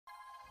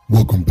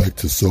Welcome back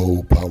to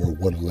Soul Power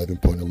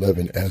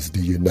 111.11 as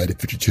the United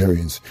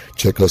Futuritarians.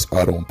 Check us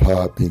out on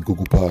Podbean,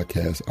 Google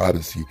Podcasts,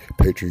 Odyssey,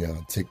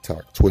 Patreon,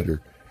 TikTok,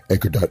 Twitter,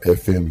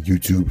 Anchor.fm,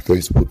 YouTube,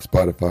 Facebook,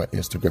 Spotify,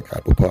 Instagram,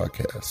 Apple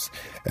Podcasts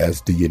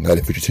as the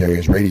United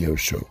Futuritarians radio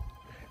show,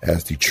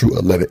 as the true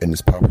 11 in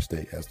this power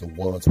state, as the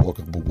ones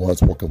walking with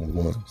ones walking with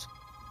ones.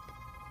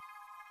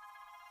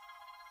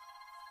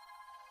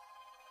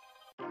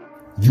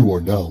 You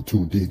are now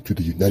tuned in to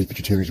the United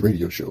Futuritarians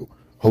radio show,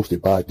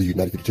 hosted by the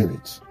United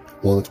Futuritarians.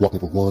 Ones walking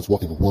for ones,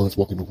 walking for ones,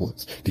 walking for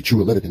ones. The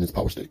true 11 in this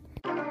power state.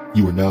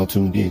 You are now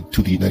tuned in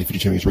to the United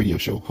Futuritarians radio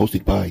show,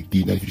 hosted by the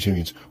United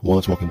Futuritarians.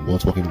 Ones walking for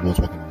ones, walking for ones,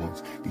 walking for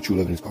ones. The true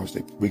 11 in this power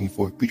state. Bringing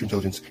forth future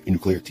intelligence and new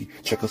clarity.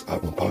 Check us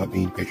out on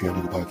Podbean, Patreon,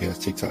 Google Podcasts,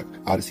 TikTok,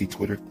 Odyssey,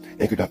 Twitter,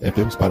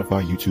 Anchor.fm,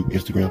 Spotify, YouTube,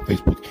 Instagram,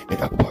 Facebook, and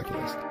Apple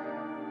Podcasts.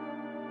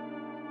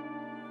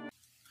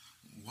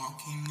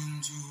 Walking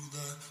into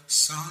the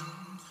sun.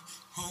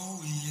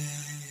 Oh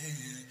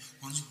yeah,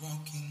 one's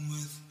walking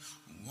with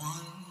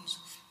ones,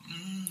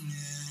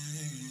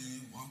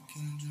 yeah,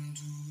 walking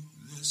into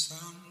the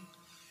sun.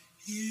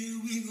 Here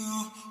we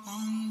go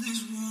on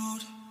this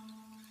road,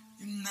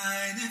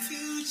 United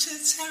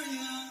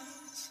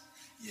Futuritarians,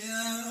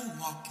 yeah,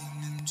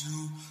 walking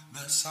into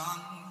the sun.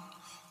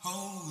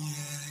 Oh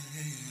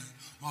yeah,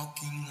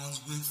 walking ones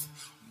with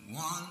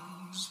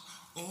ones.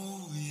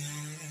 Oh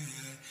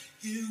yeah,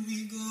 here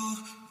we go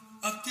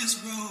up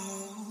this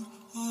road.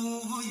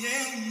 Oh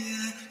yeah,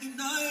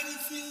 United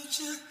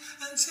Future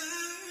and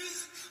Terry.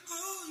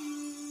 Oh you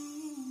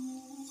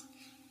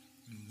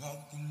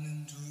walking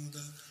into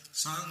the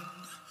sun.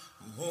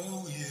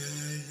 Oh yeah.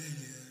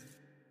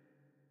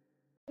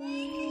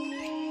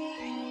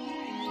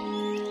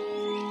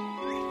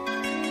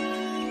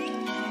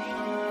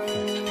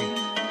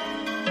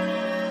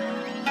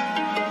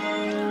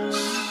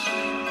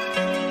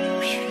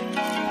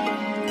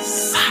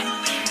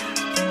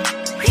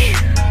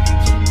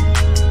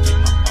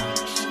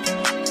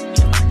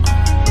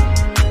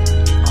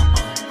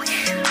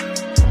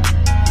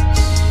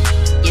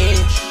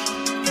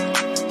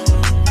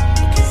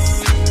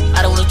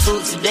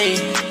 Today,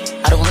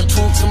 I don't wanna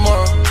talk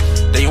tomorrow.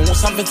 They want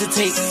something to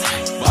take,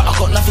 but I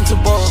got nothing to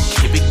borrow.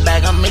 The big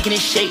bag, I'm making it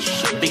shake.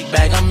 Big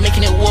bag, I'm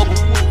making it wobble.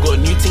 Got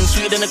a new thing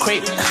sweeter than a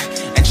crepe,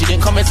 and she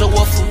didn't come into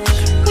waffle.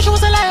 Wish I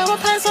was a liar, my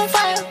pants on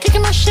fire.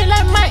 Kicking my shit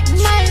like Mike,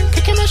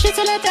 kicking my shit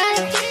till I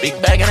die.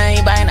 Big bag and I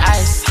ain't buying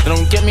ice. They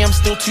don't get me, I'm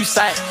still too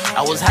sight.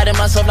 I was hiding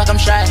myself like I'm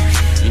shy.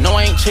 You know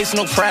I ain't chasing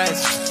no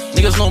prize.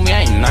 Niggas know me,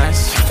 I ain't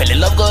nice. Fell in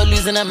love, got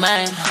losing her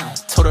mind.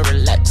 Told her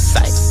relax,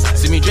 sight.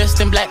 See me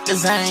dressed in black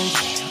design.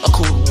 A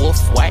cool wolf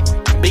white.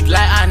 Big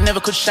light, I never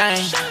could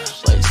shine.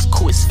 But it's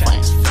cool, it's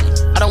fine.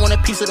 I don't want a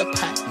piece of the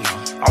pie.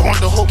 I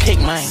want the whole cake,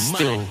 mine.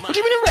 Still, what do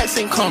you mean the racks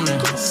ain't coming?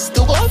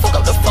 Still gotta fuck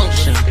up the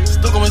function.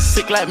 Still going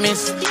sick like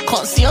Miss.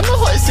 Can't see I'm the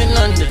hottest in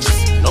London.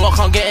 No, I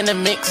can't get in the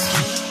mix.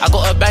 I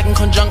got a bag in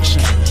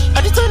conjunction.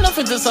 I just turn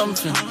nothing to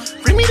something.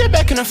 Bring me that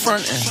back in the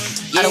front end.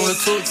 I don't wanna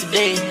talk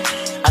today.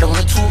 I don't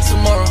wanna talk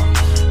tomorrow.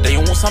 They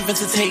want something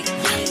to take,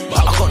 but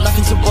I got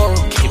nothing to borrow.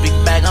 A big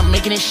bag, I'm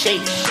making it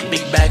shake.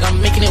 Big bag,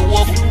 I'm making it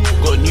wobble.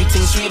 Got a new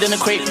thing sweeter than a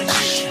crepe,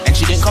 and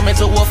she didn't come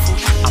into waffle.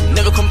 I'm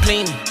never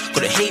complaining,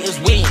 got the haters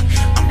waiting.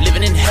 I'm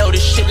living in hell,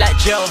 this shit like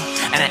jail,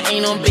 and I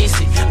ain't on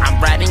basic.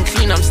 I'm riding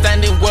clean, I'm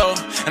standing well,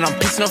 and I'm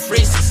pissing off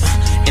races.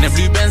 In a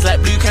blue Benz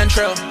like Blue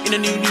Cantrell, in a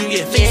new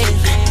year, face it.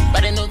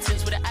 But I know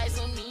tints with the eyes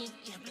on me,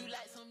 yeah, blue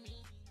lights on me.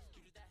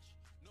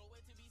 Nowhere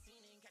to be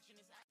seen and catching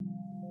this eye.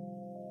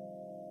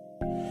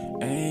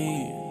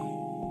 Hey.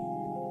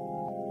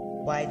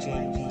 YJ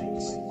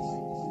Beats.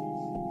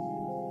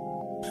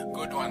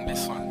 Good one,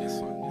 this one.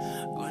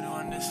 Good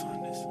one, this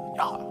one.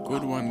 Yeah.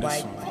 Good one,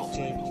 this one. YJ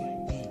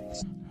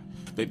Beats.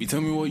 Baby,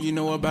 tell me what you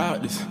know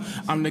about this.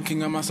 I'm the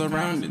king of my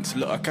surroundings.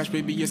 Lot of cash,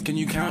 baby, yes, can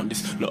you count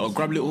this? Lot of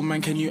grab, little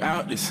man, can you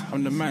out this?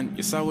 I'm the man,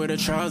 yes, I wear the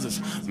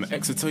trousers. My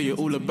ex will tell you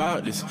all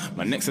about this.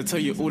 My next will tell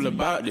you all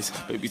about this.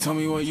 Baby, tell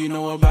me what you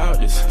know about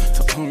this.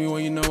 Tell me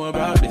what you know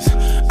about this.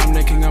 I'm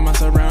the king of my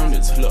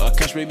surroundings. Lot of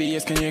cash, baby,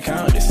 yes, can you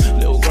count this?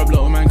 Little grab,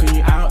 little man, can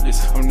you out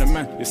this? I'm the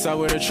man, yes, I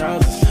wear the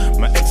trousers.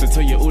 My ex will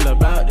tell you all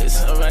about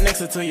this. My next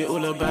will tell you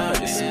all about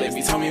this.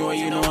 Baby, tell me what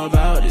you know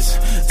about this.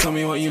 Tell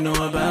me what you know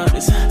about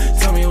this.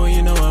 Tell me what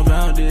you know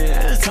about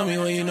this. Tell me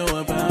what you know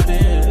about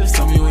this.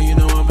 Tell me what you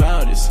know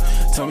about this.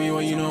 Tell me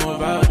what you know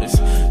about this.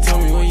 Tell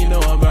me what you know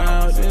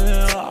about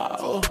this.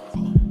 Oh,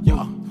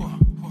 yeah.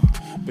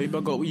 Babe, I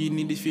got what you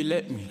need if you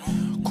let me.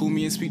 Call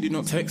me and speak, do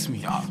not text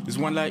me. There's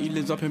one like he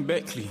lives up in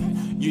Beckley.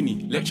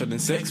 Uni, lecture, then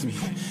sex me.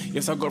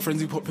 Yes, I got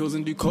friends who pop pills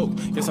and do coke.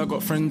 Yes, I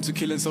got friends who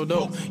kill and sell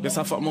dope. Yes,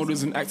 I fuck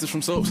models and actors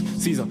from soaps.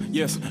 Caesar,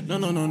 yes, no.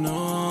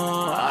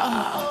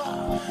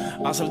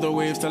 I serve the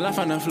waves to life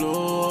on the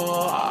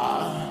floor.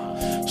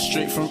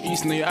 Straight from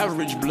East, no your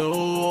average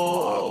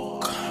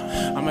bloke.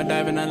 I'm a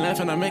dive in and laugh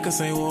and I make her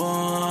say, whoa.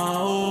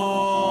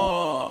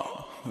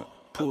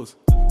 Pause,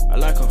 I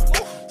like her.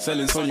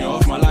 Selling Sonya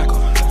off my like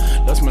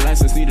her. Lost my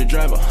license, need a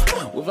driver.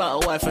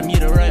 Without a wife, I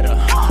need a rider.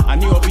 I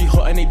knew I'd be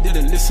hot and they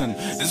didn't listen.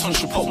 This one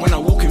should pop when I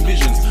walk in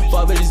visions.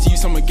 But I bet it's you,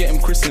 someone get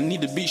him christened.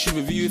 Need a beach with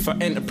a view if I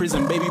enter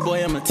prison. Baby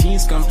boy, I'm a teen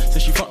scum. So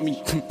she fuck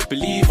me,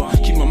 believe her.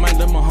 Keep my mind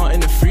and my heart in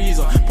the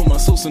freezer. Put my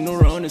sauce and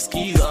Nora on the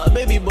skis.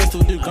 Baby boy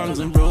still do guns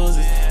and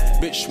roses.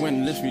 Bitch went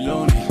and left me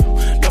lonely.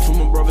 Not for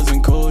my brothers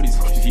and Codys.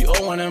 If you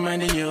owe one of mine,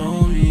 then you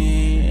owe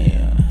me.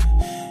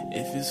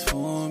 If it's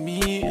for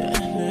me,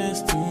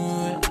 let's do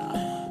it.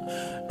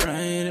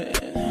 Write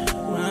it,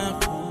 my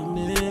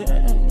permit,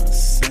 my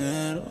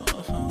settle.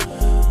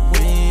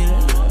 Wait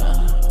it,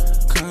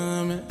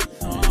 come and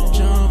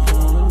jump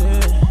on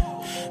it.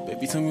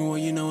 Baby, tell me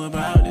what you know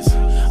about this.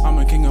 I'm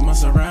a king of my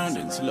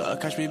surroundings. Lot of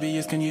cash, baby,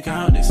 yes, can you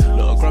count this? Lot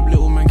of grub,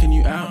 little man, can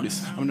you out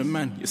this? I'm the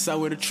man, you're sat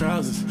with the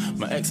trousers.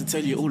 My ex will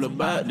tell you all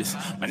about this.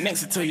 My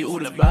next will tell you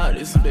all about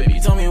this. Baby,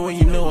 tell me what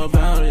you know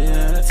about it.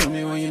 Yeah, tell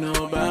me what you know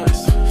about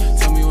this.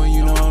 Tell me what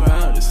you know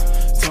about this.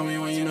 Tell me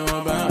what you know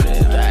about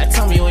it.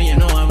 Tell me what you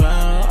know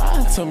about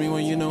it. Tell me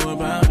what you know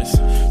about this.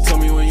 Tell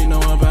me what you know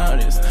about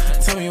this.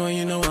 Tell me what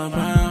you know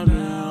about it.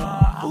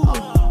 Ooh.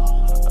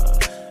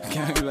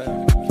 Can't be like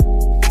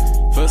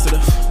first of the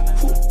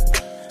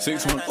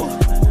 6-1.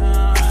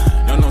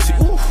 No, no, see,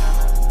 ooh.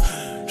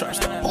 Trash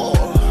the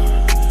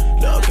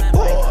look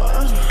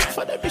at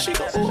for that bitch, she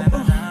go,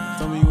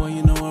 Tell me what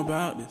you know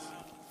about this.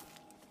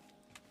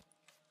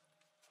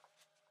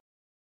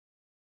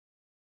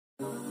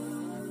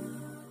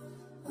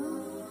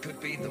 Could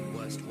be the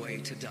worst way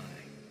to die.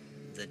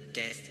 The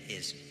death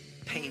is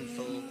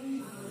painful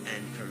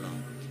and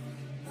prolonged.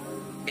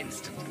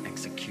 Instant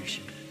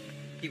execution.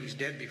 He was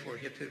dead before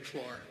he hit the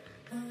floor.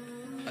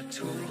 A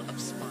tool of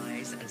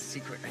spies and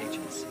secret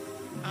agents.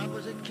 I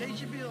was a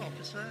KGB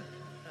officer,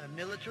 a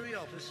military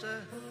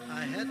officer.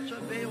 I had to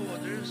obey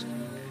orders.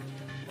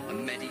 A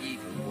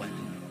medieval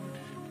weapon.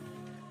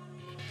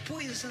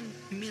 Poison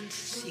means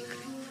secret.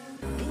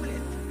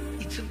 Bullet,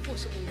 it's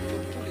impossible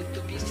for bullet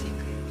to be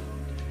secret.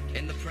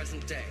 In the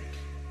present day,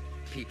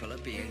 people are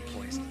being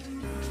poisoned.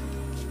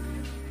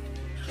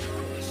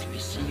 As we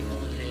see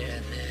only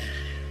at the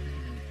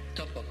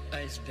top of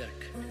iceberg.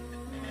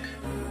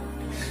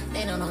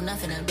 They don't know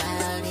nothing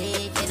about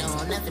it. They don't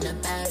know nothing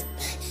about it.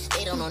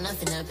 They don't know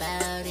nothing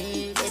about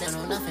it. They don't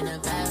know nothing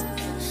about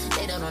it.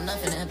 They don't know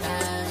nothing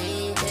about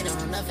it. They don't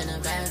know nothing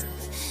about it.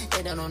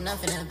 They don't know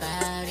nothing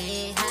about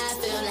it. I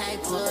feel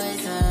like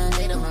poison.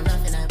 They don't know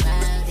nothing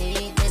about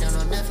it. They don't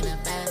know nothing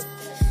about it.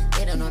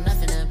 They don't know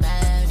nothing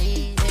about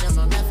it. They don't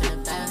know nothing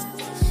about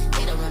it.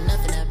 They don't know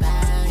nothing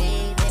about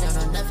it. They don't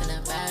know nothing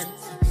about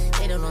it.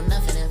 They don't know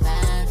nothing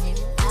about it.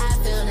 I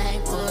feel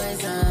like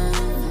poison.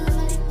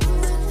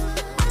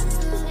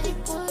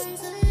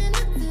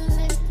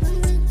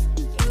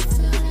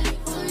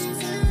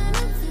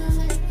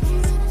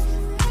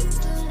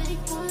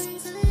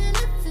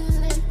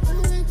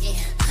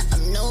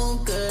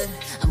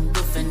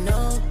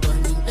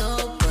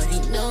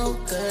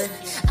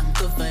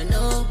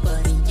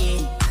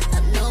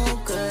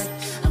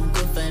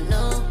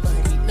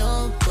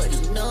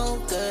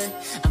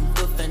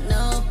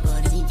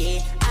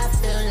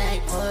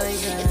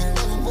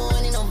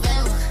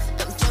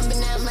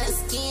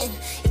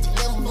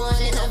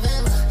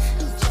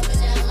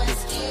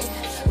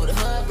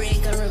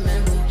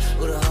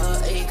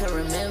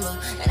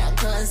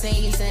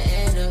 It's the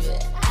end of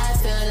it. I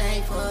feel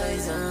like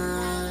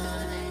poison.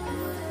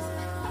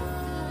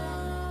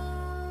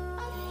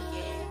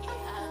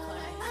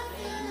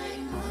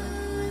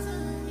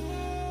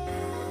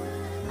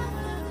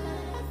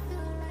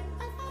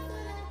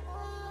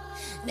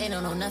 They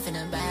don't know nothing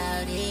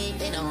about it.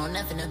 They don't know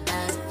nothing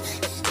about it.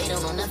 They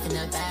don't know nothing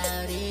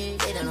about it.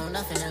 They don't know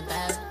nothing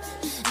about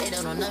it. They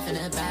don't know nothing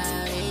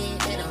about it.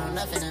 They don't know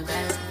nothing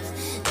about it.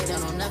 They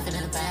don't know nothing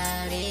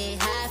about it.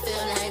 I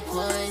feel like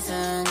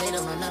poison. They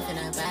don't know nothing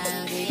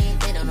about it.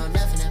 They don't know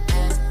nothing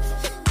about it.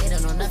 They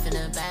don't know nothing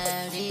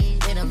about it.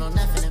 They don't know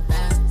nothing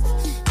about it.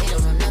 They don't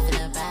know nothing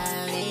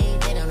about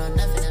it. They don't know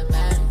nothing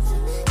about it.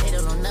 They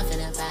don't know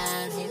nothing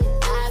about it.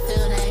 I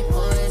feel like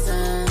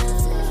poison.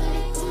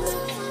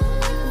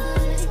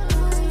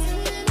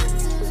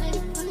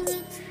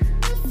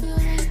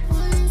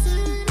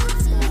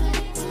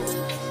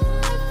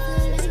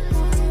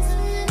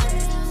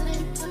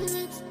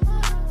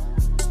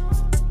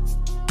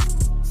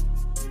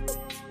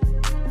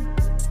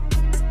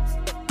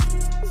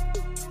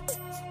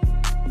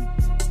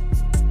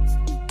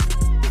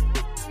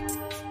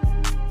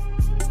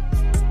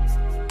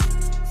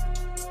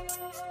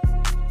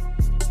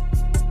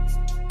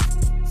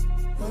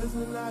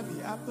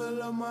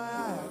 Apple of my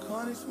eye, I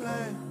can't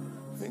explain.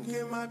 Think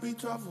it might be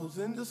truffles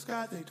in the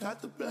sky, they tried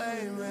to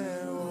blame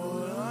it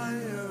all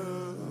on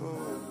you.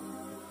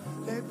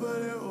 They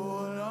put it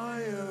all on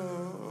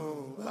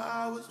you, but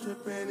I was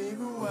tripping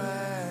either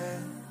way.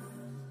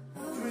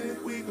 Even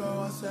if we go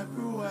our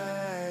separate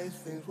ways,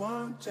 things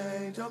won't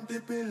change. I'm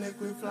dipping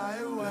liquid, fly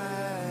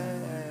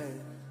away.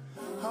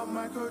 I'm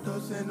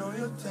microdosing on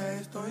your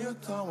taste, on your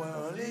tongue, we're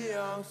only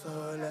young,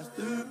 so let's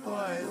do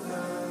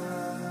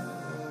poison.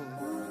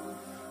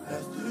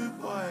 Let's do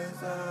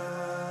poison.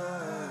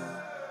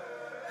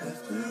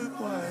 Laisse du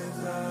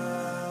poison.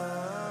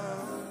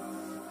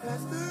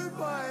 Laisse du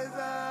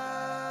poison.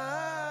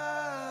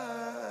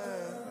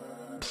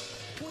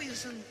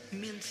 Poison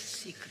means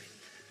secret.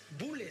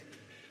 Bullet,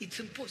 it's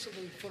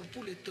impossible for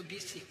bullet to be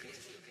secret.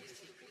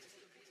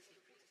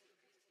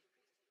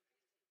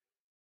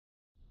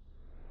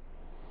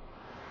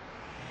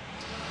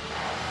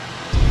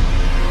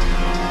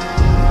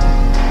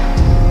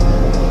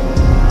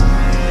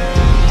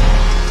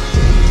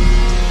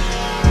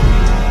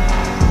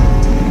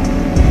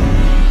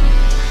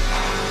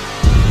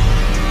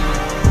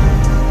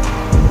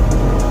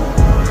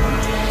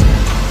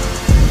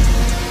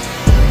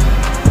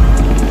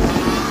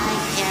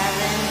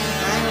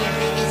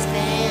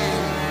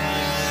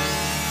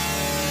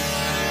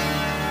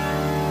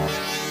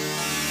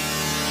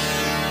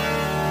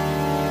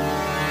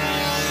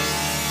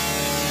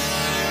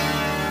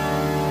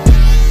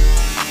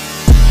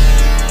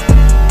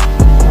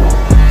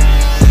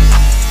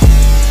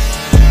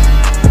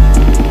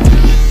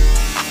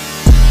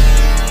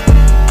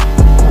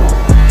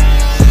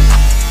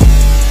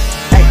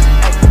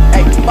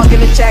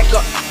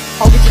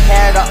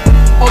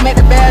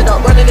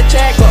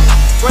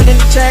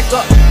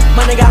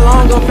 Money got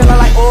longer, feeling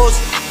like O's.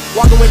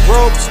 Walking with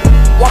ropes,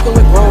 walking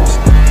with ropes.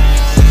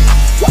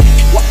 What?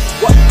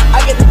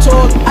 I get the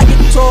tool,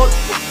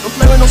 Don't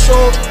play with no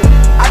shoulder.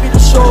 I get the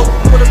shoulder,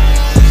 put a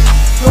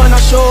you on our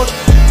shoulder.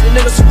 The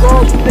niggas are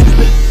grown,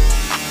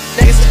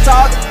 niggas are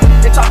talking.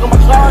 They talking about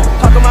Clark,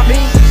 talking about me.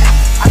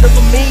 I do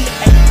for me,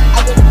 I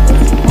do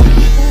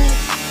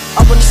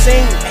up on the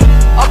scene,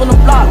 up on the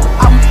block.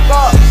 I'm the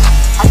block,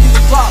 I keep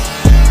the clock,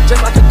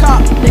 just like a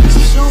cop. Niggas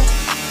are shoot.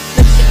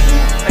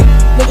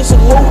 Niggas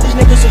are who, these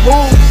niggas are who.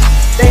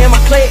 They in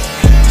my clique,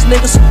 these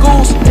niggas are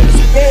goose, these niggas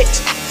are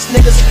bitch, these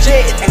niggas are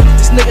jet,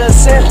 this nigga a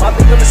simp, I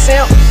be on the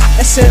simp,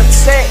 that simp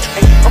set,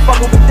 I'm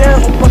fucking with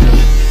them,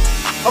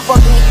 I'm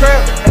fucking with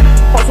crib,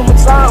 fucking with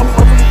time, I'm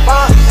fucking with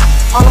bond,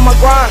 all on my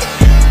grind,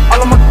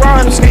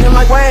 I'm skating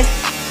like Wayne,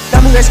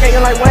 dummies they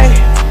skating like Wayne,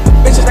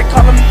 bitches they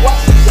calling me what,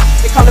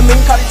 they calling me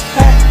Cardi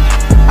Pat,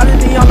 I done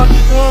be all on the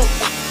gun,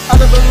 I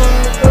done been on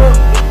the gun,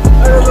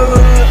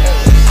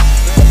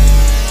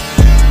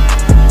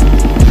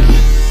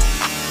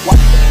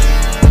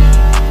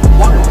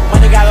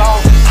 when it got long,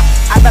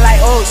 I feel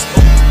like O's.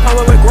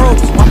 Coming with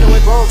groups, walking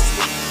with groups.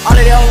 All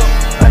of the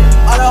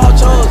whole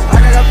chose. I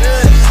got up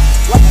good.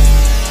 What?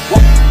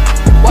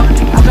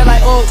 I feel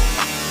like O's.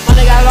 When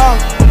it got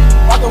long,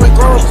 walking with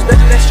groups.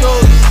 Bitches that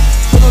shoes.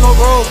 Shooting no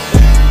rules.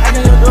 I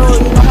can do it,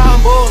 you know how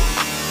I'm bold.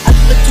 I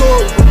keep the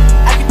tools.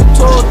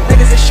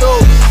 Niggas that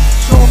shoot.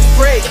 Shooting for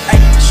free.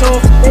 Shooting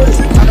for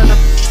free.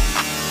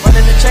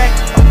 Running the check.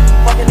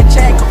 Fucking the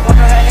check. Fucking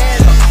her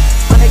hands up.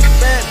 My niggas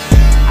bad.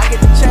 I get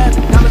the check,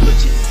 diamonds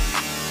with cheese.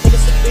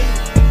 Niggas a beat,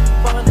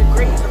 400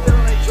 degrees, I'm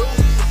feeling like Jules.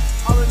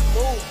 All in the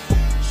move,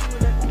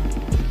 shooting that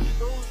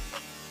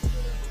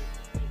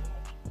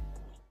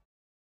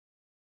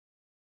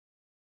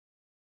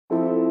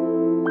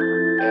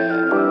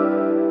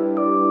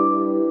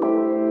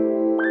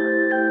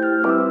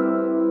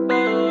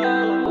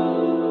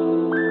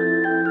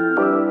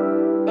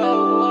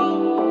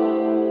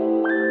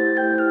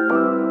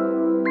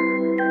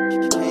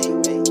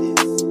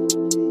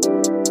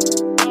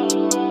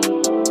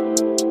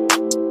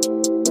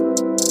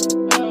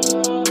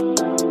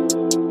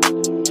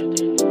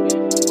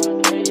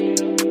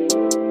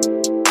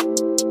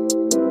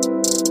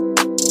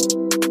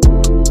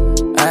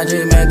I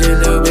just met this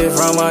little bit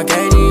from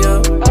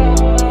Arcadia.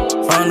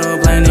 From the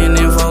planet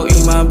info,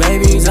 eat my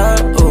babies up.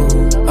 Ooh,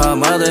 her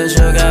mother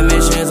sure got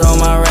missions on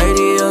my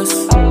radius.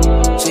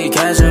 She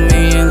cashed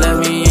me and left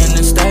me in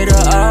the state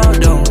of all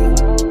doom.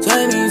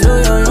 Take me to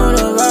your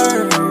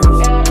universe.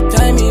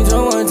 Take me to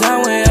a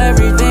time when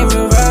everything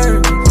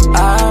reversed.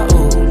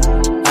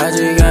 I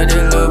just got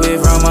this little bit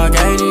from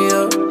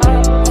Arcadia.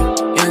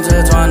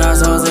 Intertwine our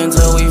souls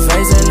until we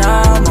facing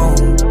our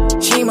moon.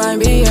 She might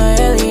be an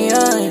alien.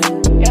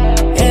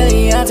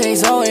 Take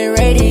so it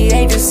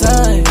radiate the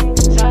sun.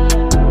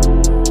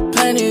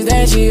 Planets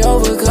that she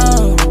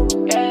overcome.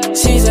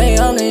 She say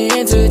I'm the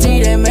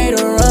entity that made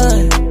her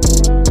run.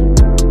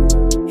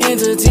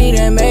 Entity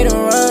that made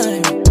her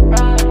run.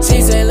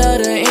 She say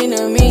love the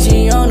enemy,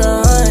 she on the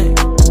hunt.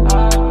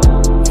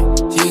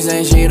 She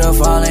say she the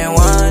fallen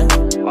one.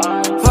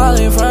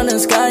 Falling from the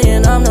sky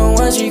and I'm the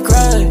one she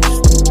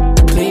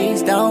crushed.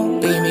 Please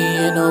don't leave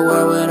me in the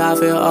world when I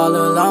feel all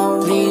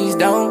alone. Please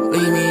don't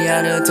leave me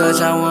out of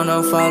touch, I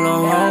wanna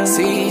follow home.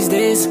 Seize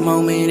this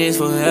moment, it's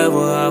forever,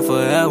 I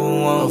forever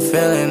want.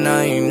 Feeling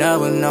now you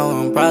never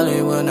know, and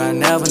probably will not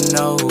never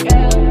know.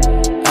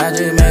 I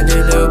just met this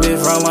little bit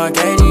from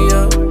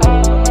Arcadia.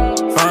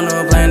 From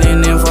the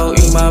planet info,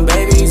 eat my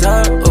babies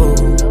up. Ooh,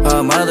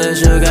 her mother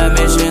sure got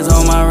missions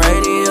on my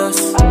radius.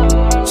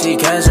 She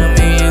cashed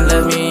me and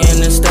left me in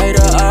the state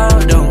of all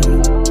doom.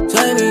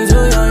 Take me to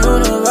your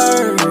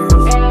universe.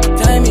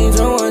 Take me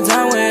to a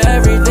time where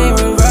everything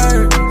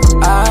reversed.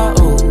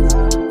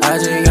 I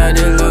just got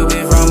this little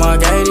bit from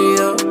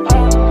Arcadia.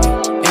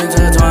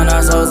 Intertwine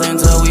our souls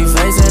until we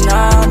facing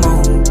our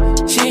moon.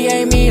 She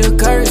gave me a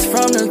curse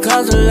from the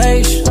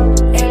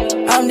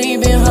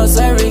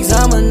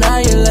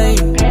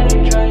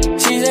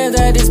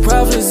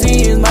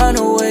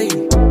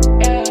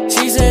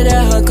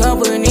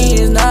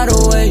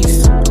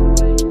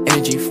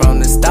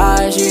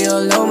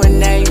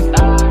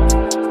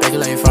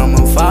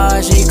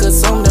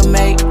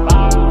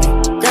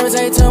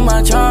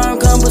my charm,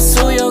 come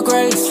pursue your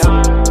grace.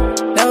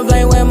 Never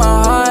play with my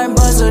heart,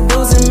 but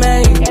seducing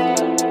me.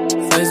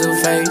 Face to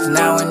face,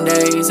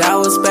 nowadays,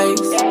 our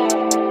space.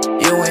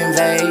 You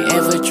invade,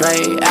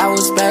 infiltrate our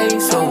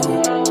space.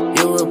 Ooh,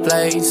 you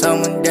replace,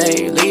 someone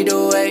day, lead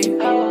the way.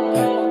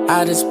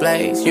 I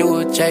displace, you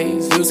will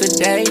chase, you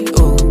today.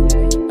 Ooh,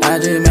 I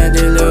just met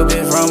this little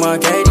bitch from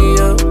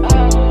Arcadia.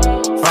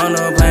 From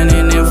the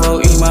planet info,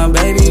 eat my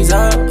babies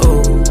up.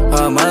 Ooh,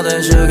 her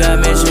mother sure got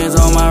missions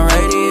on my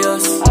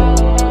radius.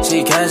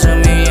 She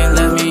catching me and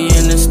left me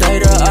in the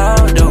state of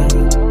all doom.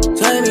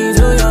 Take me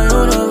to your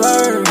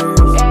universe.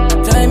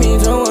 Take me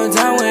to a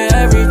time where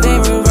everything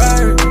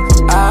reversed.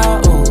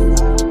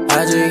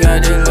 I just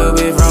got this little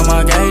bit from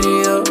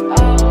Arcadia.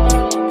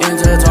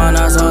 Intertwine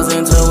our souls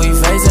until we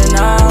facing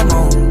our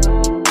moon.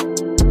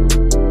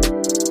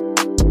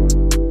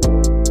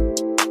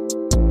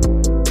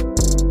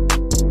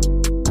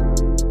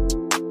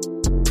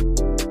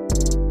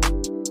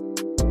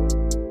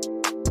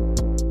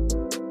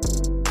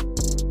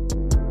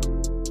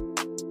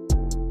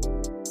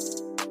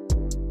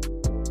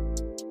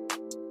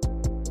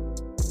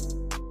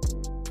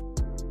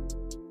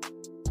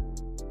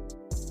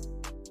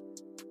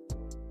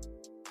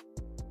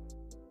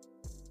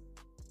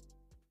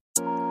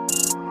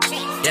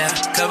 Yeah,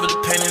 cover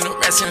the pain and the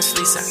rest in the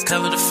fleece. I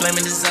cover the flame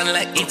and design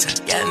like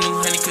Eton. Got a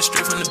new honey, cause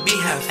straight from the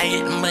beehive. I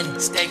get the money,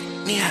 stack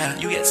me high.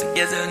 You got some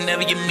gas that'll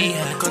never get me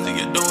high. Come to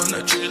your door and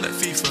I treat it like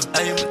FIFA.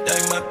 I am a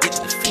dog, my bitch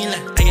the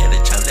feeling. I got a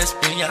chop that's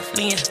spin, y'all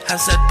fleeing.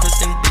 Outside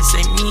pussy and bitch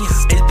ain't me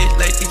high. This bitch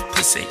like this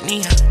pussy ain't me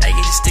high. I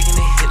get it sticking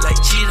in hit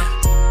like cheetah.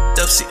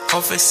 Dub see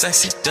on face, I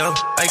see dope.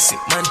 I see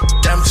money,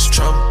 diamonds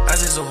trouble. I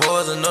see some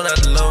whores, I know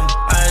that alone.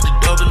 I had the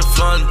dope in the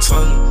floor and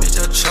told him,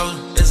 bitch, I chose.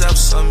 That's out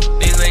something.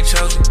 Niggas ain't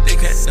chosen, they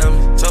can't dumb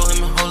me. Told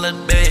him a whole lot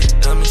of bad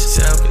dummies.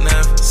 Said I'm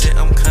knife, said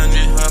I'm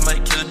conjuring. I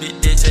might kill a bitch,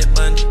 ditch at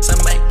Bundy.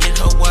 Somebody get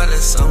her water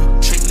or something.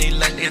 Treat me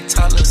like they're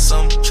tall or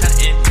something. Try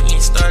to end me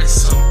and started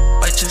something.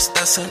 Might just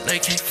start something they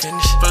can't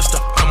finish. First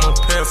off, I'm a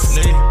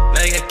paraphernalia.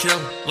 Now you got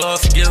killed, Lord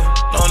forgive him.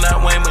 Long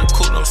not Wayne with a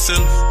cool, no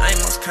ceiling. I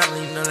ain't most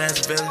commonly known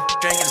as a villain.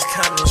 Drinking is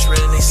common, it's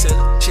ready, they sell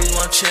it. She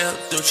want chill,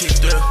 do cheap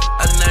thrill.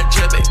 I did not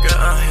jail, baby girl,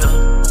 I'm here.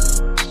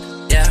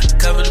 Yeah,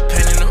 cover the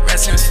pain and the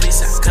rest in the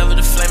fleece. I cover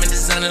the flame and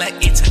design like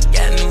Eton.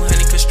 Got a new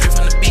honey, cause straight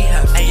from the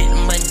beehive. I get the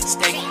money,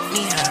 stack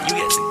me high. You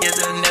got some gas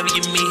that'll never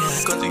get me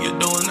high. Come through your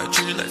door and I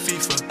treat it like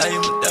FIFA. I am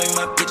a dog,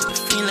 my bitch the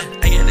feeling.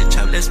 I got a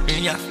chop that's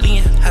spin, y'all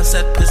fleeing.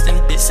 Outside pussy and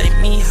bitch ain't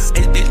me high.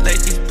 This bitch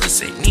like this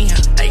pussy ain't me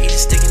high. I get it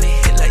sticking in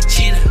hit like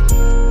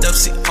cheetah. Dub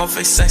see on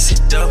face, I see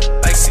dope.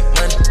 I see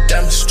money,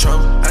 diamonds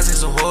trouble. I see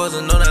some whores,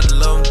 I know that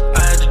alone.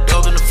 I had the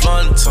dope in the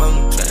floor and the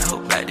tongue. Try to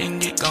hold back, then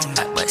get gone.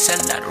 Hot boy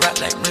selling out the rock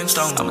like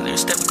brimstone. I'm a little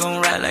step,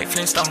 gon' ride like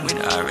Flintstone. We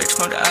the RX,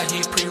 come out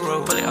here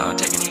pre-roll. Pull it on,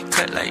 taking it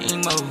cut like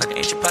emo. Like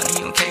an ancient partner, he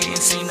gon' K and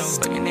see no.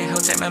 Fucking that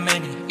hoe, take my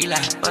money. Eli,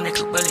 on that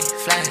cook bullet,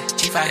 fly,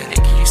 G5.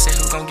 Nigga, you say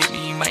who gon' get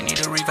me, you might need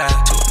a revive.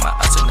 Two of my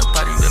ass in the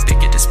party, the big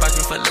get the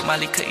sparkling for Lil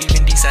Molly, could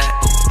even decide.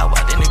 I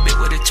walked in the bit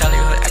with a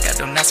Charlie hood. I got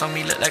them knots on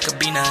me, look like a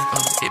B9.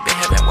 It been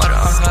having water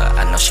on her.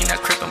 I know she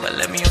not crippin', but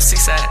let me on 6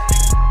 side.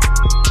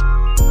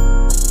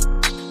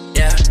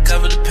 Yeah,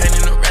 cover the pain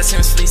and the rest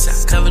in the fleece. I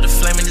cover the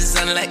flame and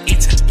design like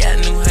Eton.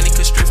 Got a new honey,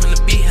 cause straight from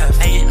the beehive.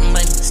 I get the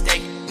money, stack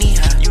me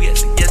high. You got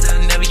some gas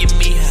that'll never get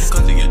me high.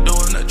 Come through your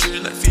door and I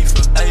treat it like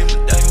FIFA. I am a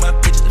dog, my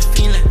bitch the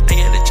feeling. I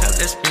got a chop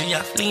that's spin,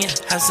 y'all fleeing.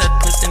 Outside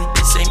pussy and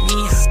bitch ain't me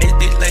high. This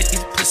bitch like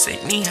this pussy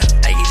ain't me high.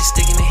 I get it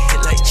sticking in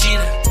hit like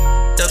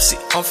cheetah. Dub see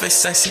on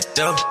face, I see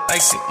dope. I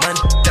see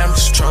money,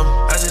 diamonds trouble.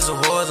 I see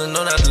some whores, I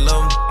know that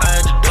alone. I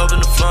had the dope in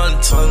the floor and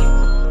the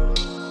tongue.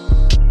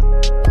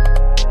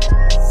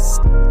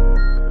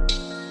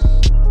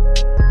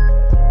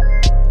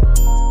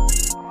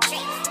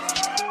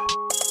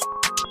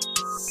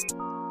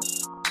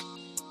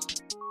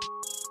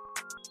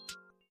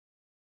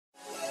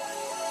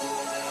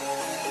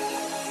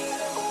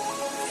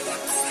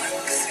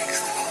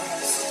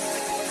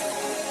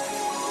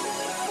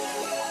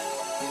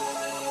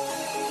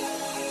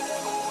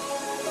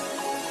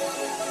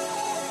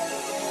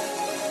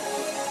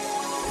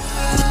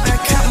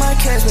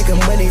 Make a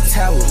money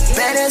tower.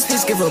 Badass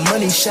bitch give a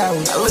money shower.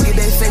 I look at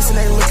their face and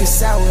they looking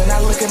sour. And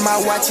I look at my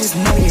watch, it's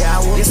money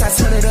hour. Yes, I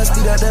turn it up,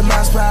 speed up that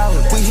miles per hour.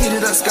 We heat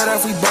it up, skirt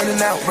off, we burning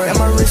out, bro. And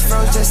my wrist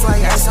froze just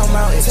like ice on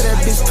mountain. Till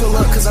that bitch pull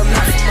up, cause I'm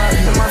not from out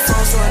here. My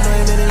phone so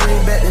annoying, man, it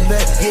ring back to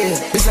back. Yeah,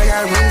 bitch, I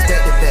got rings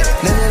back to back.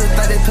 None of them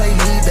thought they play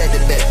me back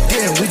to back.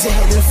 Damn, we just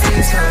had them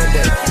fiends coming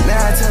back. Now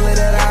I tell her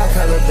that I'll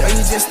call her back. Oh,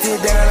 you just did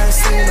that, I done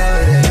seen all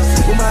of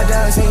that. With my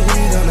dogs, ain't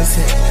weed on his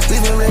head.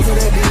 Leaving record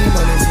that beam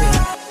on his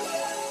head.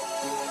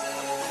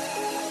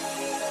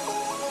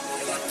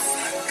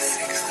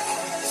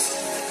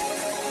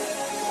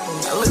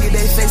 I look at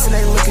their face and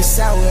they looking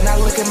sour. And I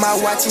look at my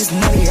watch, it's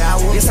money hour.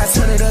 Yes, I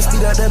turn it up,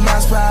 speed up that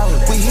miles per hour.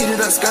 We heat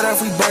it up, skirt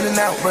off, we burning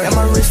out, bro. And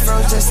my wrist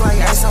froze just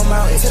like ice on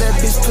mountain. Till that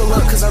bitch pull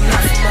up, cause I'm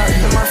not from out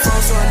here. And my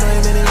phone so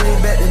annoying, man, it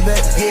ring back to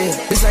back. Yeah,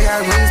 bitch, I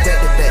got rings back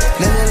to back.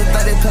 None of them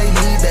thought they play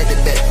me back to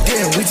back.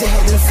 Damn, we just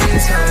had them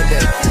fiends coming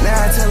back. Now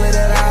I tell her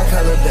that I'll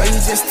call her back. Oh,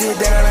 you just did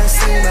that, I done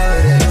seen all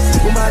of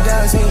that. With my dog,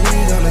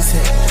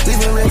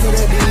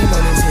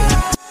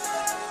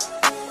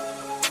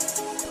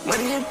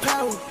 and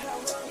power.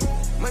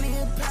 Money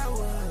and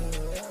power.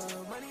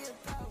 Money and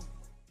power.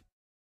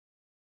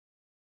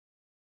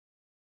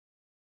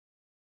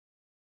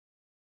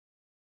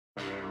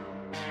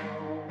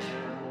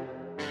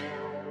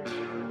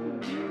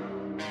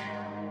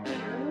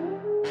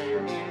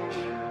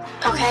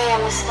 Okay, I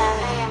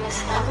understand.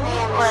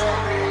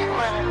 Whatever.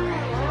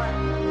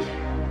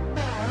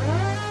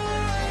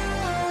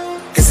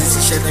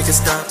 Shit like a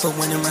start, but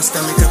when in my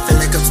stomach, I feel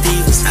like I'm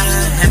Stevens. I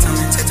had time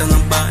to touch on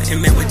the bar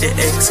and met with the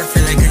ex, I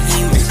feel like a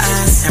human. I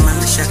had my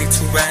little shawty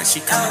to ride,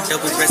 she kinda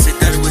double breasted,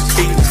 thought it was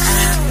clean.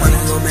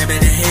 Wanna go maybe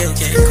to hell,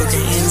 get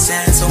cocaine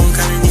inside, so I'm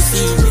calling it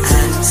feed.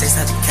 I say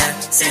stop the cap,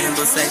 saying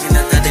but flagging,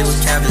 I thought they were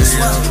cavaliers.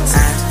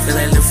 I feel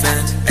like little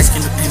fella,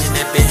 asking the pen in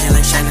that bed, hand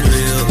like shiny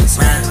lips.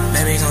 My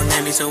baby gon'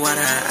 name me, so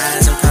water her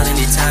eyes, I'm calling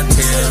it top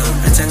tier.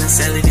 I tell her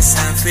sell it, it's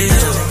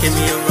Seinfeld, give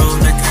me a roll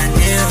like I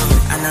nail.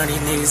 I know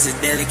these niggas is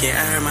delicate,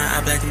 I heard my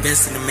eye black and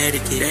best in the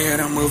Medicaid. They heard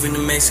I'm moving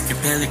the Mexican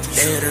pelicans.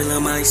 They heard her little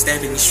Molly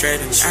stabbing the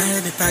shredders. I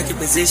heard the pocket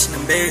position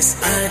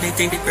embarrassed. I heard they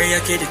think the gray I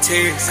get the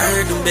terrorists. I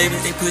heard them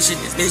babies they pushing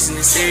this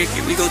business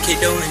circuit. We gon' kick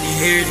dough in the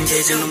hair.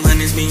 Engaging them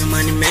honeys, me and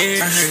money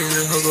married. I heard a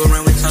little hoe go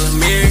around, we call her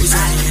Mary. We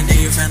running and then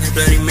you found that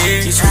bloody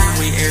Mary. You trying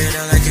we air it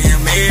out like a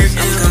Hail Mary.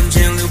 I'm come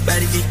jam, little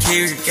body get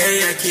carried. Gary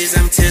our kids,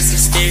 I'm testing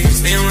scared.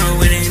 They don't know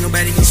where ain't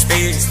nobody get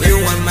spared. We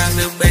don't want my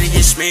little buddy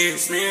get smeared.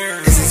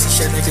 This is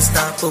shit like a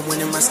stop, but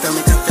when in my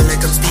stomach, I feel like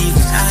I'm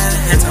Steven. I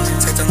had time to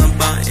touch on the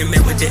bar and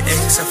met with the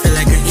ex, I feel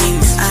like a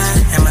human.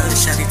 I had my little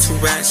shawty to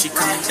ride, she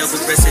coming double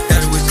breasted,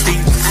 thought it was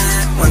clean.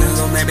 I wanna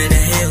go maybe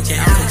to hell, get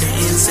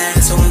cocaine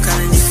inside, so I'm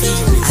calling it feed.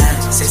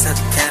 I say stop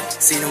the cap,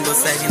 see them go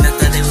flagging, I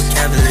thought they were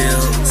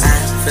cavaliers. I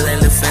feel like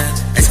little fat,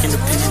 asking the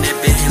pen in that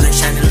bed, hand like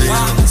shiny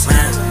lips.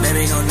 My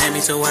baby gon' name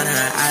me, so water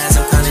her eyes,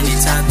 I'm calling it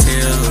top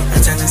tier.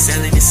 I'm tryna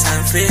sell it, it's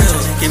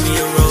Seinfeld, give me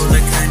a roll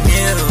like I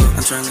nail.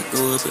 I'm tryna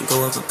go up and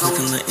put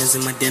them little ends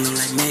in my denim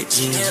like Mac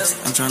jeans.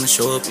 I'm tryna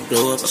show up and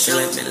blow up, I feel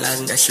like Bin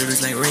Laden got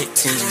shooters like red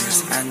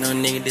teams. I know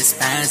niggas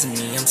despising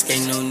me, I'm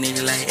skating no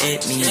nigga like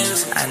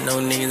Edneys. I know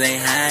niggas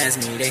ain't high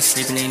as me, they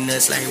sleeping they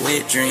nuts like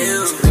wet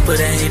dreams. We put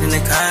a hate in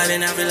the car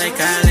and I feel like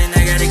Colin,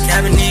 I got a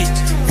cabinet.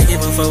 They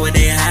give a fuck what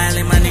they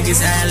hollering, my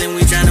niggas hollering,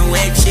 we tryna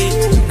whack shit.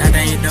 Now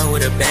they ain't know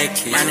with a back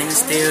kid. My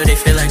niggas still, they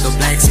feel like a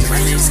blacksmith. My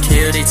niggas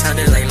kill, they talk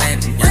that like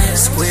Latin. Yeah,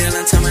 squeal,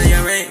 I'm talking about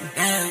your rap.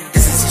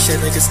 This is shit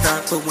like a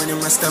start, but when in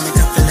my stomach, I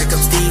feel like I'm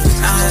Steven.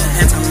 I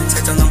had time to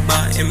touch on the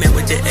bar and met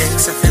with the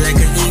ex, I feel like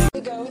a human.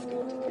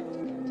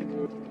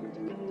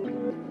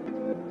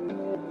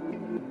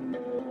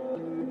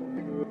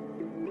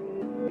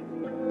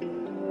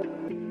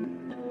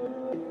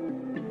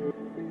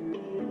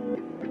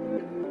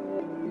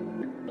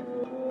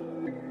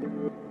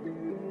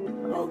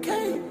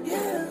 Okay,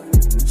 yeah.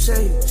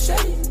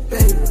 Shake,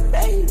 baby.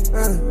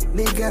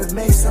 Nigga gotta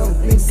make some.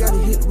 Nigga gotta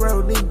hit the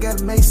road. Nigga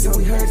gotta make some.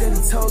 We heard that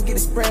he told, get it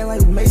spraying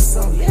like we made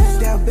some.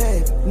 Down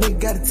bad, nigga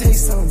gotta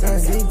taste some.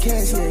 Getting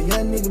cash, yeah,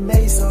 young nigga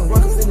made some.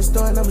 Walk up in the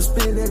store and I'ma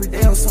spend it every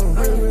day on some.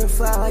 Real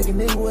fly like a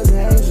nigga was an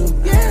angel.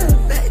 Yeah,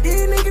 back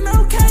then nigga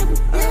no cable.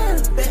 Yeah,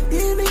 back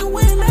then nigga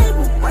went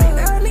label. Right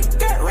now nigga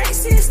got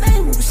racks in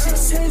stable. Shit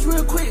changed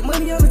real quick,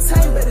 money on the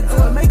table. Better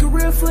go and make a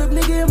real flip,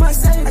 nigga in my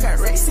savings. I got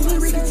racks in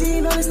Ricky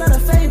G, no, it's not a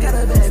favor. Got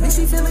a bad bitch,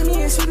 she feeling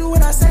me and she do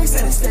what I say.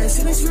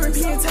 See this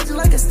European touching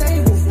like a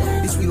stable.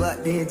 Bitch, we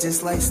locked in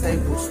just like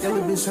Staples. Still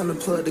a bitch tryna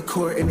plug the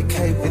cord in the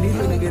cable. And these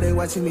little niggas, they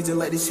watching me just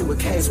like this shit with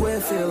cable. Swear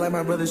it feel like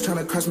my brother's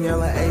tryna cross me out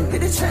like Abel.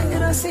 Hit the track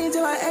that I seen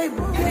just like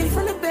Abel. Hit it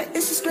from the back,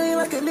 and she scream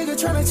like a nigga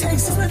tryna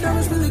chase us. My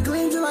diamonds really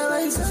gleam just like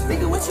lasers.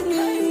 Nigga, what you mean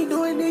you ain't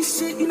doing this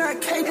shit? You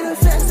not capable. And a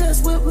fast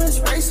ass whip, let's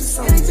race or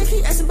something. And they just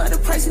keep asking about the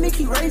price and they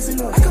keep raising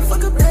up. I can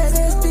fuck a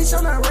badass bitch,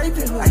 I'm not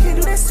raping her. I can't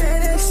do that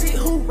sad ass shit,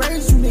 who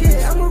raised you, nigga?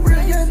 Yeah, I'm a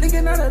real young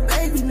nigga, not a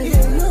baby,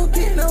 nigga. You don't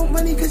get no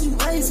money cause you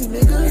lazy,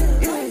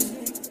 nigga. Yeah,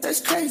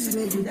 that's crazy,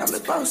 nigga. I'm the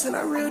boss and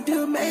I real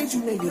deal made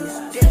you,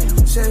 niggas.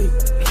 Damn, shake.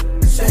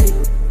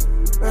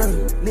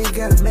 Nigga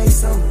gotta make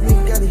some.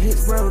 Nigga gotta hit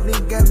the road.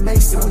 Nigga gotta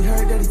make some. We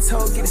heard that he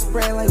told, get it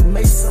spraying like we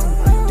made some.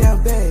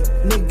 Down bad,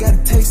 nigga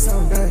gotta taste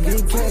some.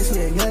 Getting cash,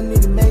 yeah, young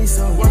nigga made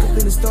some. Walk up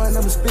in the store and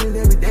I'ma spend it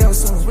every day on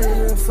some.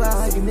 Real fly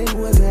like a nigga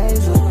was an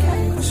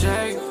angel.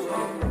 Shake.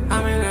 I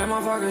mean that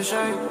motherfucker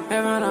shake. If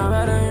I'm not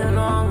better, you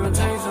know I'ma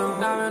take some.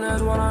 Diamond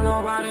is what I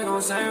know, nobody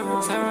gon' save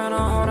him. Saving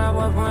on hold that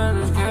boy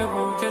putting his cape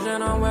on.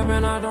 Kitchen I'm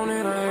whipping, I don't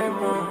need a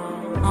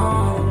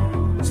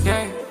apron.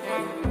 Skate.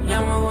 Yeah,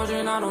 my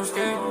watching, I don't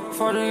skate.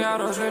 40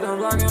 out of street, I'm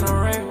blocking a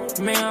rape.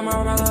 Me and my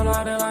brother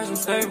like they like some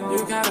staple.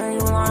 You capping, you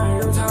lying,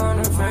 you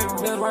telling the fake.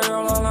 This white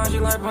girl online, she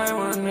like playing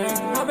with a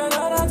nigga. I been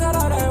let her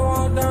tell her they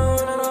walk down.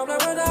 And I play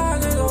with the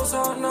eyes, they go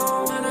so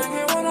no. And I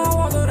can't when I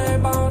walk through, they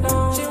bow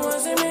down. She wanna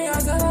see me, I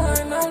tell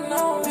her like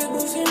no. People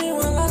see me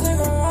when I take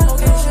a walk.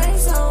 Okay, shake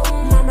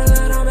some. My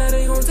brother, I bet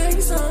they gon'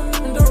 take some.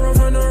 Don't run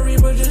from the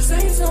reaper, just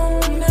say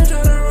some. They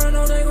try to run,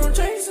 oh, they gon'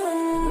 chase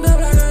some. The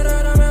black guy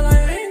that I'm in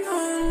like ain't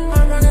gone.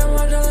 I'm rockin'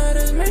 watch, I let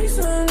it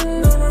Mason.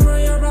 Don't run from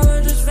your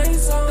brother, just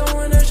face some. Don't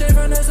win that shit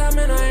from this time,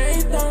 and I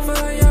hate them.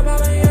 But yeah,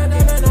 Baba, yeah,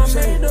 that man, I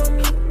made them.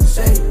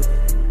 Shake.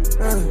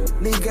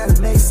 Nigga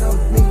gotta make some.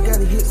 Nigga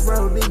gotta hit the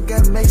road. Nigga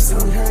gotta make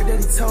some. We heard that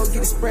he told,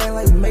 get it spraying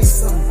like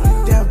Mason.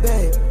 Down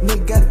bad,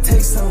 nigga gotta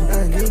take some.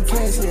 Getting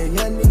cash, yeah,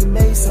 young nigga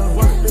made some.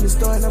 Work in the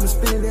store and I'ma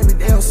spend it every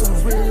day on some.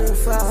 Real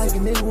fly like a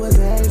nigga was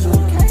an angel.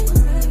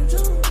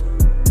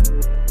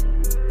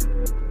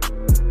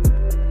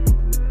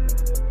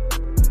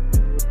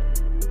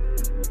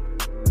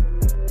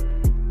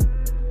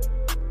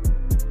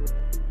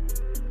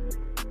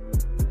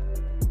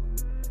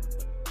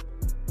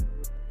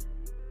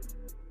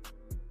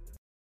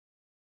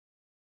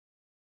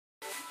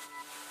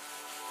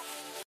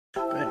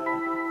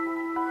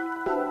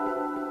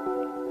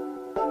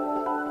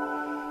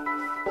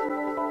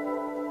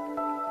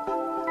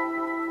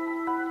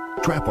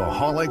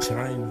 Trapaholics.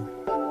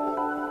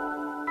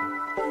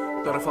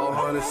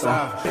 3400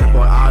 South.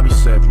 Boy, I be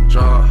sipping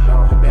jaw.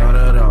 Got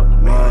it out the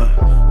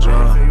mud.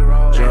 Jaw.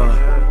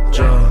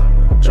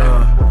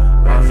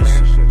 I be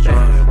sipping jaw.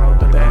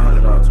 Got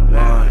it out the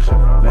mud.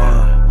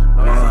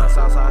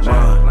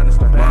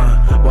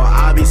 Boy,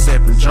 I be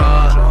sipping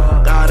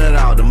jaw. Got it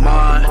out the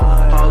mud.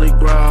 Holy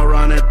Grail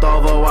running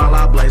over while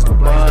I blaze the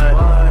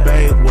bud.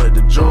 Babe with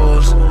the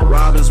jewels.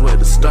 Robins with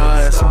the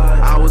studs.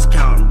 I was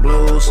counting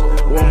blues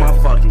with my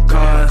fucking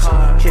cuz.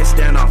 Kids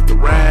stand off the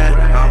rad.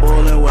 I'm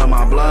bulling with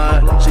my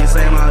blood. She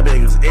say my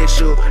biggest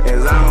issue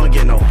is I don't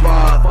get no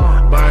fuck.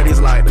 Birdies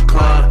like the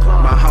club.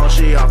 My house,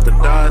 she off the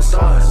dust.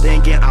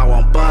 Thinking I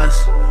won't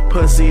bust.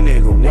 Pussy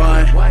nigga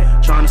what?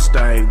 Tryna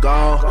stay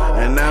gold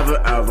and never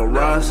ever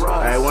rust.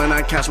 Hey, when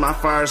I catch my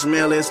first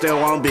meal, it still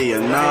won't be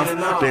enough.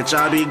 Bitch,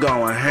 I be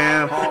going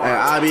ham and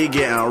I be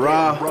getting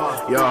raw.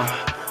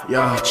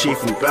 Yo,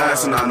 chief and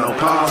best and I know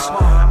pause.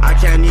 I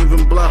can't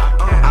even bluff.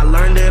 I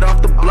learned it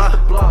off the bluff.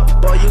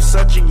 Boy, you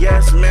such a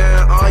yes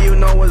man. All you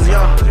know is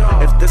yo.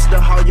 If this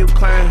the hoe you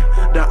claim,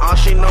 then all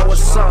she know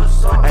is up.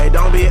 Hey,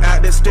 don't be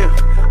acting stiff.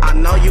 I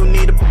know you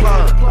need a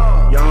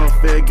plug. Young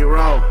figure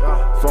out.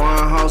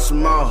 Foreign house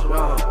some more.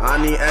 I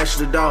need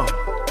extra dough.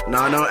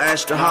 No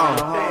extra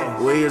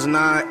hoe. We is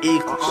not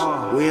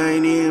equals. We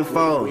ain't even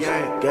foes.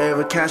 Gave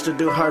her cash to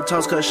do her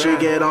toast cause she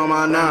get on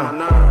my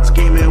nerve.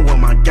 Scheming with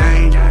my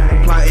gang.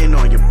 Plotting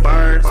on your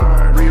birds.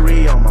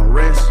 Riri on my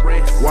wrist.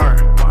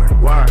 Word.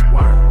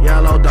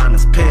 Yellow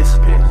diamonds piss.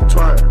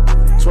 Twerk.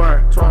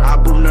 I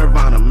boo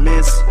Nirvana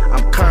miss.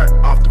 I'm Kurt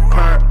off the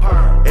perk.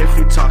 If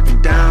you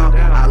talking down,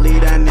 I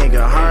leave that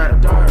nigga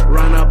hurt.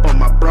 Run up on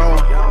my bro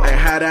and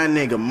have that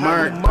nigga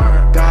murk.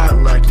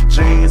 God lucky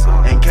jeans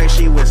in case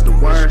she wish the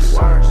worst.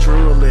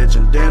 True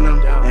religion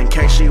denim in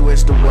case she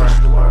wish the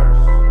worst.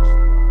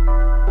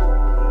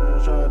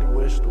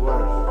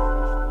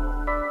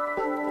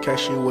 In case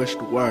she wish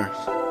the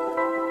worst.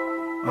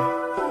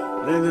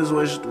 Niggas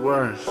wish the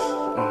worst.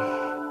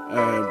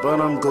 Hey, but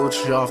I'm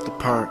Gucci off the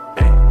perk.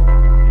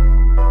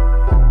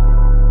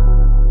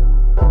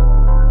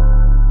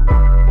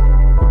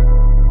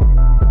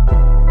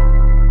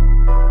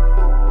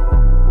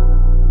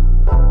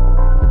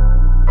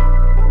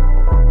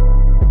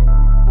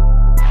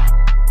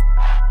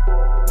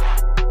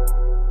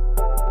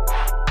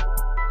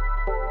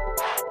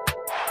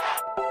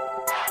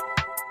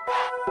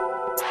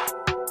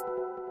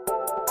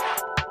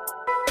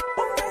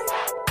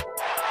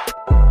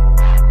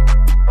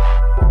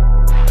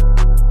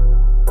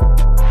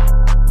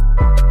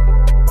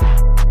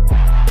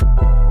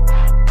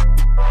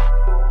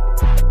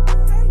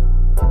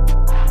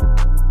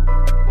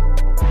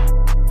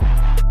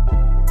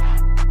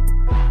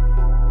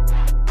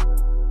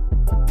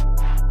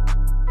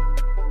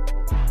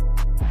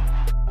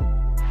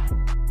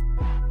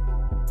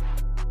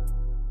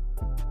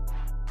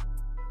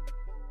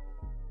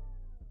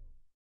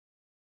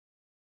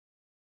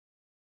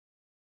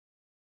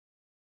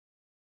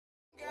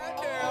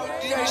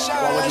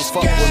 Why would you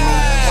fuck with me?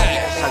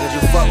 How could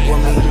you fuck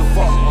with me?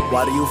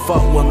 Why do you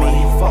fuck with me?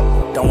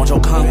 Don't want your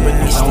company,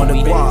 I want the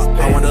guap,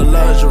 I want the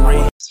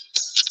luxury.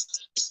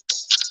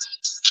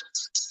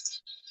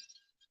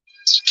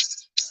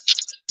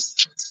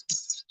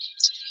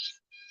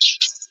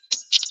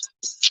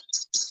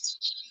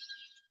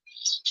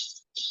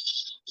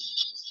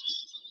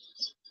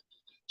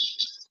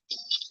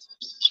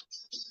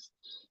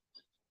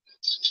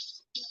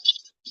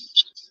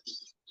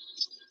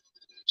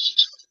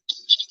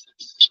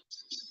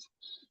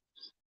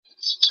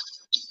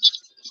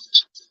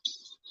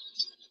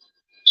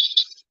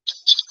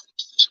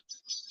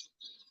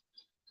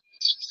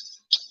 Thank you.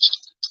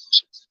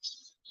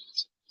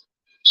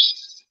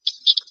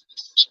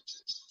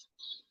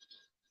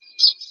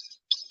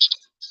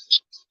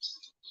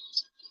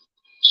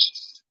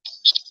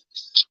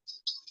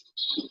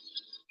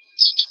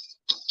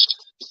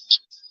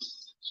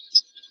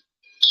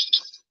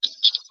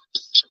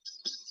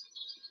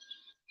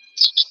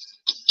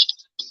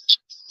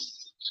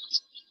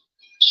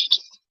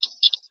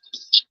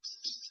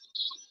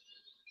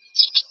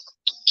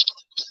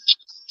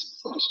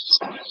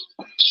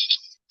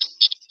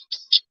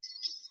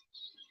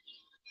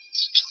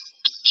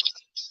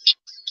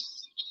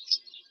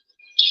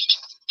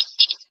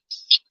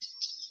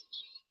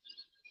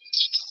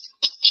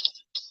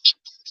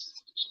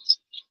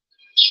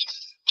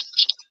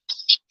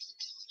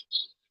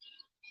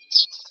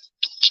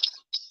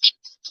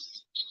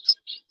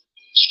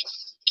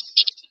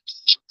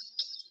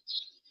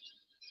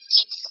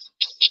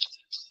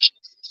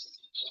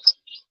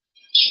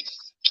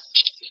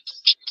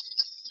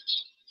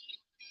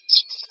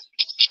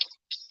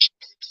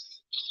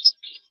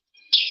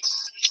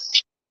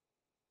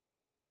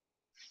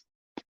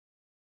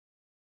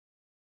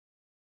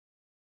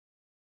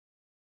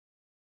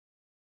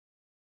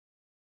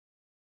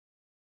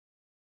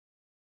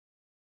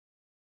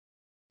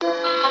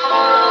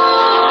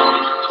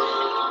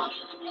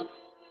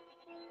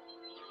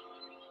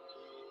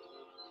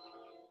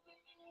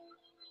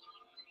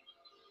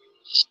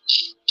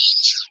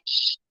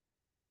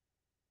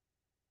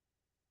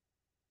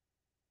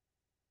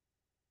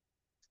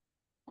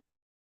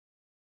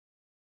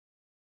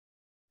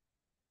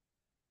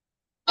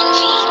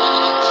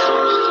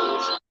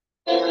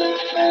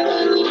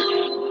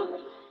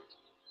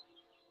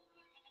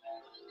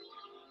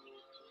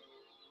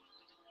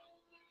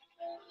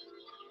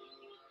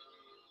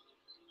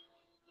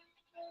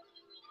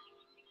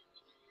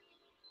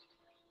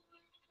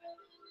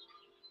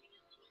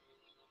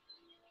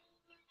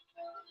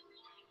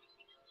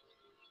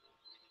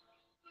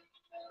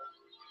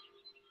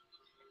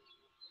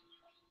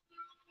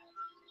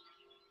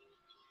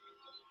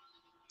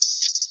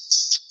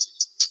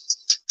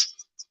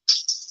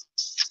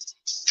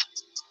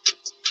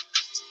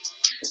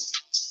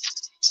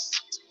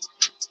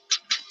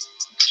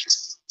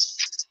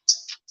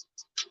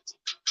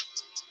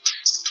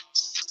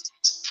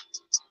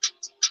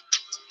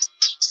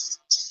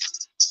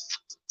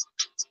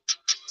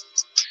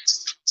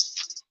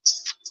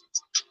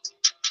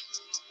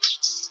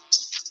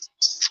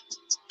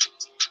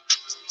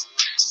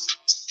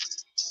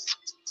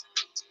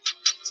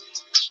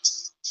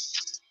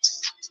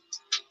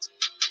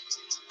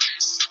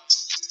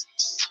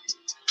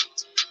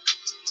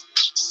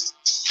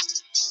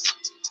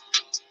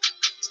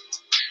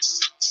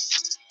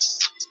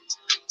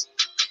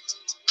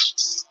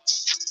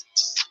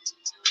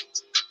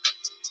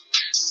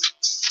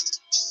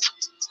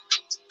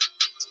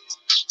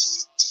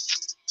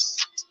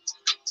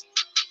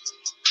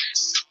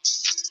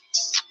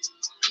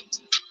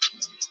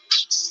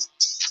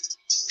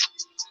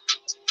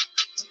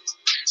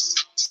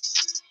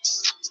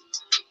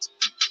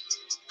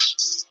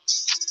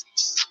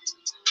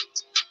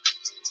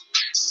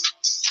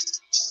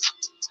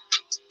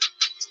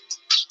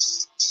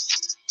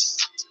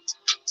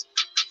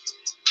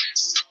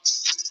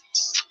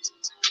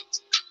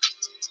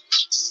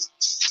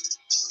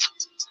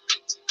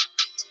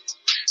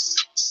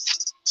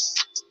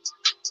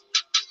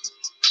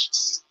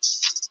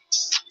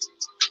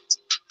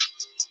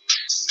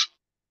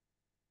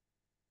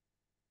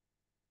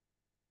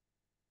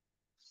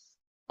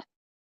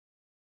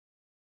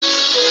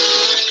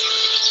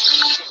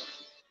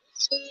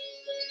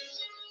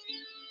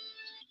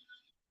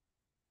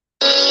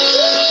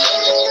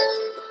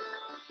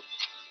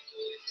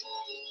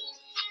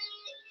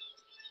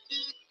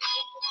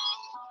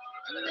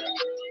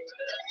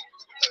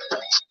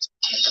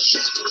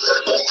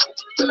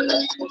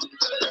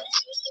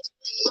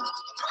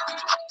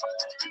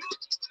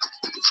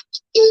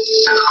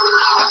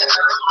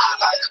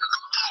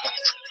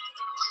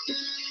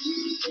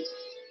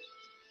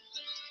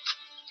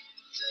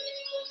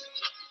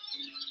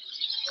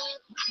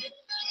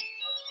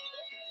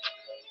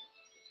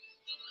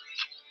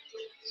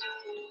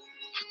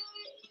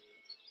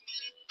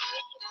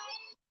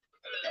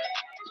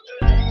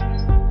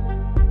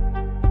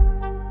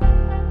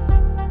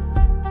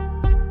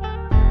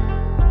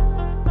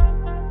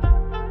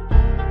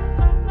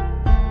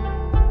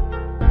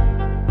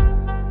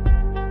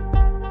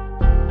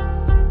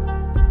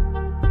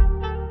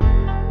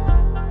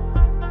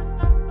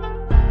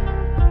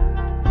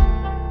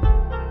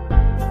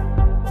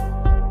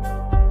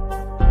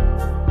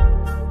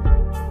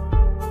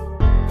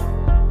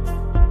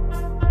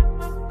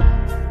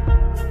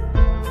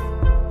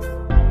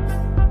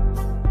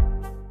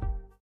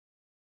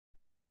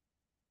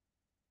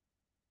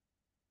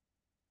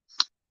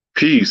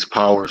 Peace,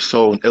 power,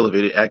 soul, and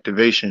elevated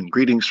activation.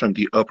 Greetings from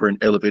the upper and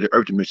elevated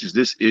earth dimensions.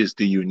 This is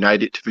the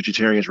United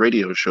Futuritarians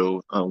radio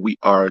show. We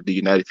are the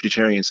United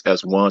Futuritarians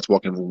as ones,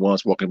 walking with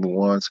ones, walking with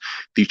ones,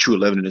 the true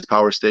 11 in its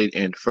power state,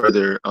 and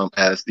further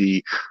as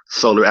the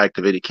solar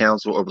activated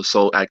council or the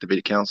soul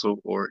activated council,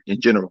 or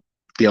in general,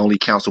 the only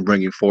council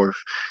bringing forth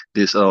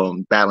this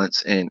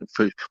balance and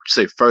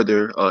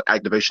further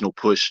activational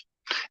push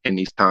in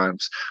these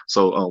times.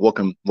 So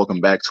welcome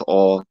back to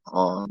all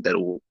that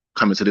will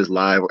come into this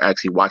live or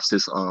actually watch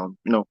this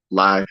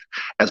live,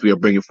 as we are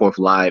bringing forth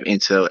live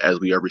intel,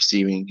 as we are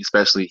receiving,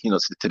 especially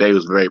today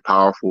was very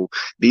powerful.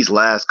 These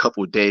last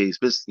couple of days,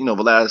 the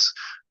last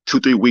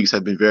 2-3 weeks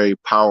have been very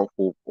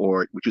powerful,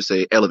 or would you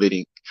say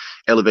elevating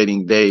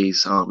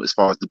days, as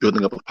far as the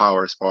building up of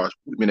power, as far as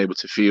we've been able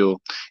to feel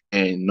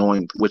and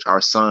knowing which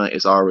our sun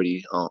is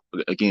already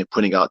again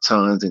putting out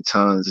tons and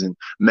tons and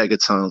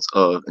megatons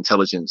of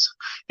intelligence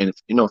and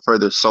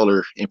further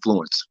solar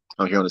influence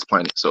here on this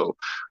planet. So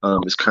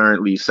it's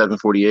currently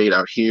 7:48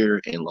 out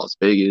here in Las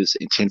Vegas,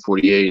 and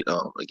 10:48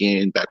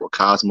 again back where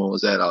Cosmo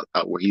is at, out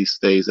where he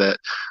stays at.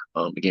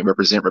 Again,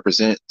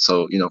 represent.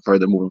 So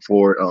further moving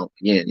forward,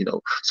 again,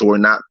 so we're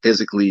not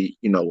physically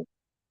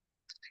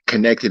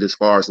connected as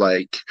far as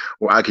like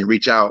where I can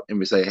reach out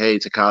and say hey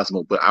to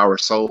Cosmo, but our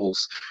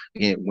souls,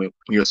 again, when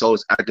your soul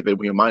is activated,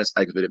 when your mind is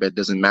activated, that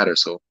doesn't matter.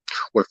 So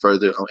we're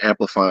further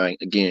amplifying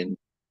again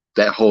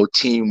that whole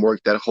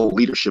teamwork, that whole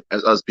leadership,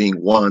 as us being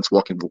ones,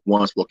 walking with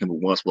ones, walking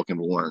with ones, walking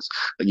with ones.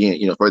 Again,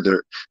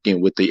 further again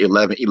with the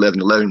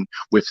 11,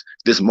 with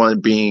this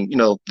month being,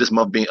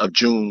 of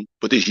June,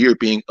 but this year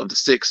being of the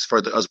 6th,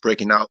 further us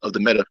breaking out of the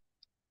meta.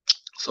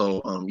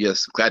 So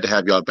yes, glad to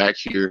have y'all back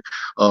here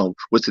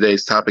with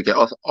today's topic. And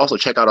also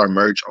check out our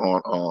merch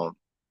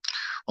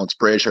on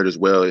Spreadshirt as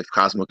well. If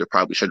Cosmo could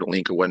probably share the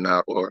link or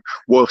whatnot, or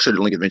we'll share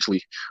the link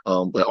eventually.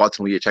 But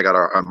ultimately, check out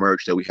our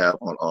merch that we have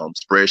on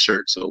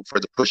Spreadshirt. So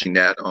further pushing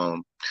that,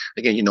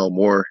 again,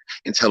 more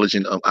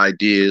intelligent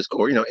ideas,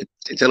 or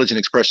intelligent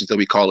expressions that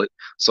we call it.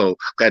 So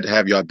glad to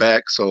have y'all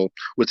back. So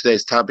with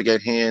today's topic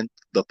at hand,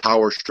 the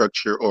power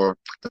structure, or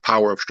the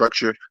power of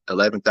structure,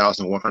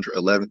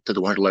 11,111 to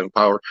the 111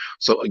 power.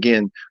 So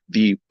again,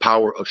 the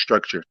power of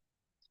structure.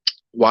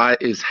 Why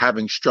is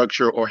having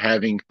structure or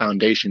having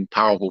foundation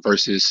powerful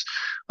versus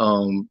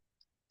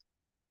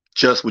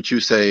just what you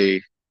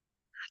say,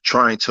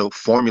 trying to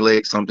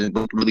formulate something,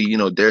 but really,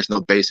 there's no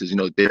basis,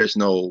 there's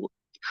no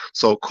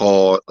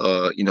so-called,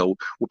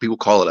 what people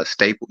call it a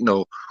staple,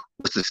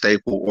 what's the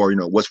staple, or,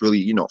 what's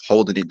really,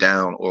 holding it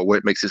down, or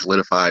what makes it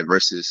solidified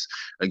versus,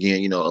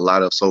 again, a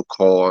lot of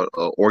so-called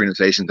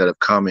organizations that have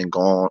come and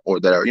gone, or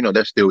that are,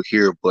 they're still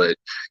here, but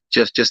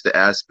just the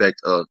aspect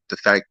of the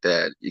fact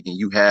that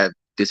you have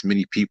this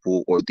many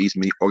people or these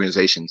many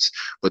organizations,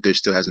 but there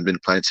still hasn't been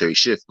a planetary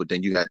shift. But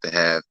then you have to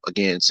have,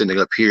 again, sending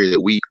up here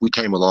that we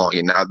came along,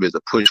 and now there's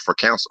a push for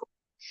counsel.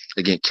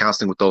 Again,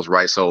 counseling with those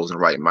right souls and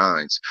right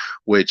minds,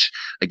 which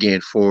again,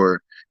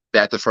 for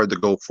that to further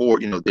go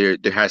forward, there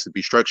has to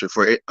be structure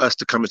for us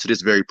to come into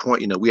this very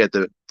point. We had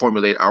to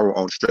formulate our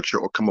own structure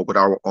or come up with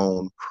our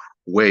own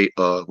way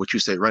of what you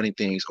say, running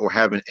things, or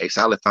having a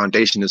solid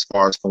foundation, as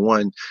far as, for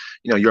one,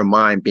 your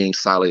mind being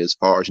solid, as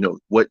far as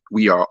what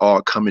we are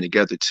all coming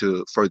together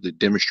to further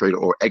demonstrate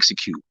or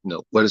execute.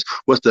 What's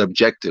the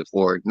objective,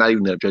 or not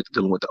even the objective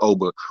dealing with the O,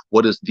 but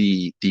what is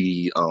the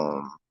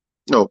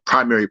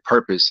primary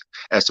purpose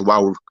as to why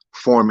we're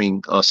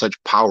forming such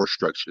power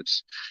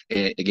structures.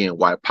 And again,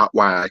 why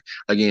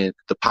again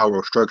the power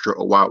of structure,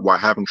 or why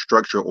having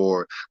structure,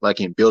 or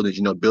like in buildings,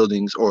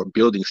 buildings or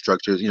building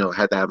structures,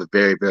 have to have a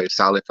very, very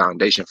solid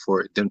foundation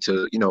for them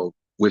to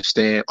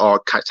withstand all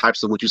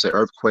types of what you say,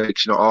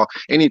 earthquakes, all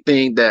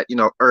anything that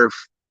Earth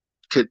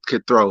could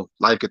throw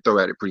life could throw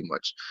at it pretty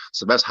much.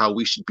 So that's how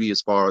we should be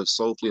as far as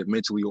soulfully and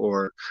mentally.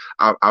 Or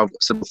I've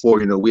said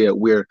before,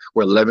 we're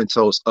 11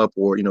 toes up,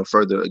 or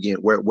further again,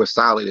 we're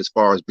solid as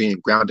far as being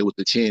grounded with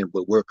the chin,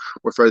 but we're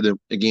further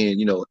again,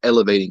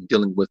 elevating,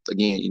 dealing with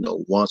again,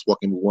 ones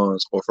walking with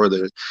ones, or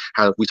further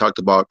how we talked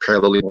about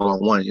paralleling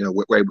one-on-one.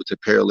 We're able to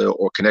parallel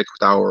or connect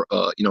with our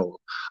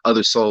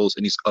other souls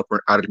in these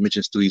upper outer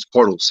dimensions through these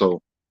portals.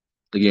 So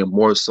again,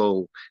 more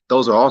so,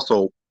 those are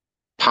also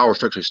power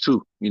structures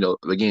too.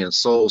 Again,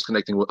 souls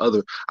connecting with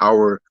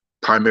our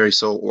primary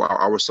soul, or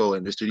our soul,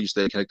 and Mr. D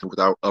state connecting with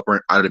our upper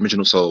and outer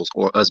dimensional souls,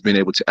 or us being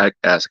able to act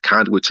as a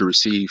conduit to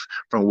receive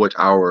from what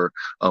our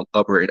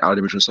upper and outer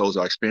dimensional souls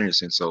are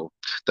experiencing. So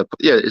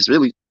it's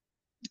really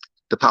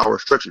the power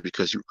of structure,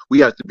 because we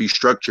have to be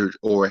structured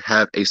or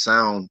have a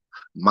sound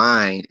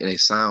mind and a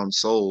sound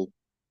soul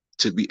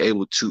to be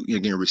able to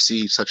again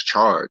receive such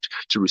charge,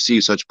 to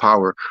receive such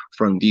power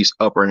from these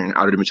upper and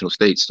outer dimensional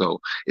states.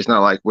 So it's not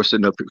like we're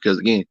sitting up here, because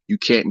again, you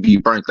can't be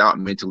burnt out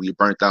mentally,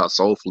 burnt out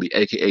soulfully,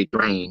 aka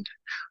drained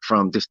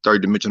from this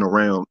third dimensional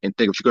realm, and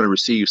think that you're going to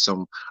receive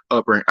some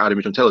upper and outer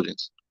dimensional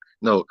intelligence.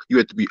 No, you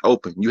have to be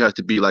open. You have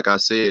to be, like I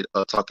said,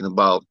 talking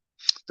about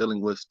dealing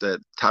with that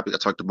topic I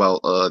talked about,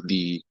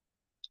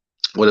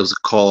 what it was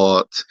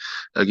called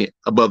again,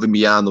 above and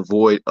beyond the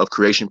void of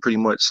creation, pretty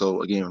much.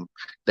 So again,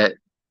 that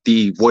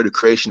the void of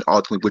creation,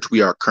 ultimately, which we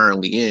are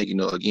currently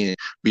in, again,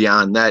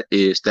 beyond that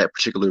is that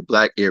particular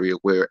black area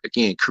where,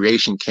 again,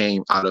 creation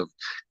came out of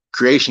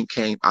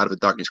the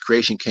darkness.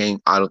 Creation came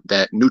out of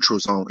that neutral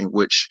zone in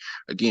which,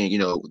 again,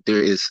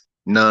 there is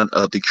none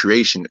of the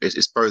creation.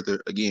 It's further,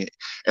 again,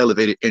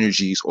 elevated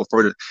energies, or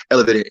further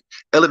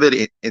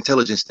elevated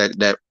intelligence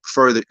that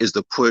further is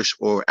the push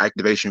or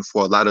activation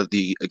for a lot of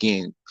the,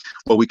 again,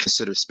 what we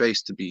consider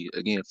space to be,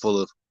 again, full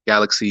of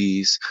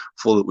galaxies,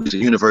 full of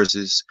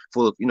universes,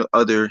 full of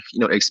other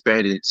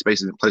expanded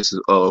spaces and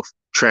places of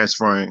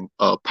transferring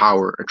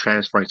power and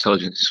transferring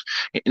intelligence.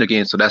 And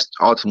again, so that's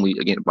ultimately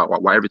again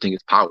about why everything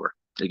is power.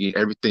 Again,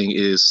 everything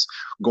is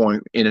going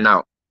in and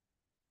out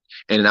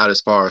as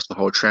far as the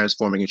whole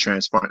transforming and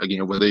transferring,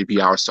 again, whether it be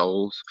our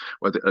souls,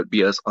 whether it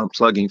be us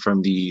unplugging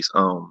from these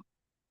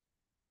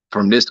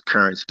from this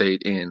current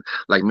state. And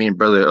like me and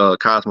brother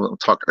Cosmo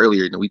talked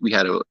earlier, we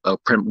had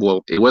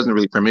it wasn't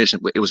really premonition,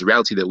 but it was a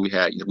reality that we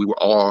had. We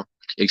were all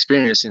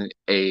experiencing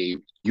a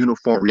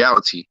uniform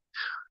reality,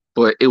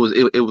 but it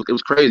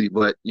was crazy.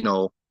 But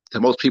to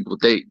most people,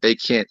 they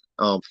can't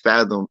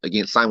fathom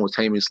again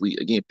simultaneously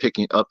again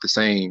picking up the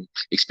same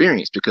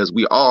experience, because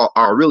we all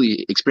are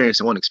really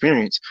experiencing one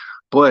experience,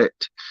 but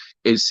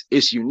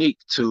it's unique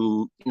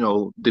to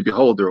the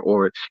beholder,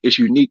 or it's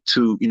unique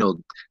to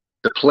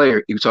the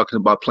player. You're talking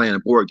about playing a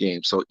board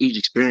game, so each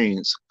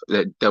experience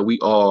that we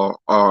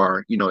all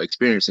are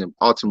experiencing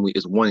ultimately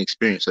is one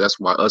experience. So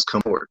that's why us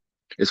come forward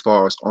as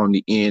far as on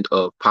the end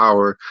of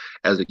power,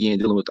 as again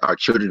dealing with our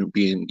children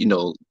being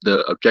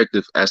the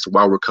objective as to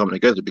why we're coming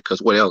together.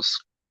 Because what else?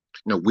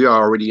 We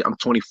are already, I'm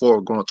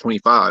 24 going on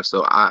 25,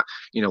 so I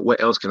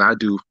what else can I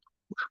do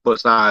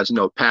besides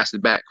pass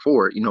it back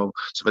forward, so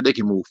that they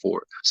can move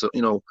forward. So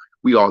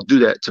we all do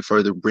that to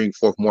further bring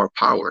forth more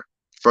power,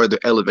 further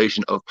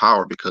elevation of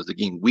power, because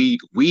again, we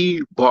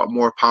bought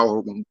more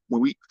power when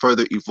we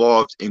further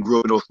evolved and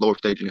grew in those lower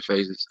staging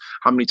phases.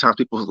 How many times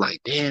people was like,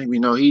 damn,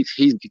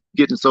 he's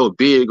getting so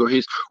big, or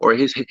his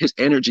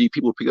energy,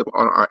 people pick up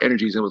on our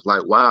energies and was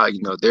like, wow,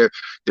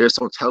 they're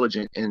so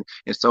intelligent and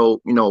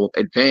so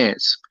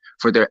advanced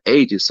for their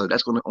ages. So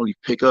that's going to only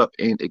pick up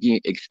and again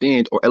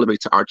extend or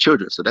elevate to our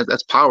children. So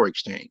that's power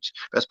exchange.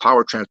 That's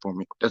power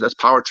transforming. That's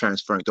power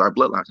transferring to our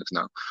bloodlines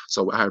now.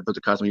 So I have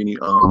Brother Cosmo, you need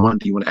one,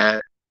 do you want to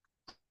add?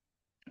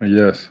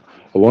 Yes,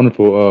 a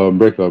wonderful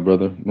breakup,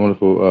 brother.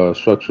 Wonderful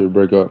structured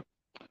breakup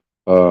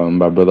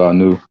by brother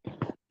Anu.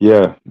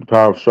 Yeah, the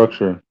power of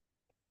structure.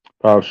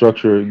 Power of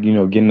structure,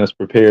 getting us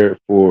prepared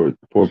for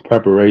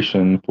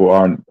preparation for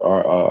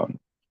our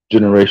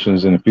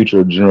generations and the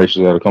future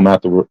generations that will come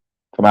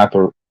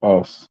after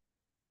us.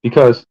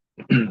 Because,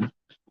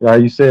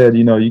 like you said,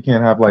 you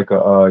can't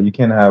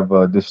have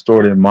a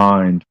distorted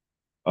mind.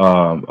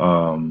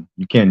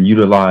 You can't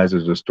utilize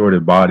a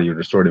distorted body or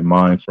distorted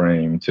mind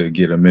frame to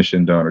get a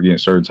mission done, or get a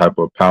certain type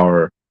of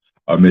power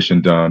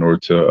mission done, or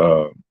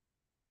to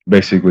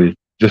basically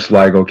just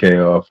like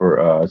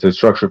for to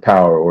structure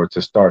power or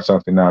to start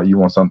something out. You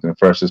want something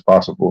fresh as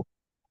possible,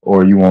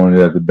 or you want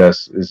it at the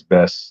best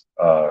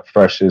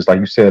fresh as, like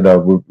you said,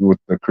 with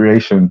the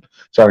creation.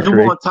 You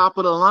on top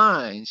of the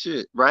line,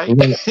 shit, right?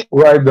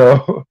 Right,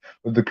 though.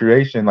 With the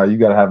creation, like you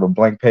gotta have a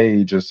blank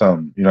page or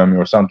something,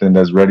 or something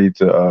that's ready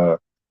to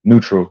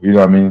neutral,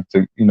 to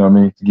to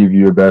give you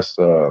your best.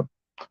 So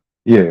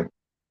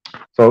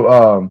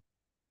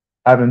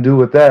having to do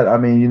with that,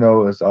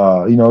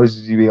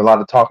 it's be a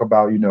lot of talk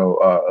about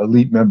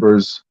elite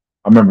members.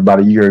 I remember about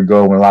a year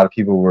ago when a lot of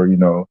people were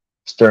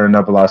stirring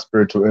up a lot of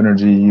spiritual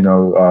energy,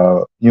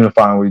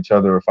 unifying with each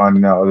other or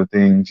finding out other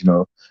things,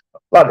 a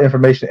lot of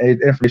information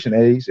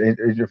age,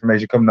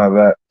 information coming out of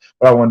that.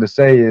 What I wanted to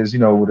say is,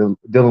 with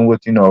dealing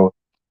with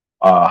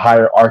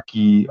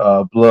hierarchy,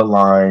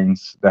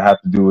 bloodlines that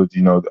have to do with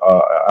not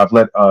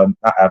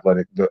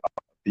athletic,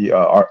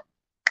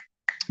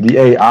 the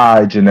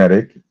AI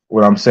genetic.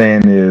 What I'm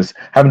saying is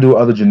having to do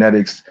with other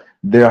genetics,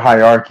 their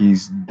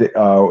hierarchies.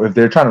 If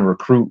they're trying to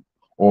recruit,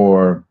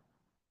 or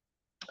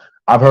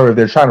I've heard if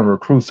they're trying to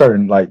recruit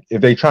certain, like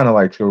if they trying to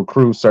like to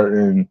recruit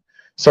certain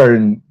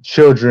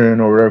children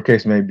or whatever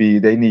case may be,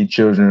 they need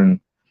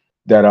children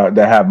that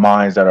have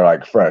minds that are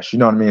like fresh. You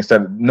know what I mean?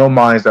 Instead of no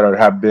minds that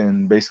have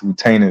been basically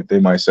tainted, they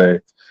might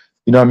say.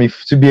 You know what I mean?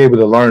 To be able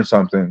to learn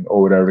something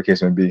or whatever the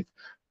case may be.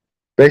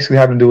 Basically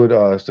having to do with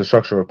the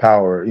structure of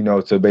power,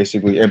 to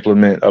basically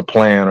implement a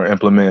plan or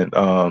implement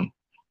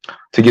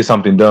to get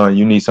something done,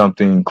 you need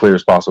something clear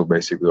as possible,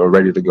 basically, or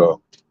ready to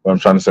go. What I'm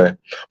trying to say.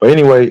 But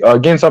anyway,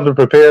 getting something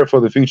prepared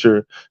for the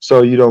future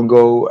so you don't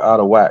go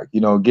out of whack.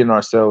 Getting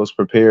ourselves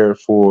prepared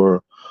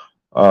for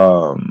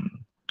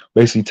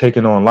basically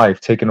taking on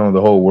life, taking on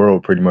the whole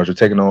world pretty much, or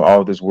taking on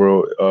all this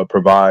world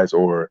provides,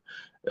 or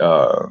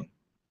all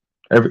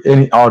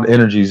the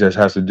energies that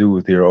has to do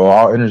with here, or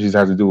all energies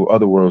has to do with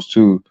other worlds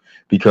too.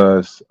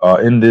 Because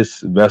in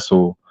this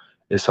vessel,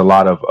 it's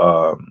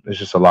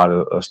just a lot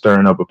of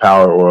stirring up of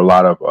power, or a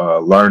lot of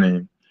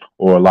learning,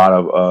 or a lot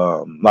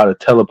of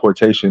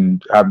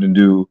teleportation having to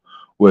do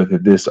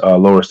with this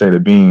lower state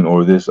of being,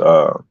 or this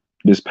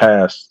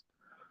past.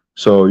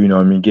 So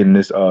getting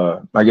this.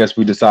 I guess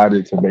we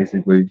decided to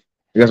basically.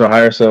 I guess our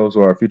higher selves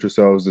or our future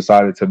selves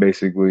decided to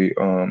basically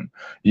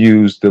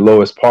use the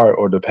lowest part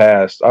or the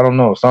past. I don't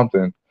know,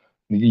 something.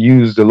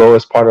 Use the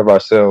lowest part of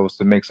ourselves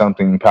to make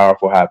something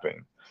powerful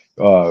happen.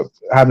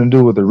 Having to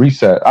do with the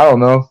reset. I don't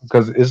know,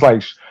 because it's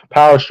like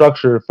power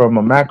structure from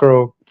a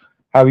macro.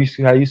 How you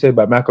say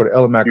by macro to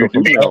elomacro?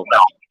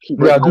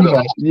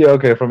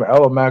 Okay, from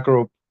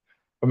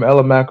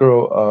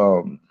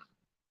elomacro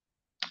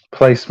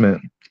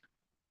placement.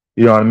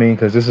 You know what I mean?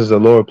 Because this is a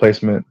lower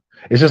placement.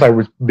 It's just like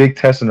we're big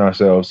testing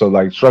ourselves. So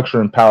like structure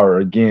and power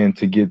again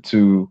to get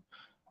to,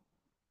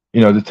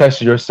 to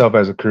test yourself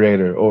as a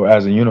creator or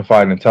as a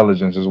unified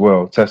intelligence as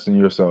well, testing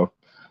yourself.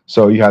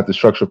 So you have to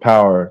structure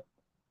power.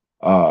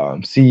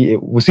 See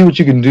what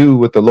you can do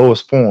with the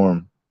lowest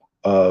form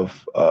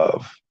of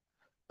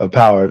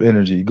power, of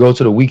energy. Go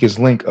to the weakest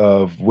link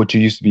of what you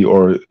used to be,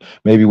 or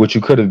maybe what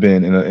you could have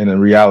been in a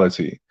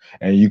reality,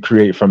 and you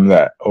create from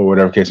that, or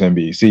whatever case may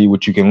be. See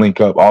what you can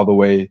link up all the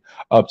way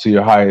up to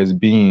your highest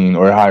being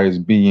or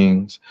highest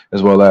beings,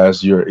 as well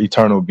as your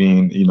eternal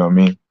being. You know what I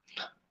mean?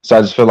 So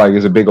I just feel like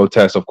it's a big old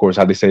test. Of course,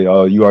 how they say,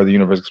 you are the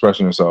universe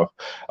expressing yourself.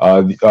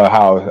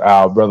 How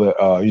our brother,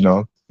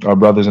 our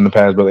brothers in the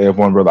past, brother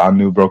F1, brother I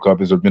knew broke up.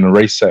 There's been a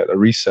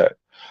reset.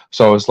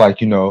 So it's like,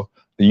 the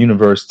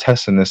universe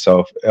testing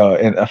itself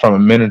and from a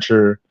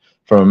miniature,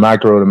 from a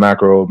micro to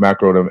macro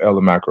to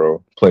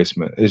elomacro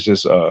placement. It's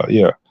just,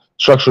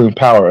 structuring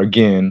power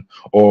again,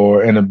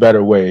 or in a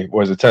better way,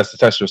 or as a test to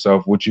test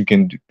yourself, what you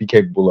can be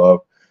capable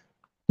of.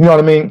 You know what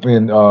I mean?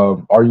 And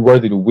are you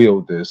worthy to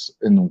wield this?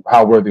 And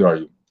how worthy are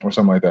you? Or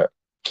something like that.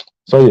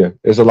 So yeah,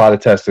 there's a lot of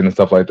testing and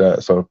stuff like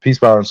that. So peace,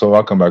 power, and soul.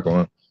 I'll come back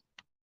on.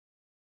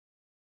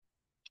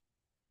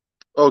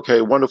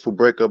 Okay, wonderful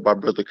breakup by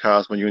Brother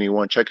Cosmo Uni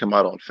One. Check him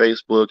out on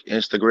Facebook,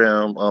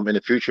 Instagram. In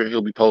the future,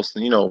 he'll be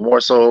posting,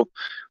 more so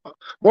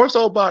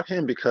about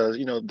him, because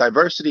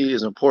diversity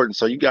is important.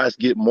 So you guys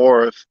get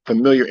more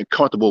familiar and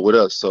comfortable with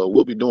us. So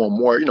we'll be doing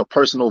more,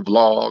 personal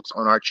vlogs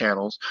on our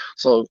channels.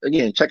 So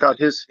again, check out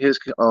his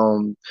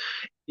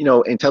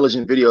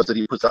intelligent videos that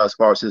he puts out, as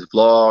far as his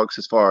vlogs,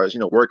 as far as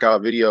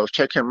workout videos.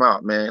 Check him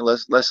out, man.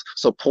 Let's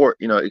support,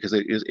 because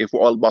if we're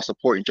all about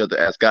supporting each other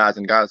as guys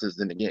and goddesses,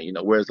 then again,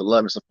 where's the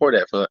love and support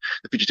at for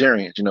the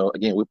Futuritarians?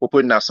 Again, we're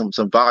putting out some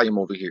volume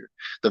over here.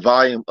 The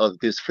volume of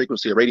this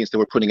frequency of radiance that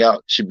we're putting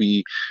out should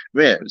be,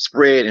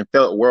 spread and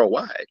felt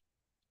worldwide,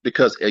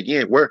 because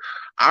again,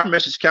 our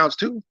message counts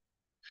too,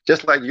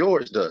 just like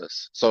yours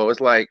does. So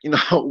it's like,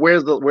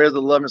 where's the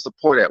love and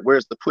support at?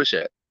 Where's the push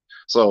at?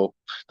 So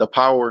the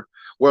power.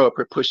 We're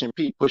pushing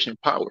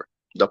power,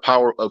 the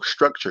power of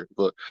structure.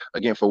 But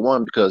again, for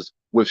one, because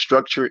with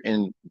structure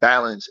and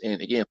balance,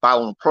 and again,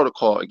 following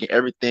protocol, again,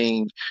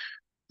 everything,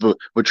 the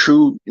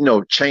true,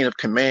 chain of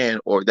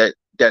command, or that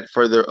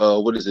further,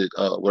 what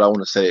I want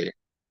to say,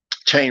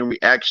 chain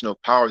reaction of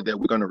power that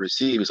we're going to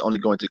receive is only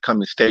going to come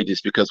in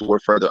stages, because we're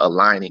further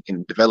aligning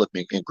and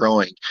developing and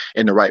growing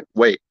in the right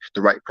way,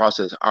 the right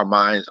process. Our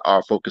minds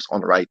are focused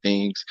on the right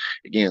things.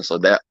 Again, so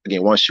that,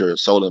 again, once your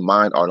soul and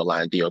mind are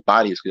aligned, then your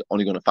body is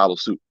only going to follow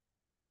suit.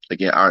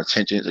 Again, our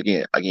intentions,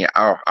 again,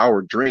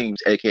 our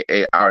dreams,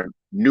 aka our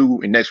new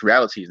and next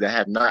realities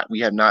that we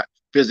have not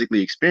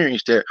physically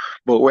experienced it,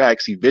 but we're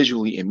actually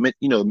visually and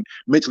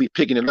mentally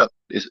picking it up.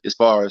 As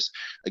far as,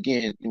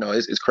 again,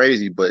 it's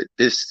crazy, but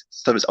this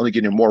stuff is only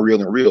getting more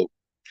real and real.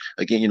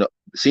 Again,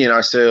 seeing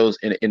ourselves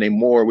in a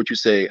more, what you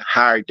say,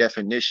 higher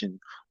definition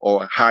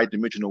or higher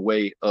dimensional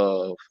way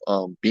of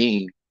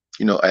being,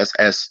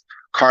 as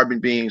carbon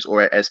beings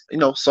or as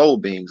soul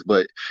beings,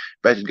 but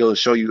that just goes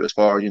to show you as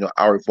far as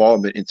our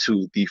involvement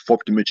into the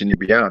fourth dimension and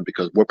beyond,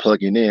 because we're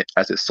plugging in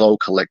as a soul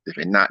collective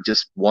and not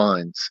just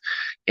ones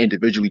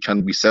individually trying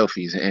to be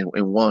selfies and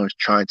ones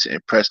trying to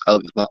impress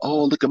others. But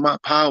oh, look at my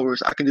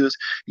powers, I can do this.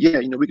 Yeah,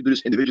 we can do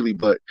this individually,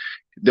 but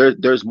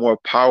there's more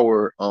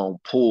power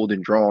pulled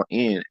and drawn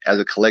in as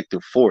a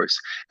collective force,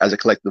 as a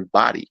collective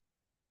body,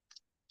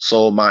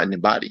 soul, mind,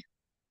 and body.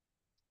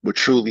 But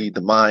truly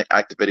the mind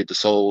activated the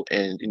soul,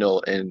 and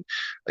and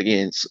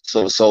again,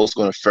 so the soul's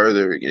going to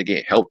further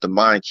again help the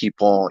mind keep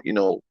on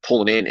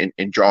pulling in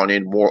and drawing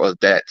in more of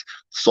that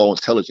soul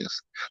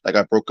intelligence. Like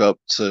I broke up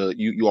to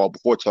you all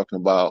before, talking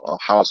about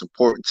how it's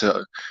important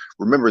to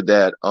remember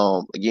that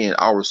again,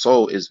 our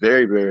soul is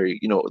very, very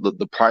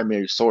the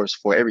primary source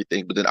for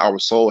everything, but then our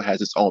soul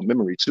has its own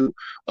memory too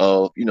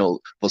of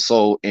the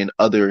soul in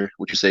other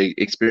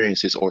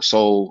experiences, or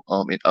soul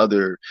in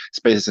other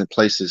spaces and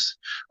places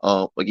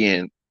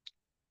again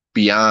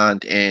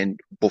beyond and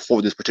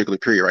before this particular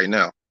period right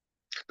now,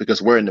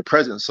 because we're in the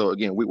present. So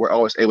again, we're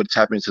always able to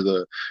tap into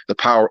the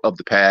power of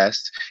the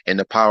past and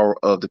the power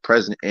of the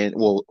present, and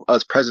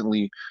us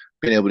presently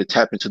being able to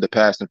tap into the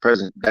past and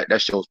present,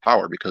 that shows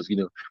power, because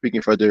we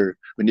can further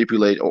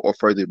manipulate or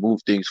further move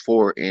things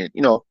forward in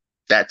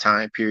that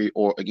time period,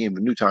 or again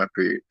the new time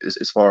period,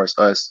 as far as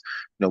us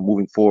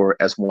moving forward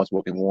as ones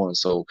working one.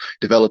 So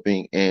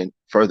developing and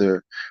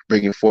further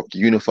bringing forth the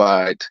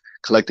unified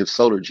collective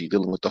solargy,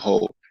 dealing with the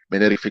whole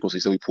magnetic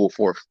frequencies that we pull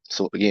forth.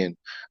 So again,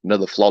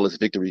 another flawless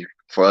victory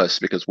for us,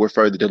 because we're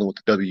further dealing with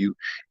the W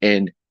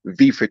and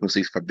V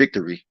frequencies for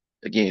victory.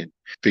 Again,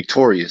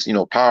 victorious,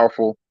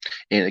 powerful,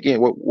 and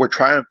again, we're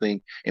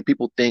triumphing. And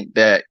people think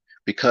that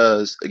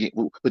because again,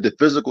 with the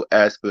physical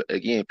aspect,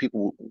 again,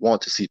 people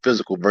want to see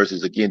physical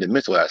versus again the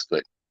mental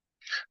aspect.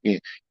 Again,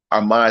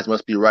 our minds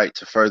must be right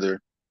to further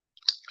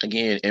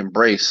again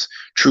embrace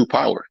true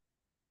power,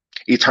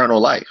 eternal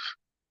life,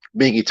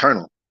 being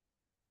eternal.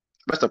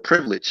 That's a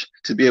privilege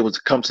to be able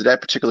to come to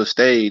that particular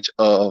stage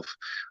of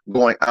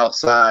going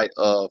outside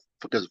of,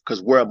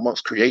 because we're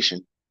amongst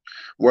creation,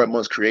 we're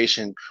amongst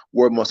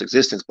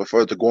existence, but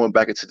further going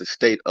back into the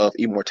state of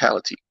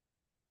immortality.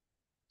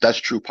 That's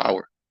true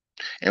power,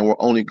 and we're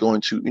only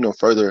going to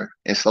further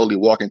and slowly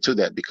walk into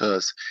that,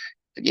 because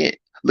again,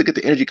 look at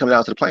the energy coming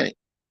out to the planet.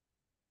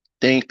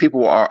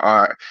 People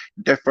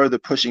they're further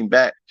pushing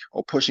back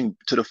or pushing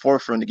to the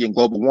forefront again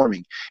global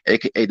warming,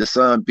 aka the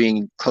sun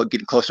getting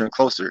closer and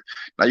closer.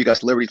 Now you got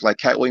celebrities like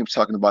Cat Williams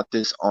talking about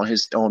this on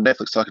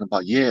Netflix, talking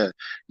about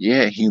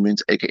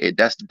humans, aka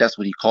that's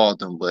what he called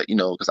them. But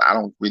because I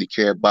don't really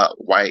care about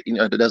why,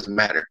 it doesn't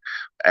matter,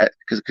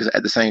 because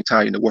at the same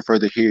time we're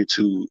further here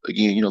to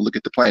again look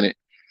at the planet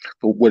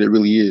for what it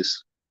really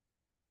is,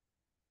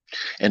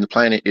 and the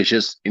planet is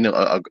just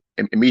a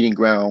meeting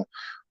ground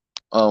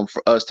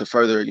for us to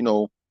further,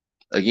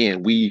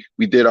 again, we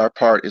did our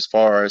part as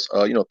far as,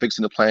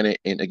 fixing the planet,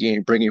 and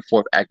again, bringing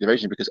forth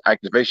activation, because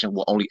activation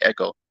will only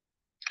echo.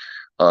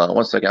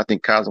 One second, I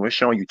think Cosmo is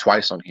showing you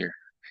twice on here.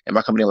 Am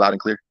I coming in loud and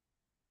clear?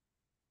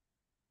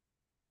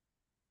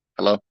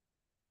 Hello?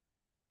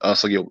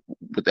 So yeah,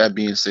 with that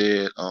being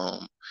said,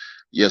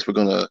 yes, we're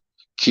gonna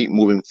keep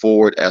moving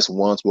forward as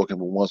ones walking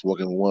with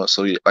ones.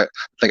 So yeah,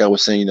 like I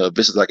was saying,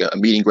 this is like a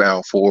meeting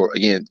ground for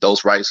again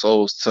those right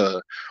souls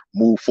to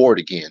move forward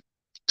again.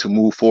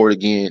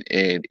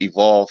 And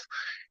evolve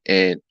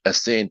and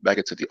ascend back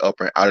into the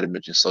upper and outer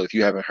dimension. So if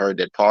you haven't heard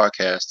that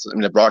podcast,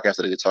 the broadcast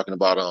that they're talking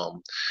about,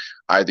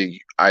 either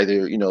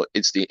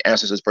it's the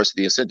ancestors versus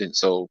the ascendant.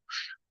 So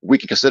we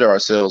can consider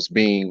ourselves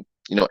being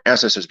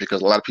ancestors,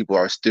 because a lot of people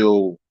are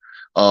still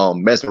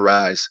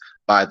mesmerized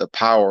by the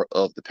power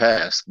of the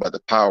past, by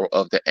the power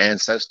of the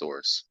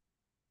ancestors.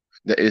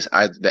 That is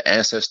either the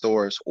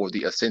ancestors or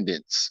the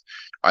ascendants.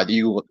 Are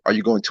you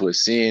going to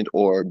ascend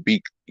or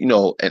be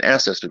an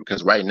ancestor?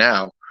 Because right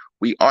now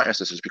we are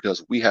ancestors,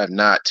 because we have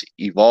not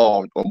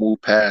evolved or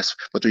moved past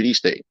the 3D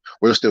state.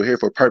 We're still here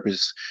for a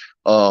purpose,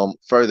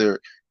 further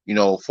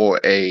for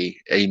a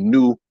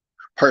new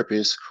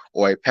purpose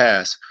or a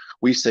past.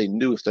 We say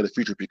new instead of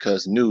future,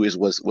 because new is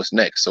what's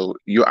next. So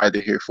you're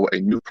either here for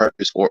a new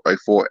purpose or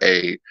for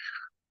a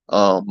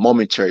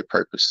momentary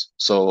purpose.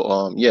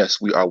 So yes,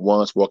 we are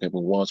ones walking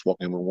with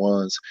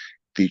ones.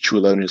 The true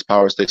 11 is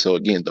power state. So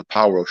again, the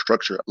power of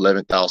structure,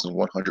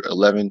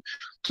 11,111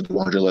 to the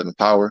 111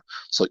 power.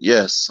 So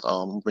yes,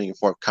 I'm bringing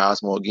forth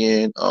Cosmo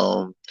again.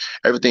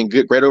 Everything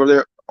good, great over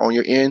there on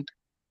your end?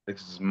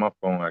 This is my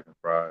phone acting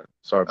fried.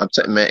 Sorry. I'm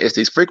telling man, it's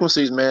these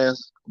frequencies, man.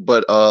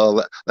 But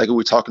like we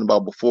were talking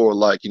about before,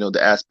 like the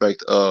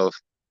aspect of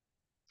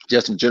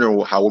just in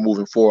general, how we're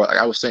moving forward. Like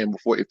I was saying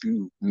before, if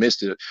you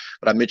missed it,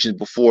 but I mentioned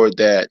before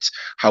that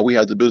how we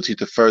have the ability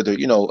to further,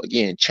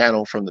 again,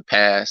 channel from the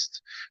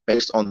past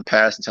based on the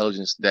past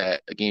intelligence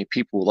that, again,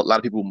 a lot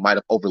of people might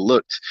have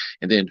overlooked,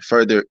 and then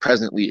further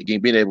presently, again,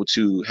 being able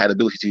to have the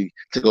ability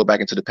to go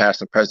back into the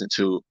past and present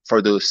to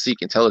further seek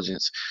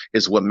intelligence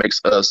is what makes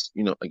us,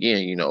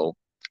 again,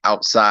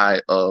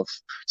 outside of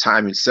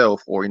time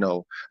itself, or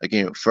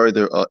again,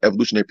 further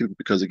evolutionary people,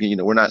 because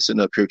again, we're not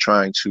sitting up here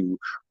trying to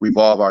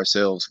revolve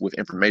ourselves with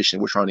information.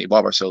 We're trying to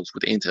evolve ourselves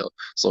with intel.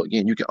 So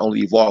again, you can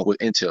only evolve with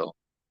intel.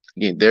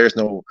 Again, there's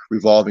no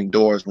revolving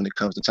doors when it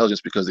comes to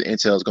intelligence, because the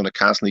intel is going to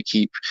constantly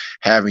keep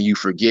having you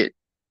forget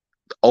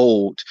the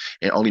old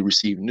and only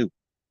receive new,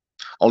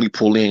 only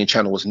pull in and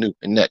channel what's new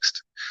and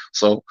next.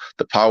 So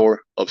the power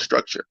of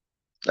structure.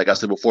 Like I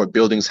said before,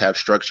 buildings have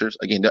structures.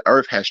 Again, the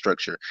earth has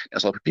structure.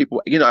 And so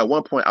people, at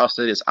one point I'll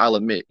say this, I'll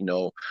admit,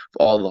 for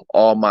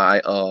all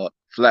my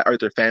flat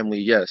earther family,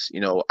 yes,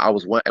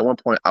 at one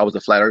point I was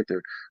a flat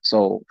earther.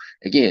 So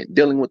again,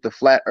 dealing with the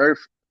flat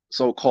earth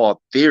so-called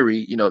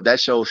theory, that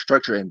shows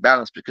structure and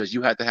balance, because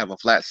you have to have a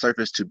flat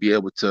surface to be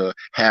able to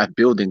have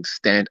buildings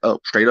stand up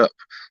straight up.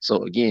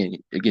 So again,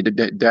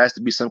 there has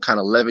to be some kind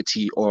of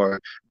levity or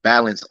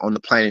balance on the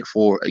planet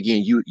for,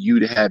 again, you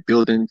to have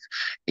buildings,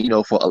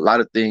 for a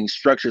lot of things,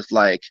 structures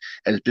like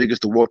as big as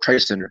the World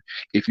Trade Center.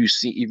 If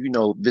this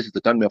is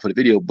the thumbnail for the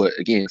video, but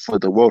again, for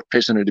the World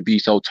Trade Center to be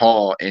so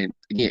tall, and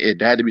again,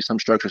 it had to be some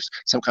structures,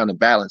 some kind of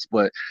balance,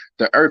 but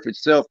the earth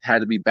itself had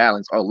to be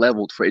balanced or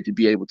leveled for it to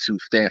be able to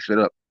stand straight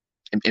up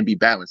and be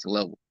balanced and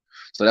level.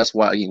 So that's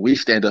why, again, we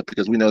stand up,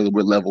 because we know that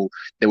we're level,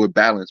 that we're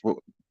balanced,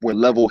 we're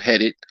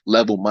level-headed,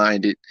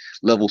 level-minded,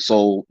 level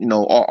soul,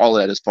 all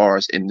of that as far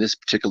as in this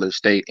particular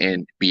state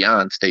and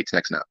beyond states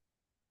next now.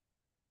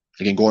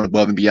 Again, going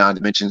above and beyond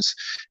dimensions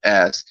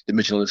as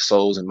dimensionless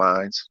souls and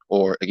minds,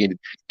 or again,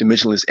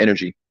 dimensionless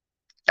energy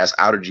as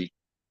outergy.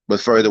 But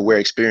further, we're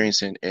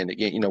experiencing, and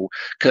again,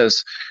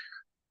 because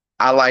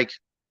I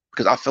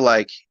feel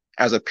like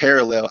as a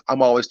parallel,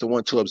 I'm always the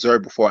one to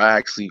observe before I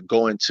actually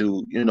go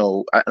into,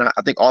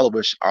 I think all of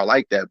us are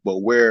like that, but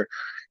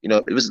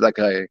this is like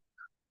a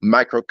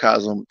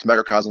microcosm to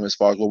macrocosm as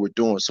far as what we're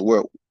doing.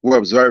 So we're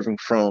observing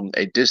from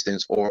a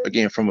distance, or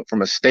again, from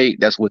a state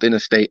that's within a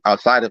state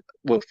outside of,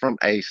 from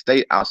a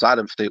state outside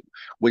of a state,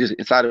 which is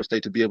inside of a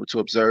state, to be able to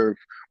observe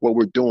what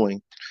we're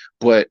doing.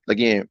 But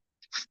again,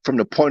 from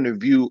the point of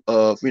view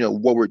of,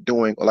 what we're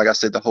doing, like I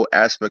said, the whole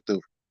aspect of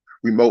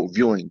remote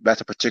viewing,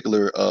 that's a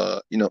particular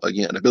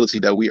again, an ability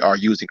that we are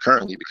using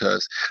currently,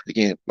 because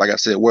again, like I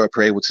said, we're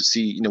able to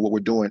see what we're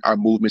doing, our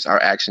movements,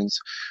 our actions,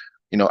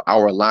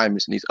 our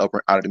alignments in these upper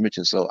and outer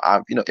dimensions. So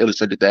I've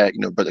illustrated that,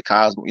 Brother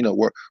Cosmo,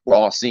 we're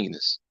all seeing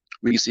this.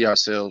 We can see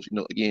ourselves,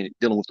 again,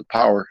 dealing with the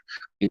power,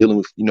 dealing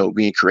with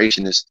being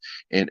creationists,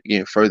 and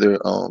again, further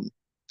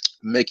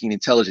making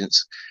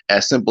intelligence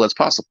as simple as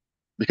possible,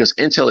 because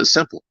intel is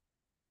simple.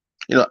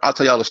 I'll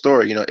tell y'all the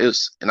story,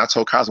 and I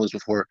told Cosmo this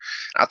before,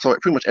 I told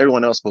pretty much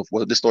everyone else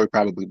before this story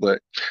probably,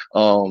 but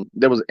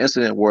there was an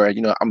incident where, I'm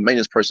a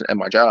maintenance person at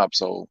my job.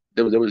 So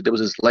there was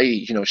this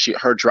lady,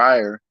 her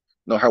dryer,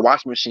 her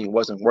washing machine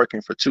wasn't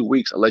working for 2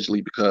 weeks,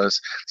 allegedly, because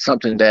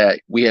something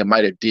that we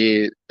might have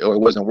did, or it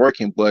wasn't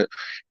working, but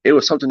it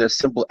was something as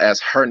simple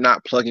as her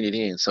not plugging it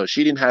in. So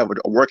she didn't have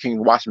a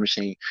working washing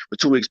machine for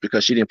 2 weeks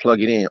because she didn't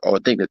plug it in, or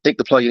think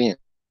to plug it in.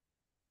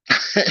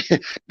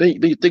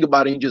 Then you think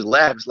about it and you just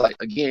laugh. It's like,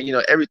 again,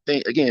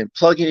 everything, again,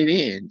 plugging it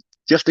in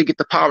just to get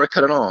the power to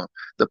cut it on,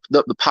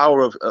 the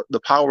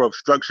power of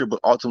structure, but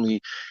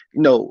ultimately,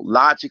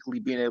 logically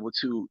being able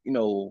to,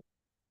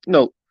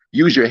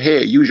 use your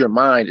head, use your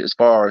mind, as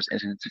far as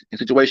in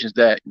situations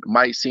that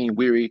might seem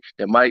weary,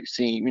 that might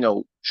seem,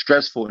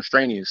 stressful and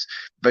strenuous,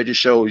 but it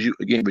just shows you,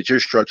 again, but you're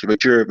structured,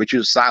 but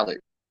you're solid.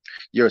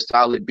 You're a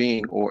solid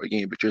being, or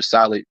again, but you're a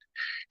solid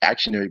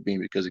actionary being,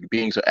 because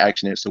beings are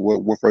actionary. So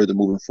we're further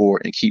moving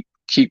forward and keep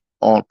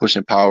on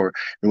pushing power.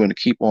 We're going to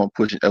keep on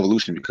pushing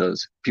evolution,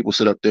 because people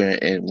sit up there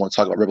and want to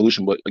talk about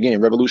revolution, but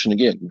again, revolution,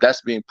 again,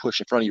 that's being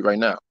pushed in front of you right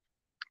now.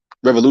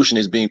 Revolution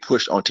is being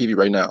pushed on TV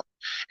right now,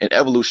 and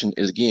evolution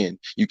is, again,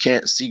 you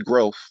can't see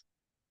growth.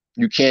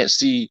 You can't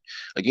see,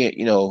 again,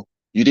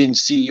 you didn't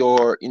see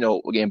your,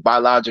 again,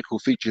 biological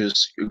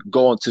features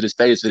go into the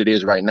stage that it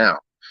is right now.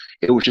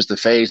 It was just a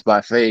phase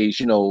by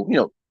phase,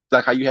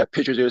 like how you have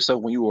pictures of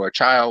yourself when you were a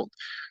child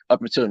up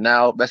until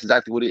now. That's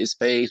exactly what it is,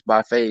 phase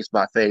by phase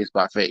by phase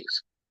by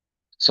phase.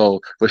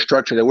 So the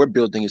structure that we're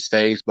building is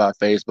phase by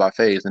phase by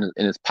phase, and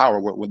it's power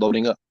we're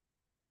loading up,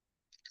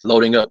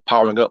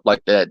 powering up,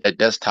 like that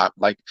desktop.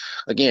 Like,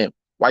 again,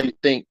 why do you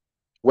think,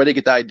 where they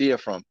get the idea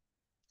from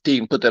to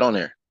even put that on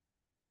there?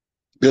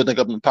 Building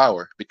up in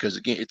power, because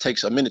again, it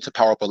takes a minute to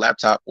power up a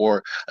laptop,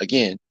 or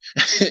again,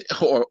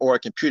 or a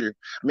computer.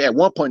 I mean, at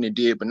one point it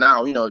did, but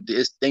now,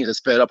 things are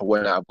sped up or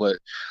whatnot. But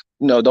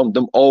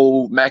them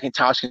old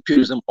Macintosh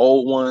computers, them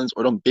old ones,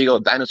 or them big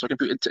old dinosaur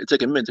computers, it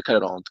took a minute to cut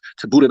it on,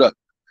 to boot it up.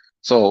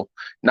 So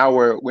now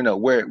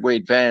we're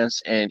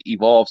advanced and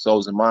evolved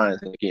souls and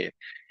minds. And again,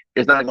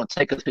 it's not going to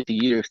take us 50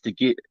 years to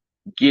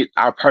get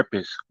our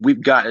purpose.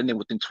 We've gotten it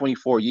within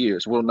 24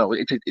 years. Well, no,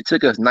 it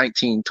took us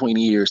 19,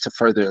 20 years to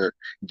further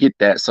get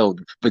that. So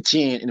the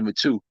 10 and the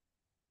 2,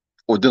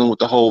 or dealing with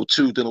the whole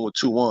 2, dealing with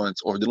 2 1s,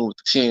 or dealing with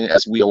the 10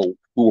 as we were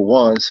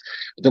 1s,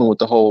 dealing with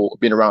the whole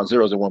being around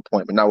zeros at one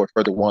point, but now we're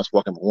further 1s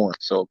walking with 1.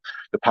 So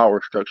the power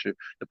of structure,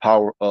 the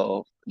power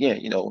of,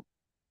 again,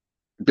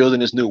 building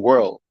this new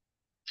world.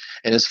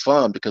 And it's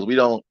fun, because we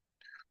don't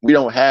we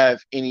don't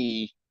have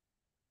any.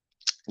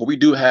 Well, we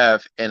do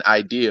have an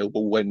idea of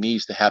what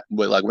needs to happen,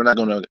 but like we're not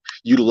going to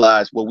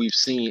utilize what we've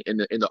seen in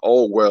the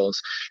old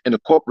worlds and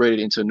incorporate it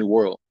into a new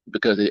world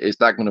because it's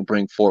not going to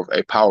bring forth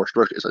a power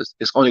structure.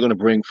 It's only going to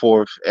bring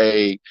forth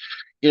a,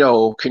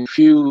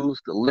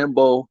 confused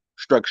limbo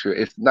structure.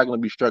 It's not going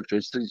to be structured.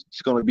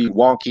 It's going to be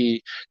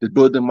wonky. The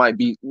building might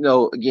be,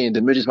 again,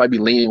 the midgets might be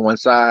leaning one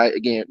side.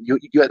 Again, you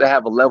have to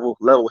have a level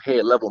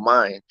head, level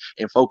mind,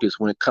 and focus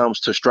when it comes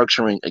to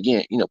structuring.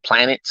 Again,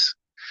 planets.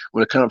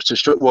 When it comes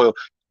to well,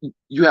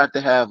 you have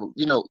to have,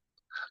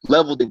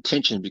 leveled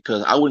intention,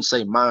 because I wouldn't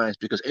say minds,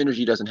 because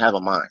energy doesn't have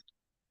a mind.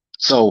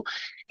 So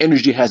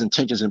energy has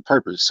intentions and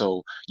purpose.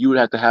 So you would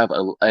have to have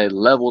a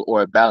level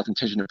or a balanced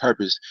intention and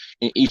purpose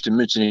in each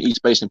dimension, in each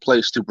space and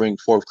place to bring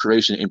forth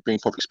creation and bring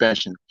forth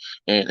expansion.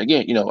 And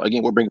again,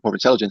 we're bringing forth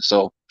intelligence.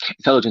 So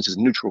intelligence is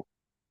neutral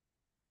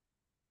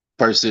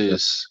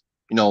versus,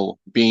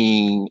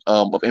 being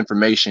of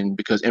information,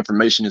 because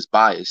information is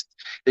biased.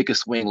 It can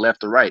swing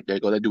left or right. There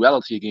go that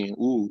duality again.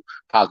 Ooh,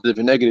 positive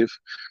and negative.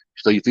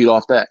 So you feed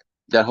off that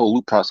whole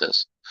loop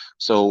process.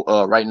 So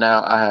right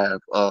now I have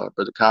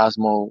Brother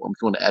Cosmo. If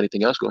you want to add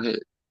anything else, go ahead.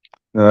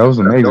 Yeah, that was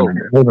amazing.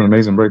 That was an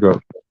amazing breakup.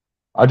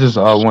 I just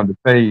wanted to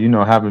say,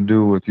 having to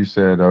do with you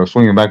said,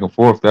 swinging back and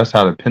forth. That's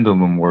how the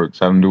pendulum works,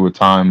 having to do with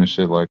time and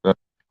shit like that,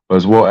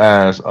 as well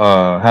as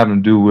having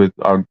to do with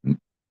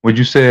what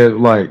you said,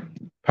 like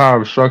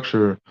power of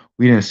structure.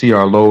 We didn't see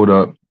our load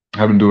up,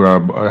 having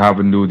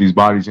to do with these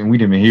bodies, and we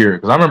didn't even hear it.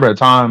 Because I remember at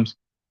times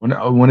when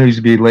it used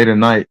to be late at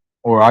night,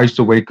 or I used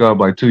to wake up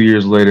like 2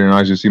 years later and I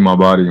used to see my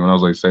body when I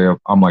was like, say,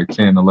 I'm like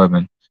 10,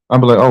 11. I'd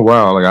be like, oh,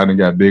 wow, like I didn't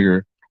get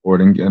bigger or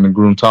didn't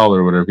grew taller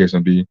or whatever the case may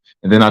be.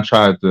 And then I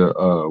tried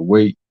to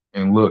wait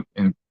and look.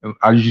 And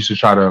I used to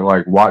try to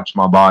like watch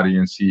my body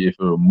and see if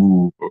it would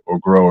move or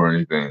grow or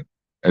anything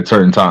at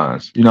certain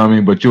times. You know what I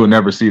mean? But you'll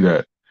never see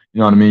that. You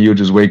know what I mean? You'll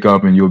just wake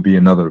up and you'll be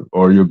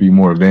you'll be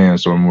more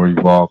advanced or more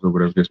evolved or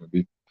whatever the case may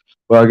be.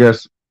 But I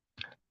guess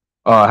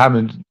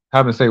having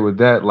to say with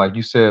that, like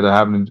you said,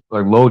 having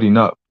like loading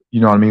up. You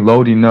know what I mean?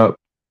 Loading up,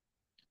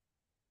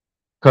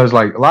 because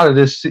like a lot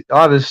of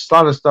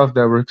stuff that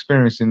we're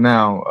experiencing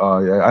now,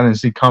 I didn't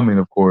see coming,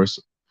 of course.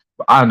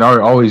 But I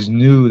always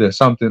knew that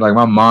something like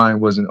my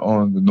mind wasn't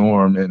on the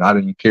norm, and I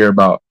didn't care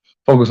about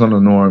focus on the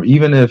norm,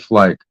 even if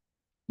like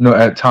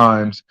at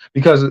times,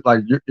 because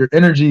like your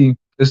energy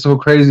is so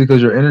crazy,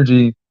 because your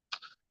energy,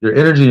 your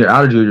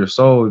outer your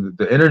soul,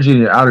 the energy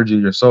and your outer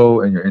your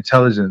soul, and your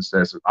intelligence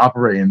that's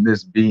operating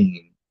this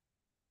being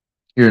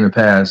here in the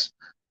past.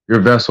 Your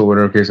vessel,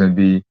 whatever case may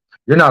be,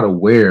 you're not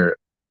aware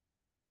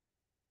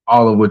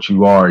all of what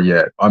you are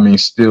yet. I mean,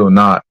 still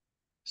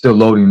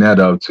loading that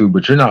up too,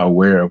 but you're not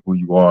aware of who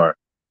you are.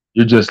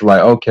 You're just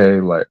like,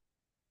 okay, like,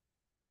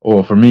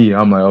 or for me,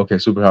 I'm like, okay,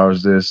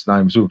 superpowers this,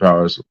 not even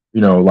superpowers,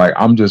 like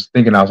I'm just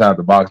thinking outside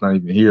the box, not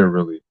even here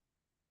really.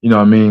 You know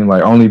what I mean?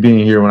 Like only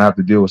being here when I have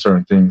to deal with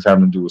certain things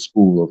having to do with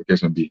school or the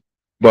case may be.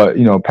 But,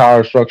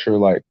 power structure,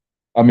 like,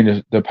 I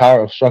mean, the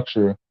power of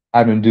structure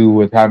having to do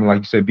with having, like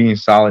you said, being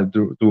solid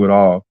through it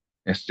all.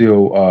 And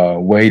still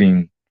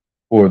waiting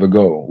for the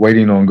goal,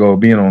 waiting on go,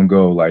 being on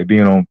go, like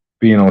being on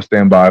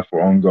standby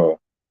for on go,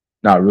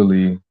 not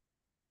really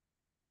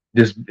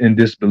in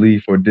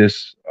disbelief or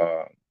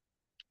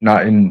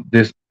not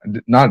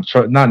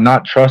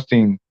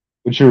trusting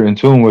what you're in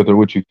tune with or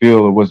what you feel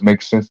or what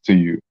makes sense to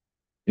you.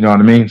 You know what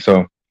I mean?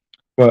 So,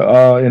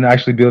 but and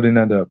actually building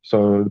that up.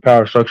 So the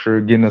power structure,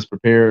 getting us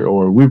prepared,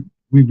 or we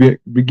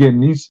getting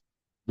these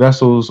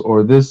vessels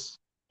or this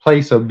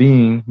place of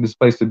being, this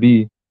place to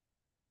be.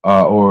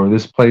 Or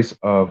this place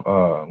of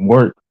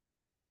work,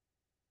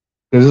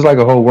 because it's like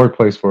a whole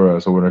workplace for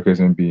us, or whatever it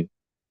can be,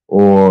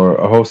 or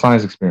a whole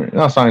science experiment.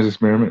 Not science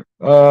experiment.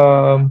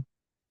 Yeah,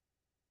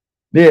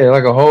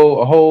 like a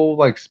whole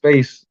like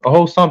space, a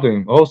whole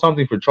something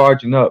for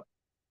charging up.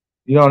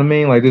 You know what I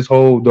mean? Like this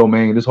whole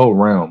domain, this whole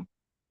realm.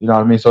 You know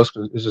what I mean? So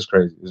it's just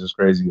crazy. It's just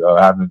crazy.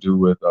 Having to do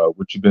with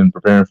what you've been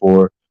preparing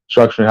for,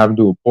 structuring, having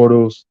to do with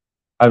portals,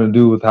 having to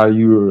do with how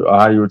you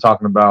were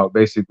talking about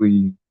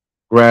basically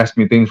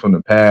grasping things from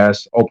the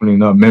past,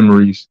 opening up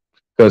memories,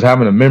 because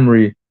having a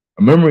memory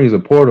is a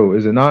portal,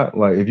 is it not?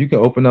 Like if you can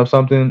open up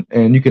something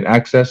and you can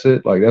access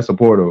it, like that's a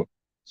portal.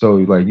 So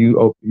like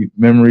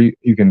memory,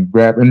 you can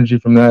grab energy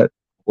from that,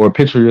 or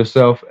picture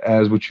yourself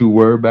as what you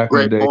were back in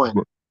the day. Point.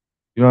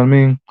 You know what I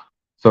mean?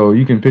 So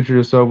you can picture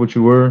yourself what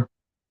you were,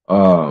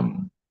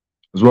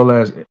 as well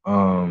as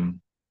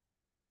having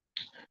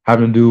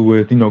to do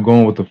with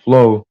going with the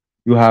flow.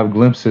 You have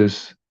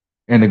glimpses.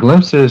 And the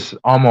glimpses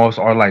almost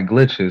are like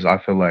glitches, I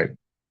feel like,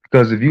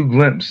 because if you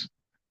glimpse,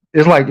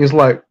 it's like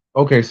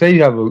okay, say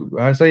you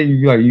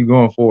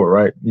going forward,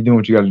 right? You're doing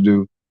what you got to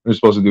do, what you're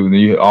supposed to do, and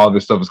then all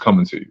this stuff is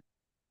coming to you,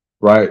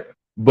 right?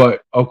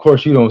 But of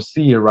course, you don't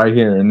see it right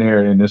here and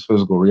there in this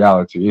physical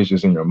reality. It's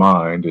just in your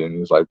mind,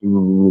 and it's like,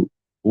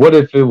 what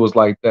if it was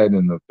like that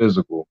in the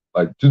physical,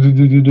 like do.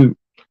 You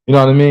know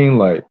what I mean?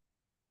 Like,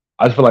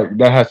 I feel like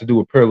that has to do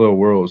with parallel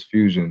worlds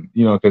fusion,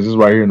 because it's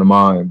right here in the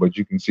mind, but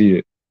you can see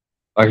it.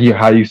 Like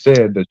how you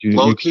said that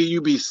low key,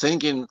 you be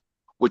thinking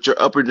with your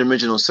upper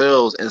dimensional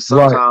selves, and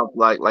Right. sometimes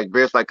like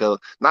there's like a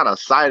not a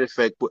side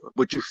effect,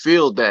 but you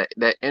feel that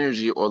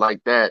energy or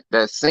like that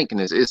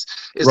syncness. It's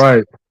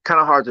Right. kind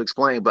of hard to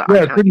explain, but I Yeah,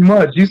 kind pretty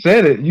much. You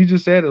said it. You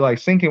just said it, like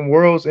syncing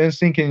worlds and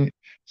syncing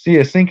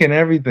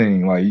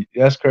everything. Like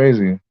that's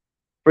crazy.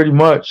 Pretty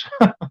much.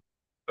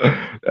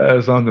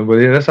 That's something. But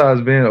yeah, that's how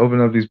it's been,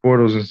 opening up these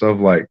portals and stuff.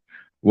 Like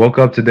woke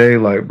up today,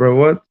 like, bro,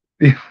 what?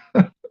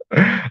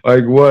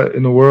 Like what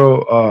in the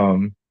world?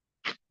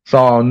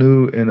 Saw all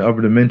new in the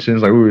upper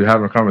dimensions. Like we were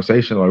having a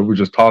conversation, like we were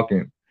just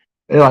talking.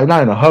 And like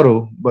not in a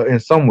huddle, but in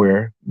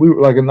somewhere. We were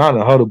like not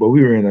in a huddle, but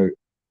we were in a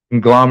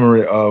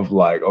conglomerate of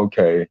like,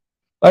 okay,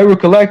 like we're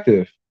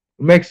collective.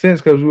 It makes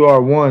sense because we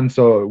are one.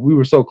 So we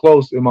were so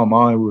close in my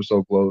mind. We were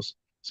so close. it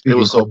Speaking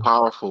was so close.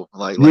 powerful.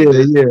 Like Yeah,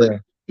 this, yeah. like,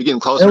 you're getting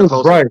It closer and was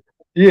closer. bright.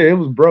 Yeah, it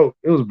was broke.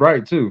 It was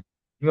bright too.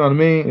 You know what I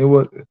mean? It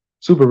was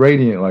super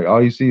radiant. Like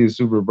all you see is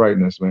super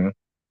brightness, man.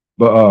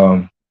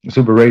 But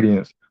super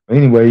radiance. But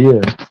anyway,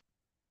 yeah.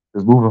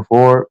 Just moving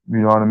forward, you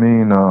know what I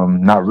mean?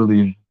 Not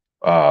really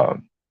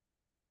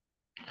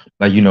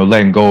like, you know,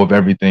 letting go of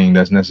everything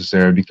that's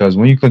necessary, because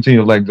when you continue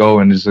to let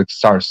go and just like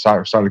start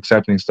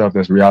accepting stuff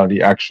that's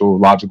reality, actual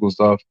logical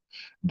stuff,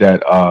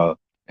 that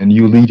and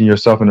you leading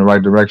yourself in the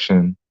right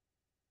direction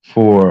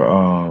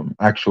for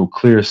actual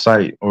clear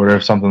sight or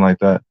whatever, something like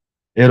that,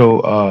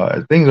 it'll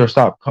things will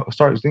start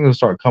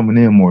coming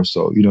in more.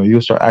 So, you know, you'll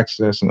start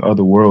accessing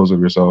other worlds of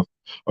yourself,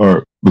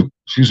 or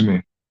excuse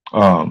me,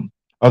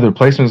 other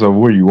placements of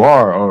where you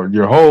are, or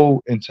your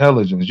whole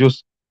intelligence. You'll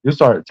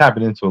start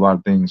tapping into a lot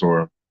of things, or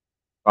a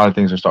lot of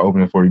things will start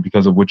opening for you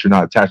because of what you're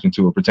not attaching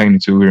to or pertaining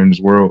to here in this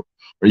world,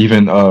 or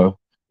even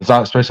it's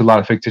not, especially a lot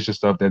of fictitious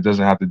stuff that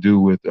doesn't have to do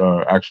with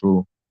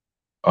actual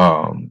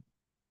you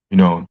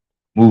know,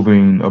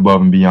 moving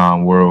above and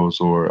beyond worlds,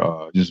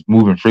 or just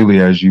moving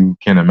freely as you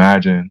can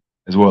imagine,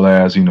 as well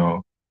as, you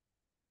know,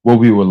 what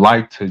we would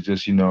like to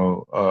just, we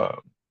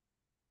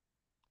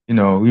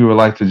would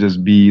like to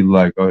just be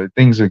like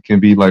things that can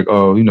be like,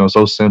 oh, you know,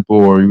 so simple,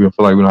 or you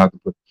feel like we don't have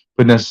to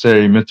put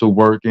necessary mental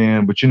work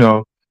in, but, you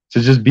know, to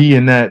just be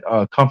in that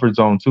comfort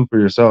zone too for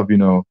yourself, you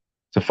know,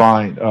 to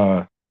find,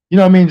 you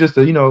know what I mean, just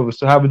to, you know,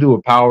 to have to do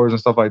with powers and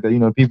stuff like that. You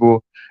know,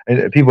 people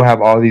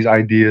have all these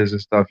ideas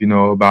and stuff, you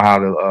know, about how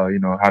to, you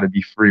know, how to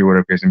be free,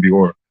 whatever case may be,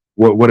 or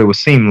what it would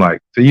seem like.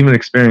 To even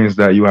experience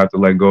that, you have to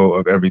let go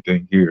of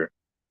everything here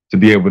to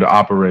be able to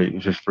operate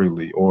just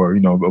freely, or,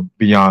 you know,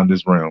 beyond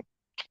this realm.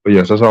 But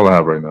yes, that's all I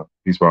have right now.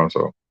 Peace, power, and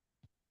soul.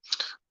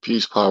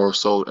 Peace, power,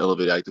 soul,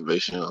 elevated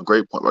activation.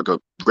 Great point,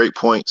 great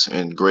points,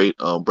 and great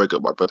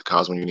breakup by Brother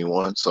Cosmo Uni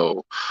One.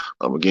 So,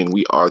 again,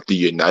 we are the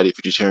United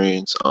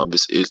Futuritarians.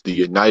 This is the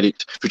United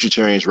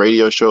Futuritarians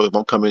radio show. If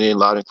I'm coming in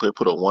loud and clear,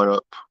 put a 1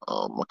 up.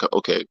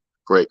 Okay,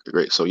 great.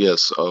 So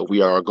yes,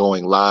 we are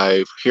going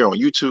live here on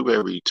YouTube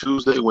every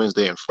Tuesday,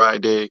 Wednesday, and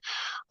Friday,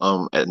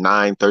 at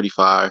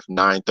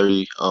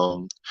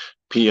 9:30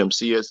 p.m.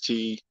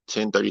 CST,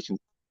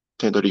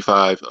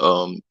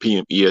 10:35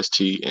 p.m.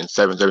 EST, and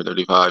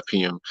 7:35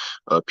 p.m.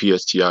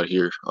 PST out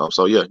here.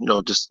 So yeah, you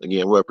know, just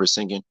again, we're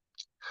syncing,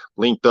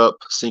 linked up,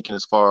 syncing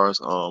as far as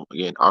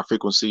again our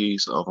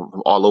frequencies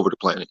from all over the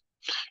planet,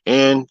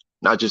 and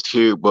not just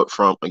here, but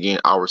from again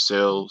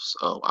ourselves,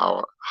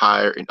 our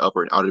higher and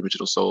upper and outer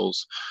dimensional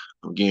souls,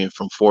 again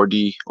from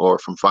 4D or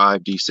from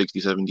 5D,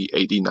 6D, 7D,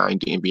 8D,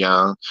 9D, and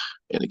beyond.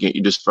 And again,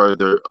 you just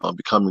further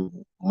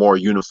becoming more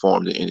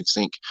uniform and in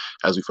sync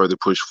as we further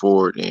push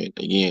forward, and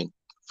again,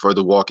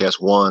 further walk as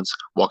ones,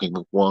 walking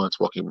with ones,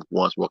 walking with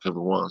ones, walking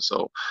with ones.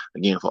 So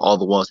again, for all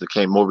the ones that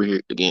came over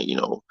here, again, you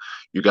know,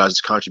 you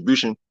guys'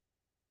 contribution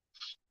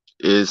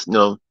is, you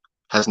know,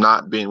 has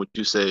not been what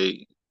you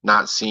say,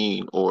 not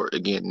seen, or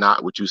again,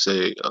 not what you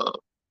say,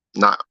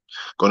 not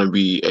going to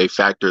be a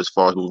factor as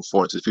far as moving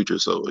forward into the future.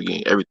 So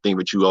again, everything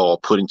that you all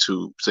put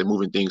into, say,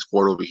 moving things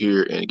forward over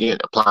here, and again,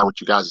 applying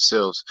with you guys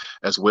yourselves,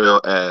 as well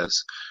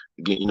as,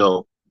 again, you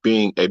know,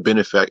 being a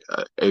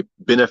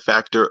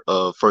benefactor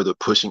of further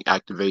pushing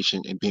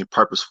activation and being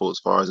purposeful as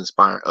far as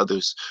inspiring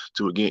others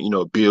to, again, you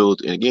know,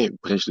 build and again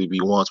potentially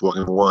be ones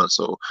walking for one.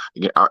 So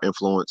again, our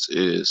influence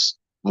is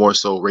more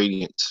so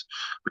radiant,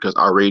 because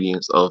our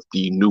radiance of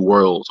the new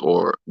world,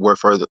 or we're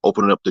further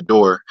opening up the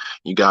door,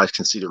 you guys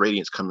can see the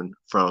radiance coming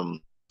from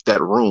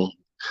that room,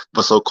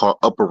 the so-called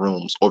upper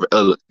rooms, or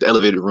the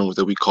elevated rooms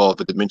that we call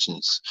the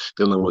dimensions,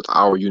 dealing with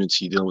our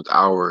unity, dealing with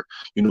our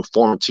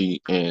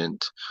uniformity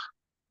and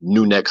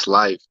new next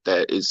life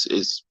that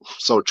is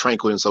so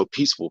tranquil and so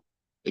peaceful.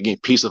 Again,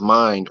 peace of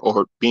mind,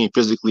 or being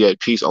physically at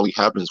peace, only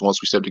happens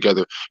once we step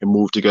together and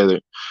move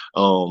together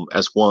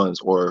as ones,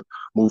 or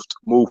move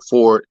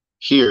forward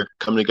here,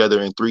 coming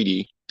together in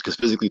 3D, because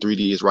physically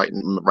 3D is right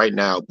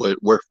now,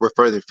 but we're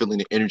further feeling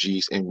the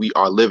energies, and we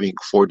are living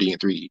 4D and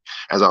 3D,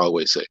 as I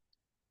always say.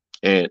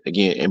 And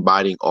again,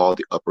 embodying all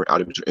the upper and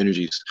outer dimensional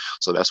energies.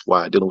 So that's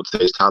why dealing with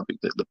today's topic,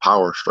 the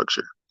power of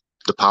structure,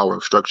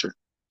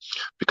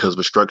 because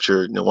with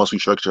structure, you know, once we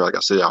structure, like I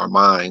said, our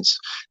minds,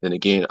 then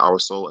again our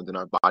soul, and then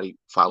our body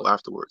follow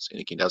afterwards. And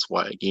again, that's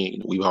why, again, you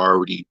know, we've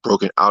already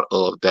broken out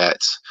of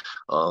that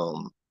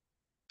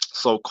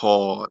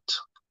so-called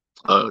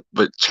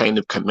but chain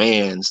of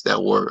commands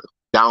that were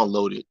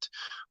downloaded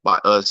by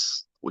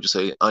us, would you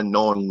say,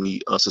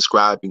 unknowingly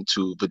subscribing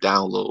to the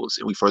downloads,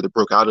 and we further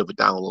broke out of the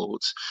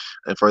downloads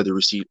and further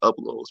received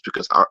uploads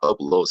because our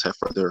uploads have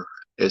further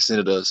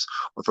ascended us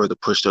or further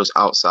pushed us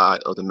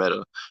outside of the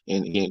meta.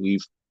 And again,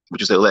 would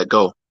you say, let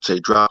go, say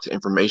drop the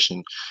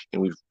information,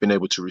 and we've been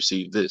able to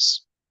receive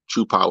this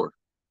true power.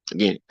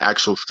 Again,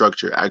 actual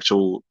structure,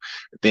 actual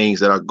things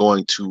that are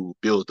going to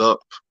build up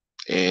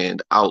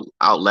and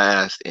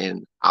outlast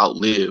and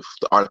outlive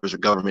the artificial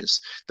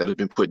governments that have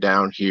been put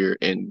down here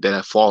and that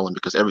have fallen,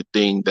 because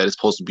everything that is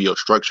supposed to be a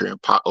structure and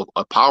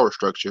a power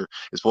structure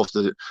is supposed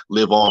to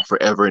live on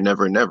forever and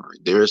ever and ever.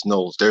 There's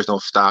no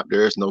stop,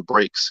 there's no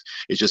breaks.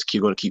 It's just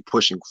going to keep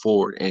pushing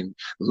forward. And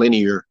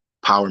linear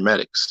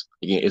powermetics,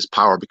 again, is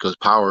power, because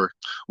power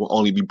will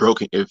only be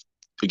broken if,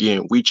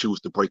 again, we choose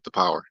to break the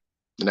power.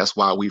 And that's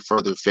why we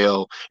further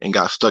fell and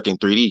got stuck in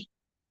 3D.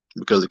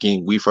 Because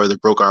again, we further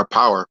broke our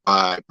power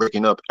by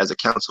breaking up as a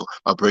council,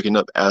 by breaking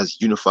up as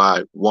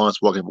unified ones,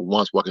 working for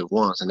ones, working for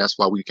ones. And that's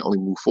why we can only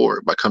move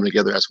forward by coming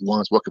together as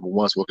ones, working for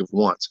ones, working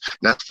for ones. And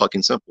that's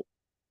fucking simple.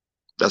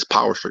 That's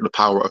power structure, the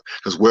power of,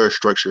 because we're a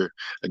structure,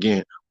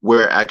 again,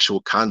 we're actual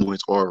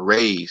conduits or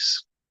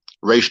arrays,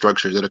 ray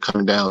structures that are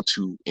coming down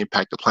to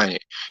impact the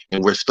planet.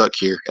 And we're stuck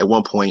here. At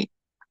one point,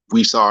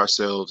 we saw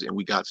ourselves and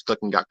we got stuck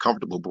and got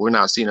comfortable, but we're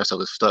not seeing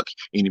ourselves as stuck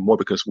anymore,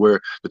 because we're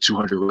the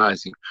 200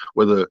 rising.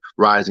 We're the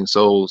rising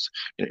souls.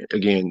 And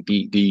again,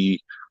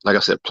 the like I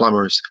said,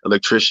 plumbers,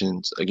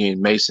 electricians,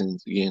 again,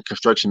 masons, again,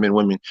 construction men,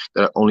 women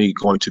that are only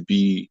going to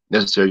be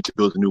necessary to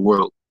build a new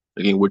world.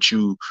 Again, what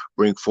you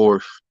bring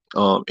forth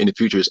in the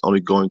future is only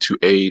going to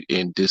aid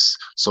in this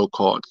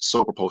so-called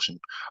soul propulsion,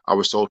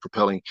 our souls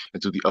propelling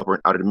into the upper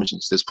and outer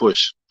dimensions. This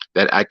push,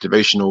 that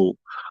activational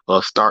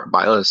start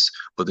by us,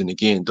 but then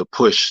again, the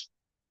push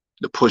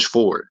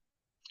forward,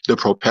 the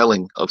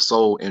propelling of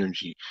soul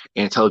energy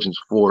and intelligence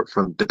forward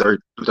from the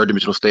third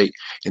dimensional state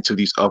into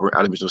these upper and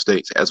outer dimensional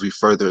states as we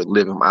further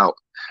live them out,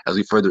 as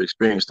we further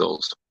experience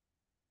those.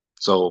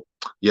 So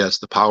yes,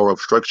 the power of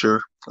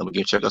structure.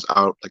 Again, check us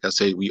out. Like I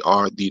said, we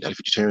are the United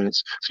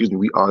Futuritarians.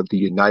 We are the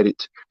United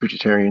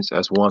Futuritarians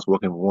as ones,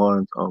 working for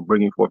ones,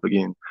 bringing forth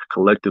again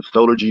collective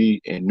solargy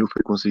and new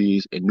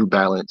frequencies and new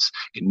balance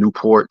and new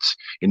ports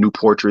and new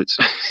portraits,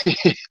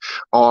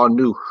 all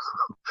new.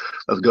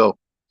 Let's go.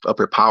 Up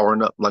here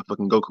powering up like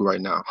fucking Goku right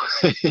now.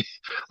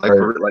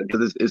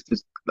 It's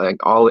just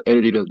like all the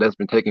energy that's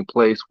been taking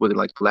place within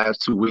like the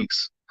last 2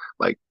 weeks.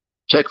 Like,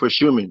 check for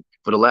Schumann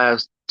for the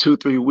last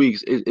 2-3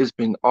 weeks. It's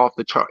been off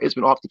the chart. It's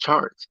been off the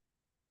charts.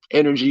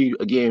 Energy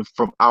again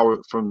from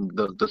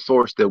the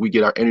source that we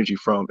get our energy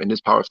from in this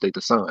power state, the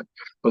sun.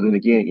 But then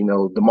again,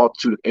 the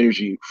multitude of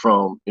energy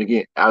from,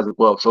 again, as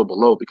above, so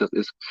below, because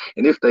it's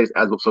in this state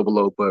as above, so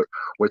below. But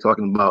we're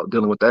talking about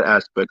dealing with that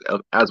aspect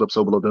of as above,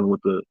 so below, dealing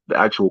with the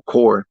actual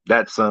core,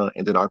 that sun,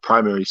 and then our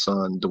primary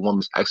sun, the one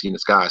that's actually in the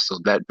sky. So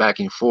that back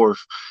and forth,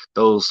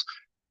 those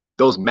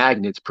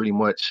magnets pretty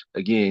much,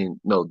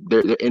 again,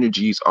 their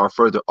energies are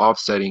further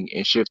offsetting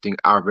and shifting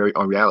our very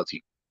own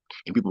reality.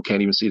 And people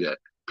can't even see that.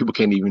 People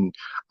can't even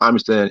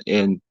understand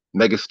and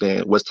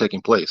megastand what's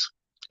taking place.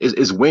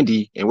 It's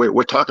windy, and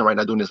we're talking right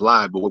now doing this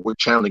live, but we're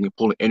channeling and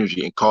pulling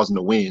energy and causing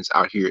the winds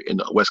out here in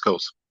the West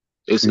Coast.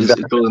 It's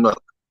building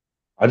up.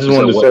 I just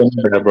wanted to say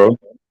that,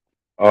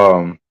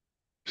 bro.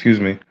 Excuse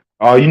me.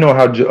 You know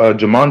how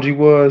Jumanji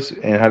was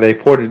and how they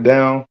poured it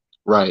down?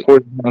 Right.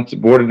 Poured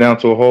it down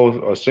to a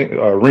whole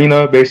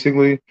arena,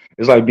 basically.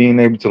 It's like being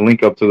able to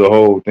link up to the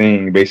whole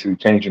thing, basically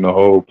changing the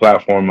whole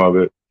platform of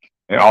it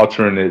and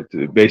altering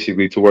it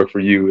basically to work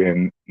for you.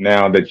 And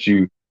now that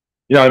you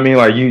know what I mean,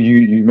 like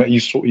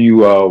you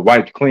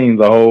wiped clean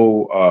the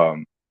whole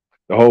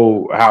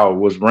how it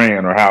was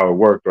ran or how it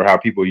worked or how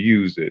people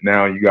used it.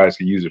 Now you guys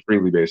can use it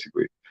freely,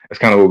 basically. That's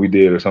kind of what we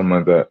did or something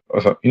like that.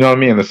 You know what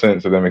I mean? In a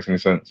sense, if that makes any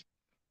sense.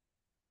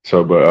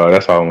 So, but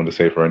that's all I wanted to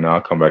say for right now.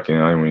 I'll come back in.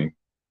 I mean,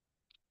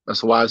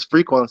 that's why it's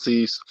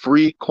frequencies,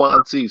 freeing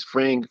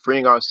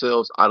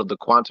ourselves out of the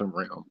quantum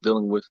realm,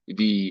 dealing with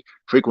the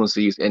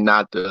frequencies and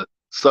not the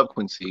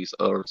subfrequencies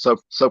or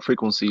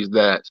sub-frequencies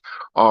that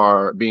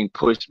are being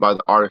pushed by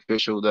the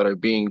artificial, that are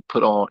being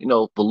put on,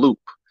 the loop,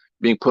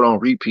 being put on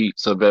repeat,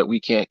 so that we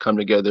can't come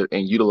together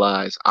and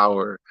utilize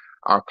our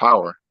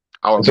power,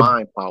 our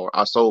mind power,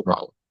 our soul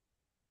power.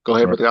 Go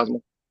ahead, Brother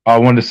Cosmo. I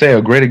wanted to say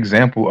a great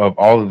example of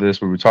all of this,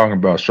 where we're talking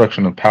about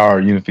structure of power,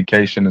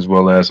 unification, as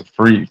well as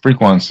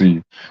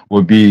frequency,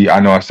 would be, I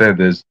know I said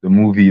this, the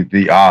movie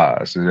The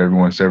Oz, if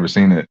everyone's ever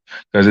seen it,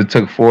 because it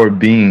took 4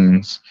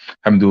 beings,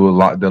 having to do a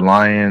lot, the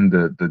lion,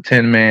 the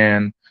Tin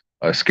Man,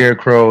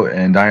 Scarecrow,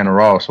 and Diana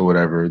Ross or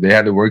whatever. They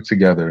had to work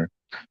together.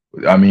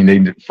 I mean,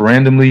 they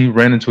randomly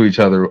ran into each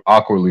other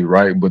awkwardly,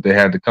 right? But they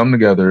had to come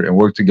together and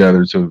work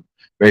together to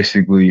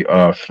basically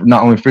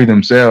not only free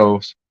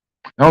themselves,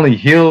 not only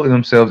heal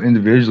themselves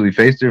individually,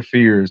 face their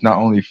fears, not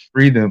only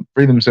free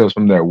themselves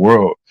from that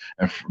world,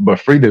 but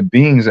free the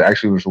beings that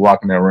actually was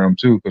walking that realm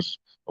too. Because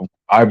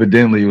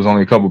evidently it was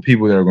only a couple of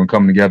people that are going to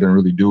come together and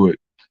really do it.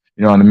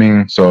 You know what I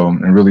mean? So,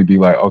 and really be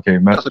like, okay,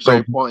 man, that's a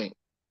great point.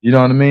 You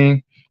know what I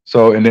mean?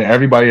 So and then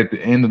everybody at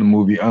the end of the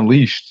movie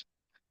unleashed.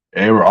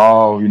 They were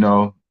all,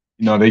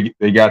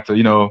 they got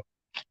to,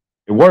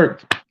 it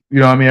worked. You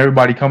know what I mean?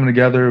 Everybody coming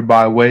together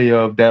by way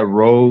of that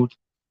road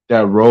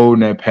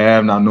and that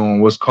path, not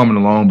knowing what's coming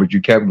along, but you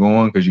kept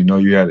going because you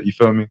had it. You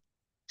feel me?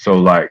 So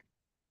like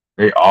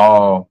they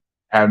all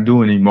have to do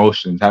with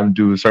emotions, have to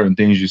do with certain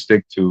things you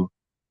stick to,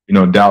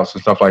 doubts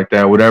and stuff like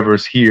that. Whatever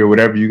is here,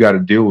 whatever you got to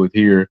deal with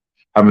here,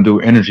 having to do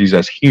with energies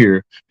that's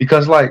here.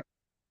 Because like,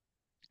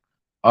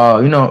 I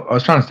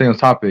was trying to stay on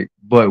topic,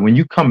 but when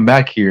you come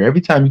back here,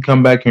 every time you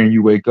come back here and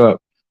you wake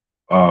up,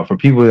 for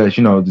people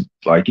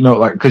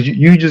that because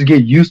you just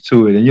get used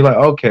to it and you're like,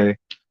 okay.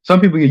 Some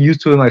people get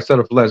used to it and like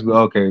settle for less, but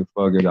okay,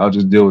 fuck it, I'll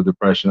just deal with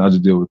depression. I'll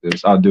just deal with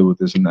this. I'll deal with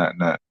this and that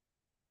and that.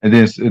 And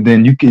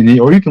then you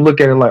can look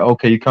at it like,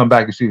 okay, you come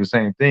back and see the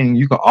same thing.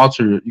 You can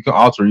alter,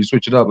 you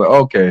switch it up. Like,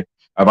 okay,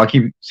 if I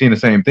keep seeing the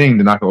same thing,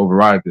 then I can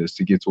override this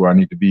to get to where I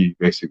need to be,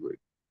 basically.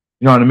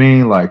 You know what I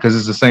mean? Like, because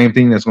it's the same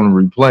thing that's going to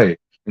replay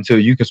until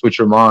you can switch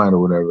your mind or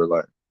whatever.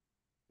 Like,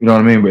 you know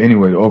what I mean? But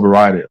anyway, to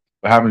override it.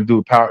 But having to do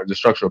with power, the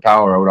structure of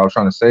power, what I was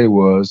trying to say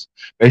was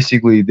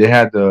basically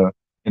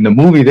in the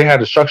movie, they had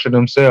to structure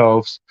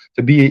themselves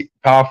to be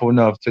powerful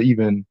enough to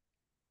even,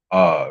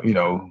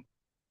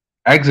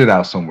 exit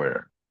out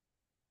somewhere.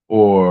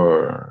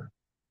 Or,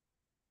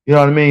 you know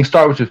what I mean?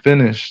 Start what you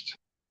finished.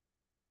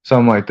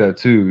 Something like that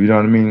too. You know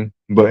what I mean?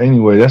 But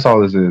anyway, that's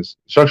all this is.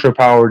 Structure of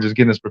power, just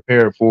getting us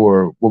prepared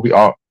for what we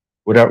all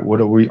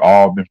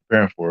been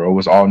preparing for, or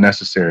what's all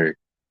necessary.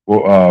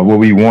 What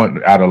we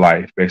want out of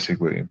life,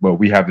 basically. But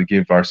we have to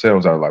give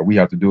ourselves out of life. We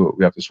have to do it.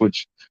 We have to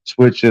switch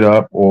it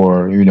up,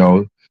 or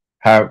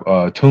have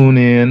tune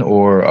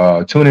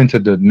into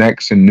the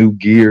next and new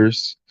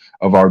gears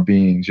of our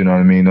beings. You know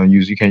what I mean?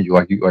 You can't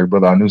like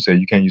Brother Anu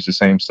said, you can't use the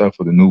same stuff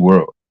for the new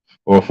world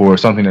or for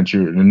something that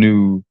you're a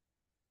new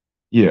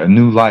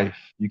life.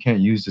 You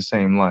can't use the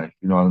same life.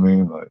 You know what I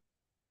mean? Like,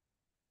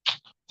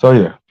 so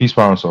yeah, peace,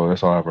 power, and soul.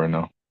 That's all I have right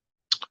now.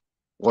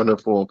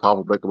 Wonderful and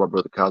powerful breaker by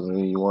Brother Cosmo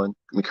Uni One.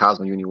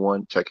 Cosmo Uni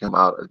One. Check him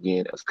out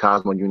again as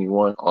Cosmo Uni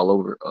One all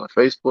over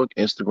Facebook,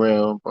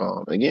 Instagram,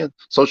 again,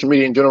 social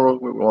media in general.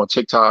 We're on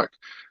TikTok,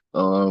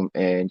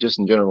 and just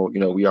in general,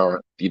 we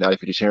are the United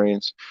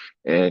Vegetarians.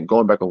 And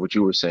going back on what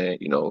you were saying,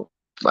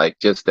 like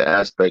just the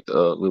aspect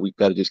of we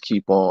got to just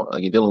keep on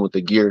again dealing with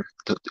the gear.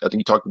 I think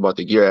you talked about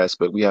the gear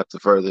aspect. We have to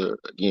further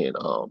again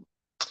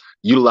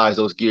utilize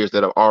those gears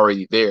that are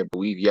already there, but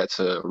we've yet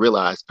to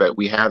realize that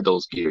we have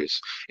those gears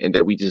and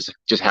that we just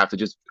have to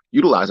just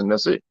utilize them.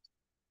 That's it.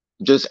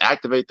 Just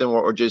activate them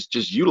or just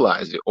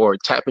utilize it or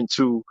tap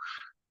into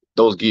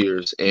those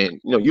gears and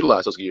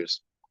utilize those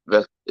gears.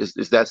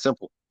 It's that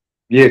simple.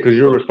 Yeah, because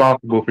you're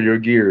responsible for your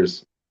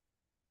gears.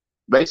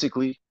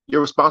 Basically,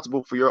 you're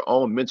responsible for your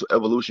own mental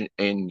evolution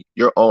and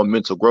your own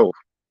mental growth.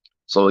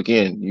 So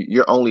again,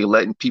 you're only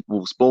letting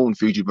people spoon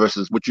feed you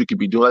versus what you could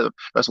be doing.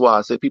 That's why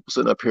I say people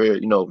sitting up here,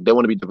 they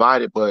want to be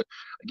divided. But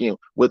again,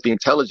 with the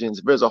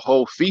intelligence, there's a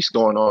whole feast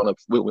going on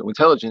with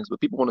intelligence. But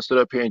people want to sit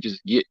up here and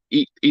just eat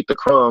the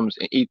crumbs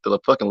and eat the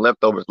fucking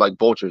leftovers like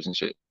vultures and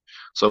shit.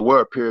 So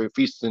we're up here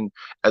feasting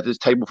at this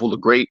table full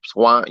of grapes,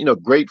 wine,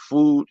 great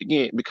food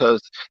again,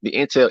 because the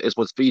intel is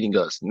what's feeding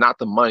us, not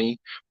the money.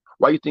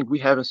 Why do you think we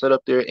haven't sat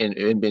up there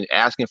and been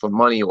asking for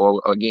money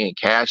or, again,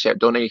 cash app,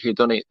 donate here,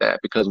 donate that?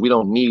 Because we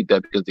don't need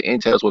that, because the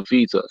intel is what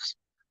feeds us.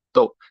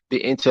 So the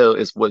intel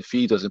is what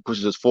feeds us and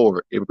pushes us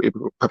forward. It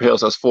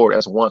propels us forward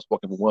as ones,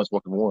 walking for ones,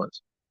 walking for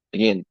ones.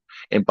 Again,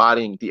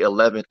 embodying the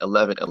 11,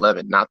 11,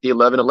 11, not the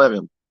 11,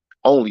 11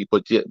 only,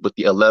 but the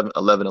 11,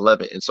 11,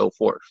 11, and so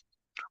forth.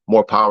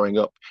 More powering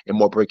up and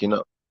more breaking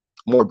up.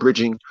 More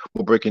bridging,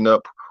 more breaking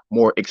up,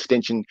 more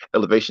extension,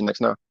 elevation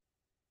next now.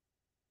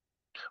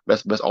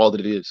 That's all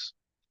that it is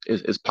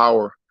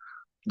power,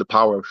 the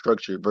power of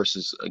structure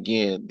versus,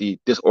 again, the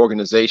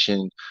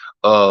disorganization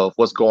of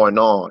what's going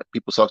on.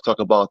 People talk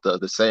about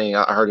the saying,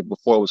 I heard it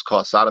before, it was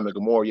called Sodom and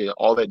Gomorrah. Yeah,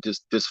 all that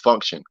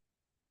dysfunction.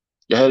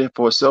 You're heading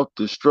for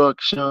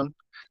self-destruction,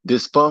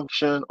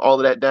 dysfunction, all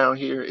of that down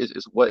here is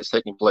what is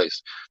taking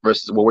place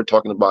versus what we're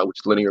talking about, which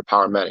is linear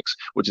powermatics,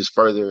 which is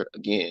further,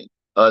 again,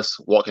 us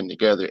walking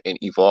together and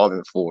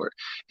evolving forward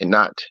and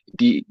not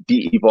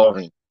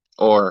de-evolving.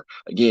 Or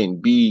again,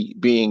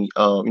 being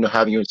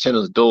having your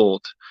antennas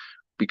dulled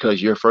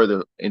because you're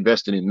further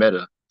investing in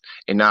meta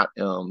and not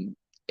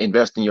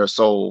investing your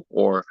soul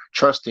or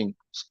trusting.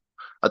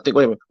 I think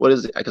what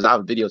is it? Because I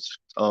have videos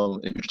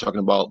if you're talking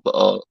about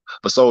the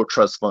soul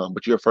trust fund,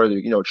 but you're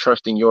further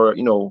trusting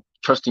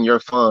your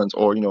funds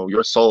or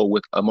your soul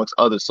with amongst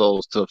other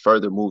souls to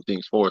further move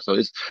things forward. So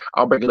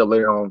I'll break it up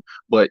later on,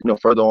 but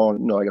further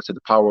on, like I said,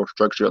 the power of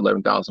structure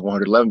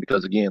 11,111,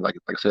 because again, like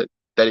I said,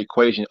 that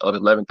equation of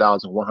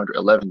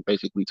 11,111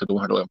 basically to the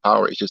 111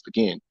 power is just,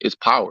 again, it's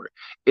power.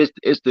 It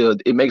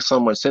makes so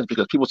much sense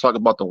because people talk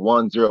about the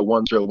 1 0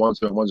 1 0 1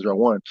 0 1 0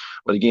 1,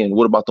 but again,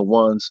 what about the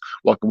ones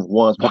walking with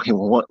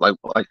one? Like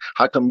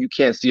how come you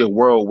can't see a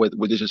world with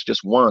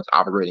just ones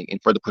operating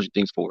and further pushing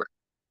things forward?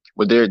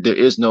 where there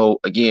is no,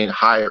 again,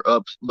 higher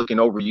ups looking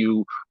over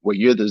you, where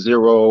you're the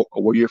zero,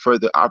 or where you're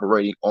further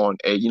operating on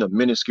a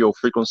minuscule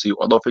frequency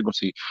or low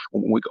frequency,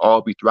 when we could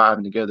all be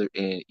thriving together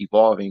and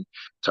evolving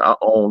to our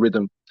own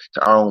rhythm,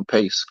 to our own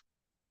pace.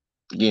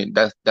 Again,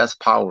 that's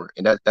power,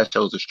 and that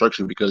shows the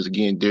structure, because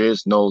again, there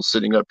is no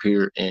sitting up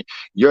here, and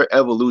your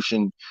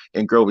evolution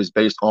and growth is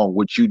based on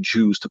what you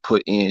choose to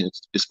put in,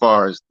 as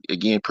far as,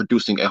 again,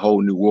 producing a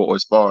whole new world, or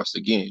as far as,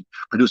 again,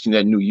 producing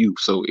that new you.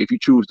 So if you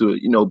choose to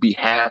be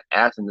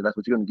half-assed, then that's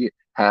what you're gonna get: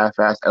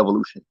 half-assed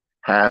evolution,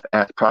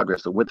 half-assed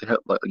progress. So what the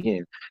hell? Like,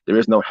 again, there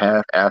is no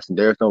half-assed, and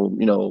there's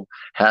no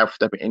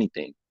half-step in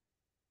anything.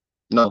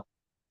 No,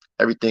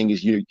 everything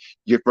is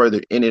you're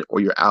further in it or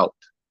you're out.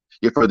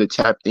 You're further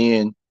tapped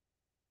in.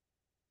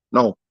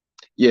 No,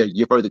 yeah,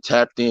 you're further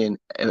tapped in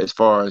as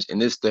far as in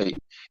this state,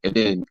 and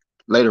then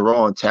later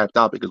on tapped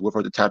out, because we're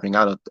further tapping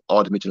out of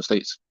all dimensional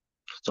states.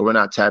 So we're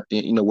not tapped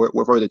in,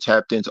 we're further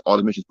tapped into all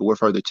dimensions, but we're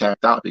further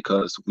tapped out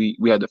because we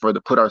had to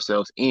further put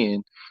ourselves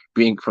in,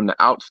 being from the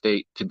out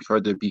state, to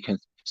further be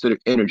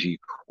considered energy,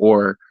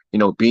 or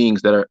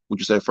beings that are, would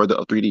you say, further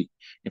of 3D,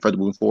 and further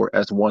moving forward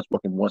as one,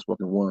 spoken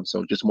one.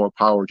 So just more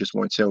power, just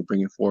more intel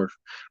bringing forth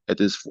at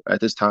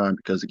this time,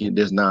 because again,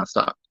 there's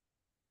nonstop.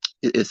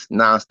 It's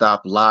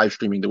nonstop live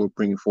streaming that we're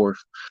bringing forth,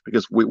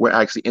 because we're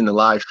actually in the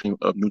live stream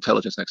of New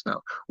Intelligence Next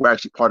now. We're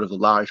actually part of the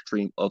live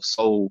stream of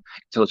Soul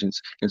Intelligence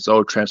and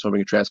Soul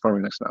Transforming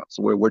Next now.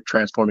 So we're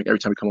transforming every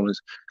time we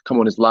come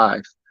on this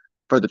live,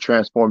 further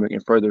transforming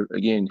and further,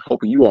 again,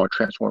 hoping you all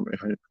transform,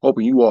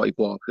 hoping you all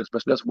evolve, because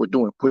that's what we're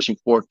doing, pushing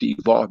forth the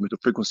evolvement of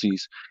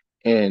frequencies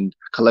and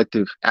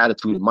collective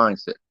attitude and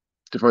mindset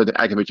to further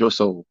activate your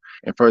soul,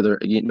 and further,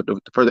 again, to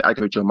further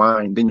activate your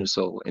mind, then your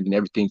soul, and then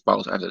everything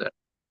follows after that.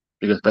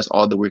 Because that's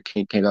all that we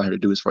came down here to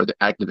do, is further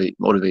activate,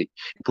 motivate,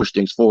 and push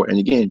things forward. And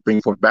again,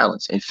 bring forth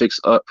balance and fix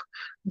up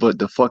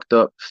the fucked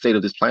up state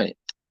of this planet.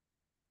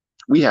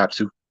 We have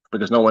to,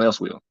 because no one else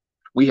will.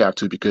 We have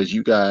to, because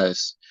you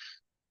guys,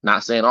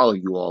 not saying all of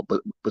you all, but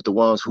the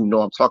ones who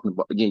know I'm talking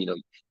about, again,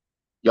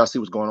 y'all see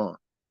what's going on.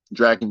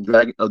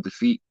 Dragging of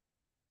defeat.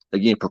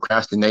 Again,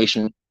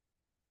 procrastination.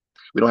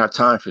 We don't have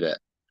time for that.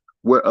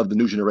 We're of the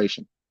new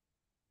generation.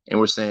 And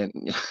we're saying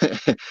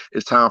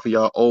it's time for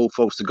y'all old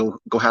folks to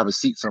go have a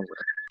seat somewhere.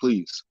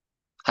 Please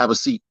have a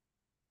seat.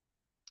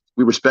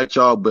 We respect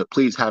y'all, but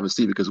please have a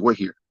seat, because we're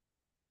here.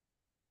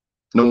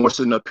 No more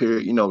sitting up here,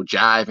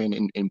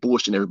 jiving and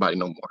bullshitting everybody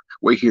no more.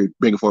 We're here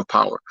bringing forth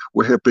power.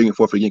 We're here bringing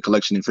forth, again,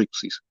 collection and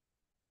frequencies.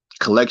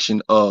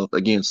 Collection of,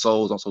 again,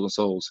 souls on souls on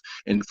souls,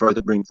 and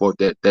further bring forth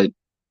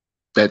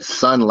that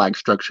sun-like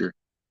structure,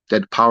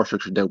 that power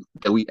structure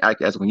that we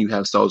act as when you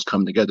have souls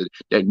come together,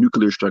 that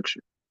nuclear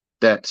structure,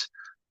 that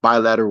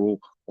bilateral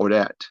or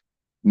that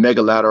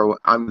megalateral,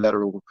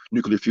 unilateral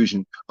nuclear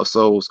fusion of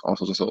souls on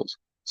souls and souls.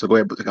 So go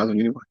ahead, put the guys on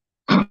you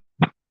anyway.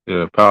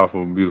 Yeah,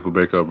 powerful, beautiful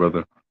breakup,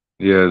 brother.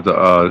 Yeah,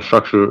 the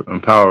structure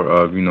and power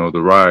of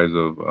the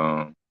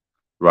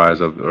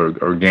rise of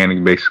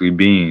organic, basically,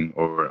 being,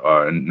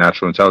 or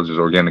natural intelligence,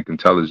 organic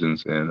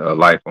intelligence, and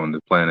life on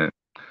the planet,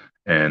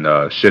 and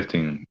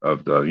shifting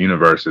of the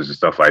universes and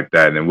stuff like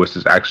that, and what's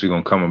this actually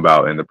going to come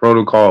about, and the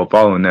protocol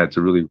following that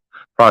to really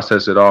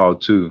process it all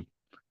too,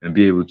 and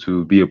be able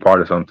to be a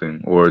part of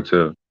something, or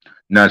to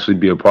naturally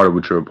be a part of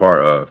what you're a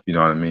part of. You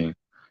know what I mean?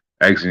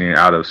 Exiting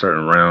out of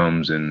certain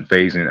realms and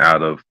phasing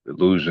out of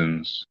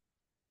illusions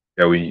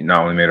that we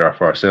not only made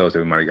for ourselves, that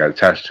we might have got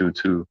attached to.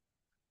 You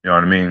know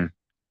what I mean?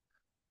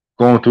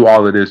 Going through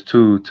all of this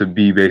too, to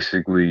be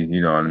basically,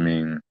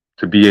 to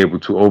be able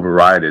to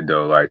override it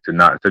though, like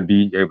to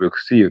be able to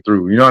see it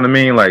through. You know what I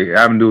mean? Like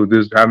having to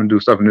do stuff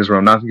in this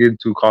realm, not to get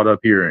too caught up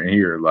here and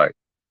here, like,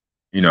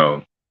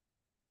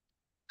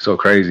 so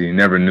crazy.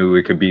 Never knew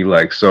it could be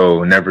like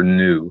so. Never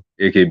knew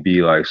it could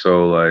be like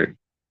so.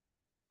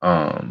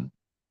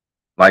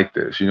 Like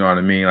this. You know what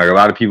I mean? Like a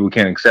lot of people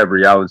can't accept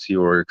reality,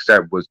 or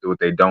accept what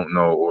they don't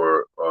know,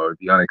 or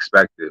the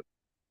unexpected,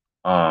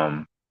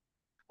 or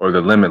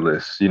the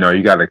limitless. You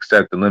got to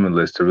accept the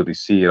limitless to really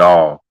see it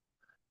all.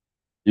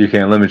 You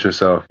can't limit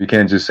yourself. You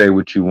can't just say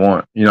what you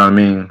want. You know what I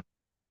mean?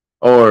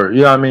 Or,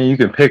 you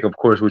can pick, of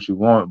course, what you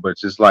want, but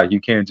just like, you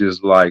can't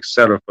just like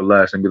settle for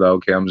less and be like,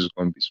 okay, I'm just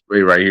going to be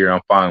straight right here. I'm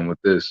fine with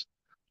this,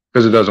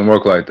 because it doesn't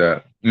work like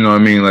that. You know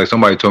what I mean? Like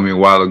somebody told me a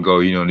while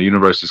ago, the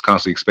universe is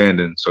constantly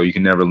expanding, so you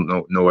can never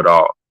know it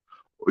all.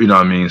 You know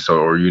what I mean? So,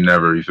 or you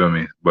feel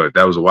me? But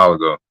that was a while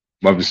ago.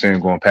 I'm just saying,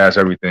 going past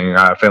everything,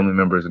 I have family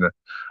members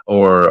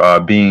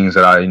or beings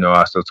that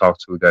I still talk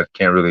to that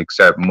can't really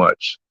accept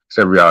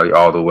reality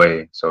all the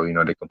way. So,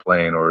 they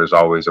complain, or there's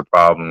always a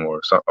problem or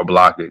a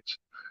blockage.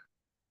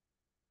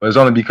 But it's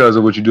only because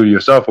of what you do to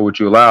yourself or what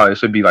you allow. It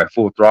should be like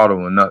full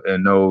throttle and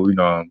no,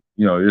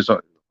 it's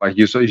like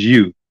it's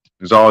you.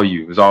 It's all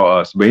you. It's all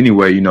us. But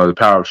anyway, the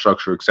power of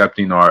structure,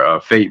 accepting our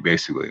fate,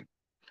 basically,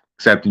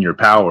 accepting your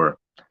power,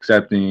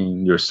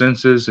 accepting your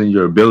senses and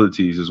your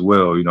abilities as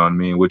well. You know what I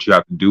mean? What you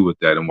have to do with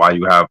that and why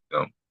you have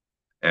them.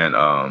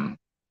 And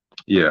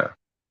yeah.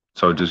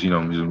 So just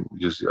doing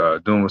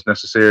what's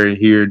necessary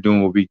here,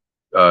 doing what we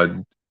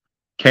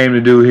came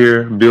to do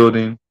here,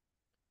 building,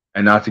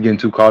 and not to getting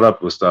too caught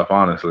up with stuff,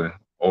 honestly,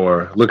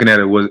 or looking at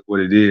it what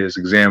it is,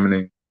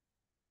 examining,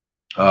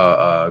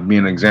 being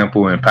an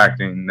example,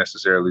 impacting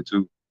necessarily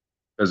too.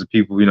 Because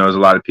people, there's a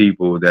lot of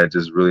people that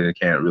just really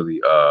can't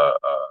really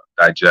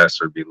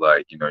digest or be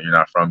like, you're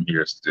not from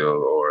here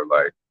still, or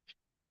like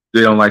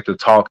they don't like to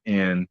talk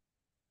in.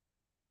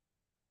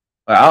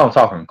 Like, I don't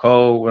talk in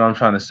code. What I'm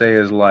trying to say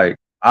is like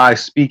I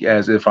speak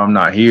as if I'm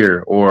not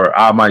here, or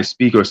I might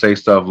speak or say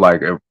stuff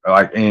like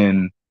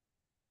in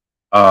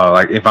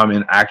like if I'm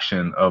in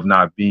action of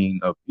not being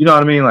of, you know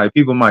what I mean? Like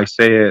people might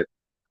say it.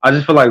 I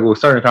just feel like with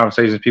certain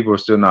conversations, people are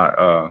still not.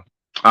 I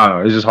don't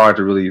know. It's just hard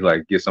to really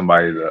like get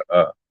somebody to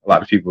a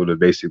lot of people to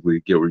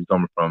basically get where you're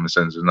coming from. In the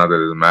sense, it's not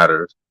that it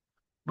matters,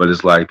 but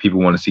it's like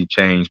people want to see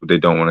change, but they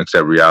don't want to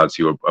accept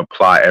reality or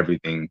apply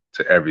everything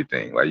to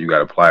everything. Like you got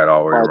to apply it all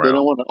the way around. They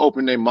don't want to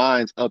open their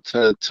minds up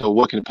to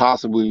what can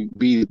possibly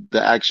be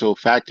the actual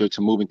factor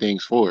to moving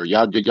things forward.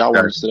 Y'all want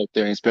to sit up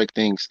there and expect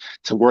things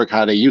to work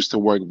how they used to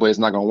work, but it's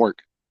not gonna work.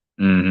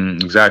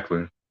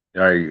 Exactly.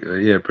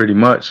 Yeah, pretty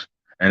much.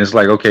 And it's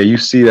like, okay, you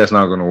see that's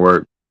not gonna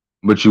work,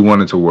 but you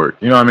want it to work.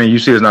 You know what I mean? You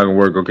see it's not gonna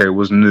work. Okay,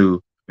 what's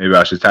new? Maybe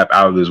I should tap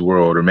out of this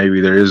world, or maybe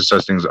there is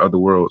such things as other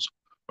worlds.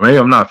 Or maybe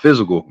I'm not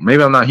physical.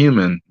 Maybe I'm not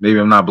human. Maybe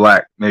I'm not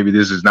black. Maybe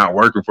this is not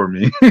working for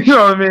me. You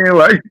know what I mean?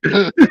 Like,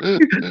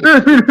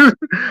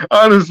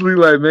 honestly,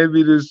 like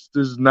maybe this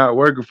is not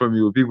working for me.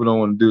 But people don't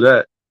want to do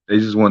that. They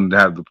just want to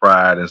have the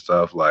pride and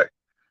stuff. Like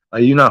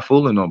you're not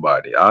fooling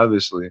nobody.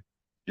 Obviously,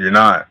 you're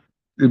not.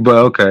 But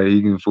okay,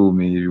 you can fool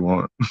me if you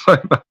want.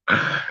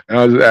 And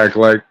I just act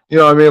like, you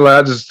know what I mean? Like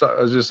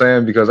I was just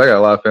saying because I got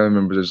a lot of family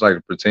members that just like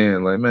to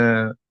pretend like,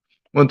 man,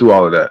 went through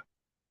all of that.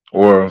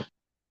 Or,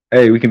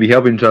 hey, we can be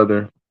helping each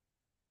other.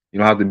 You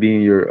don't have to be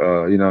in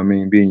your, you know what I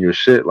mean, be in your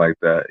shit like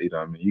that. You know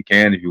what I mean? You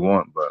can if you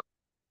want, but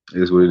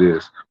it is what it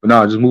is. But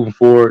no, just moving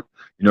forward,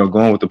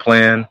 going with the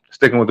plan,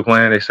 sticking with the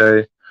plan, they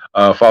say,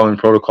 following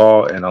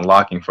protocol and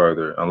unlocking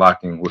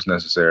what's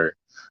necessary.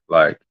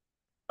 Like,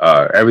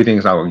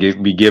 everything's not going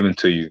to be given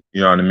to you.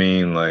 You know what I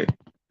mean? Like,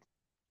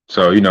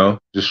 so,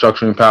 just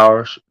structuring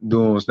power,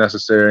 doing what's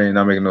necessary and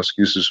not making no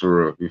excuses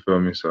for real. You feel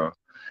me? So,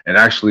 and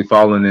actually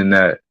following in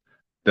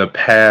the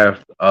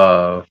path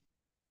of,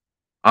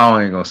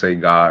 I ain't going to say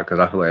God because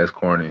I feel like it's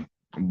corny,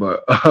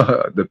 but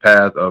the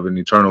path of an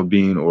eternal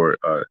being or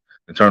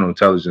eternal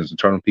intelligence,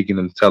 eternal peaking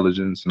of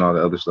intelligence and all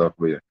that other stuff.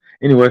 But yeah,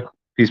 anyway,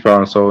 peace, power,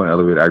 and soul, and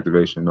elevated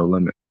activation, no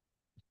limit.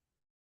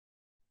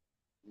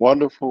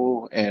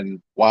 Wonderful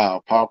and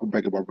wow, powerful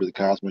breakup by Brother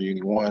Cosmo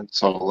Uni One.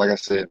 So, like I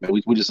said, man,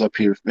 we just up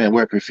here, man.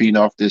 We're up here feeding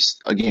off this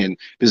again.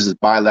 This is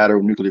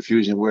bilateral nuclear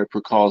fusion. We're up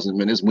here causing,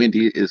 man. It's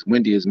windy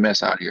as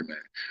mess out here, man.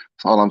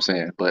 That's all I'm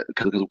saying. But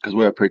because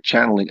we're up here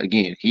channeling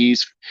again.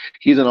 He's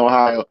in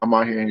Ohio. I'm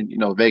out here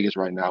in Vegas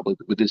right now. But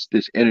this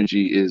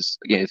energy is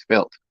again, it's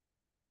felt.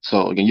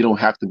 So again, you don't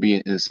have to be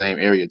in the same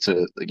area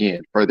to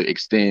again further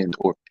extend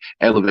or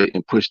elevate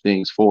and push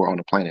things forward on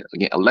the planet.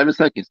 Again, 11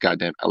 seconds,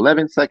 goddamn,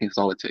 11 seconds is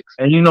all it takes.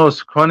 And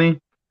it's funny.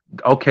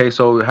 Okay,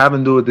 so having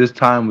to do it this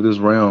time with this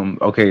realm.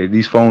 Okay,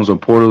 these phones are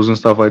portals and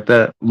stuff like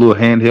that, little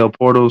handheld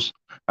portals.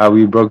 How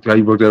you broke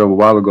that up a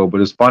while ago.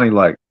 But it's funny,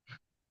 like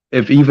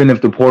even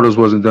if the portals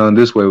wasn't done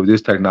this way with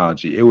this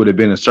technology, it would have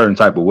been a certain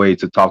type of way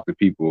to talk to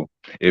people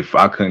if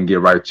I couldn't get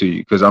right to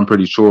you. Because I'm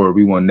pretty sure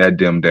we want that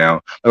dimmed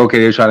down. Like, okay,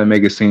 they're trying to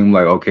make it seem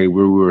like, okay,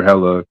 we were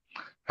hella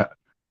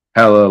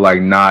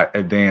like not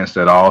advanced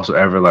at all. So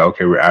ever like,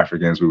 okay, we're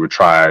Africans, we were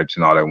tribes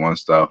and all that one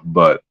stuff.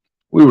 But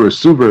we were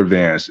super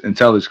advanced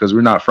intelligence because we're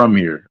not from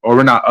here, or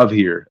we're not of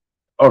here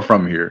or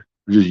from here.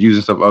 We're just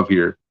using stuff of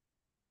here,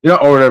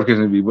 or whatever it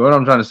can be. But what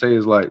I'm trying to say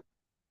is like,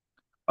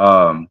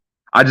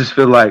 I just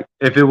feel like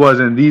if it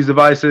wasn't these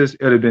devices,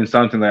 it would have been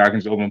something like I can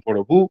just open a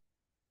portal, boop.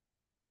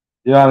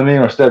 You know what I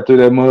mean? Or step through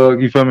that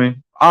mug. You feel me?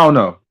 I don't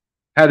know.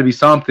 Had to be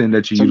something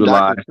that you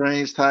utilize. Doctor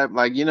Strange type,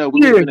 like we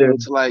would have been able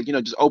to like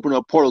just open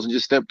up portals and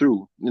just step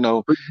through.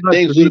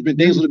 Things would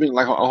have been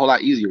like a whole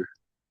lot easier.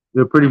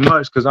 Yeah, pretty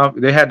much because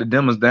they had to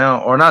dim us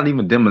down, or not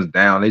even dim us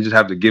down. They just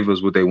have to give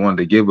us what they wanted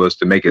to give us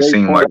to make it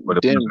seem like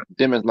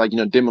dimming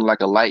like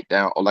a light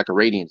down or like a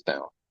radiance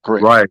down.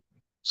 Correct. Right.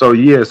 So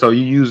yeah, so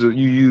you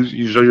use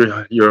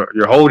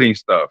you're holding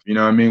stuff, you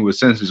know what I mean, with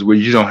senses where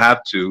you don't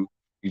have to.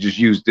 You just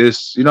use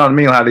this, you know what I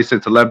mean? How they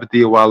said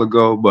telepathy a while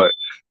ago, but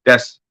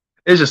it's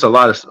just a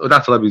lot of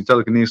not telepathy,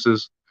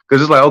 telekinesis.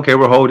 Because it's like, okay,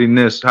 we're holding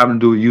this, having to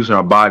do with using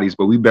our bodies,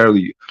 but we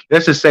barely.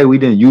 Let's just say we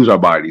didn't use our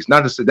bodies.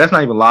 Not to say that's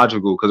not even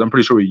logical, because I'm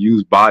pretty sure we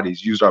used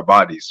our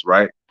bodies,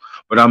 right?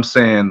 But I'm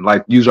saying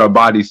like use our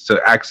bodies to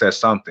access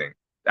something,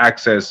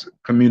 access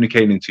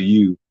communicating to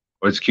you,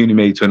 or it's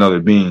communicating to another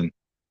being.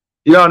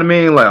 You know what I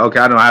mean? Like, okay,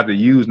 I don't have to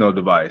use no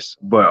device,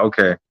 but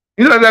okay.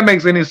 If that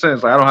makes any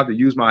sense. Like, I don't have to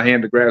use my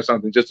hand to grab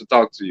something just to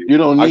talk to you. You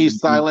don't need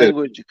sign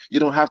language. You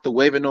don't have to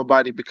wave at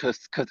nobody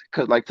because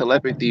like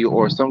telepathy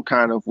or some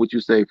kind of what you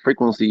say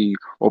frequency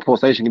or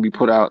pulsation can be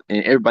put out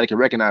and everybody can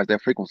recognize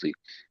that frequency.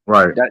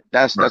 Right.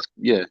 That's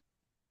yeah.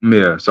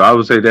 Yeah. So I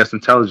would say that's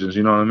intelligence.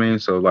 You know what I mean?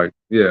 So like,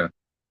 yeah,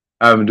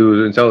 having to do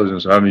with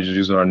intelligence. So I mean, just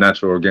using our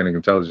natural organic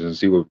intelligence and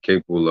see what we're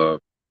capable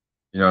of.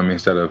 You know what I mean?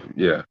 Instead of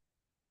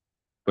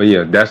but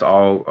yeah, that's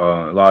all.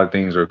 A lot of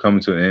things are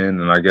coming to an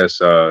end, and I guess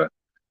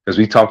because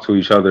we talk to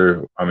each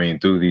other, I mean,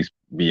 through these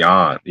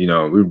beyond,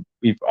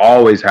 we've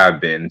always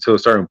have been until a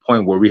certain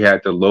point where we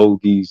had to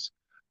load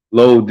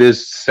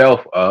this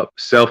self up,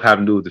 self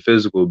having to do with the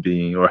physical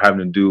being, or having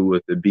to do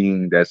with the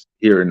being that's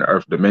here in the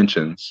earth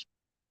dimensions,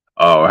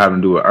 or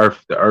having to do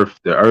with the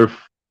earth.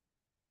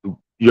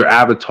 Your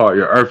avatar,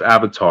 your earth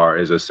avatar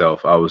is a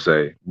self, I would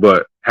say,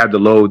 but had to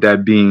load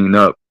that being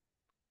up.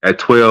 At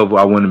 12, we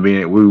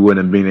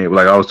wouldn't have been able,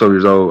 like I was 12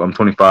 years old, I'm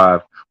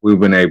 25, we've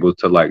been able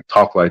to like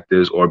talk like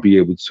this or be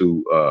able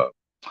to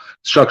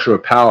structure a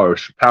power.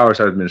 Powers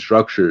have been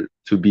structured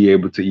to be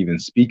able to even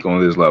speak on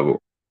this level.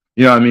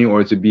 You know what I mean?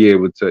 Or to be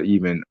able to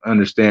even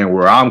understand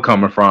where I'm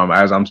coming from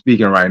as I'm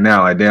speaking right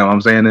now. Like, damn, I'm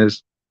saying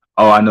this.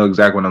 Oh, I know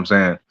exactly what I'm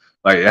saying.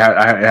 Like, it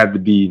had to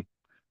be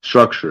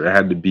structure. It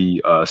had to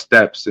be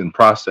steps and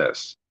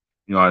process.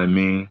 You know what I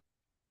mean?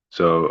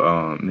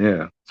 So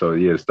yeah. So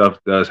yeah, stuff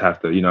does have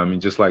to, you know what I mean?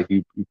 Just like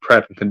you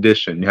prep and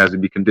condition, it has to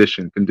be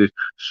conditioned.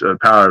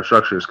 Power of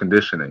structure is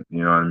conditioning.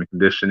 You know what I mean?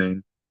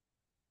 Conditioning,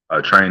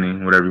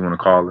 training, whatever you want to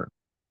call it.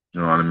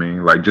 You know what I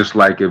mean? Like, just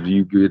like if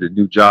you get a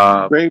new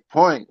job. Great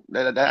point.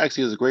 That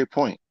actually is a great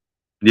point.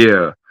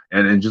 Yeah.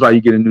 And just like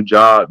you get a new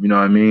job, you know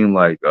what I mean?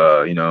 Like,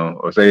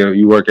 or say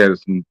you work at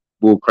some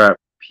bullcrap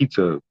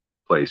pizza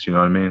place, you know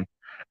what I mean?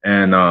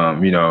 And,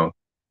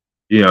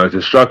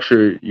 to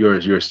structure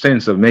your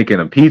sense of making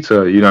a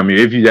pizza, you know what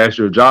I mean? That's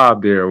your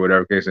job there or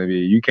whatever case may be,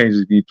 you can't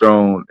just be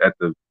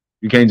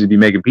you can't just be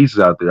making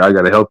pizzas out there. I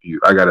got to help you.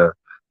 I got to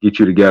get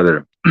you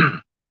together.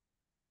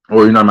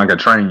 Or, I'm not going to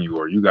train you,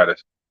 or you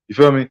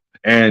feel me?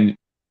 And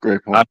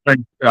great point.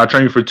 I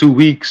train you for 2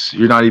 weeks.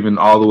 You're not even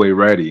all the way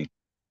ready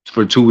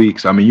for 2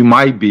 weeks. I mean, you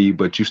might be,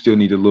 but you still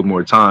need a little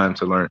more time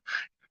to learn.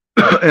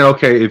 And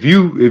okay, if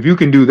you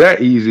can do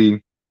that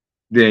easy,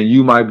 then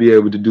you might be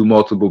able to do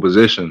multiple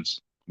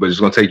positions, but it's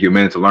going to take you a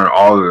minute to learn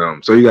all of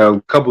them. So you got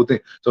a couple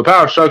things. So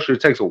power structure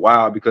takes a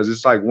while because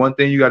it's like one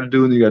thing you got to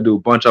do, and you got to do a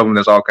bunch of them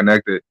that's all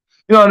connected.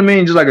 You know what I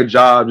mean? Just like a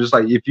job, just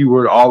like if you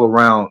were all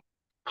around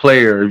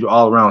player, you're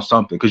all around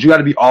something, because you got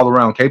to be all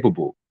around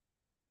capable.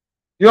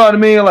 You know what I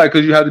mean? Like,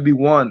 because you have to be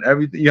one.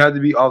 Everything you have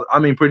to be all. I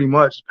mean, pretty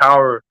much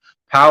power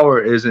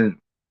isn't.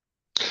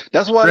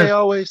 That's why they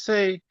always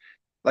say,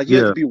 like, you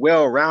have to be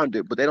well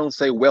rounded, but they don't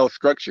say well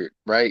structured,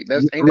 right?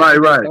 Right.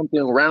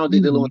 Something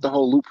rounded dealing with the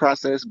whole loop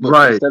process,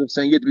 but instead of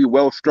saying you have to be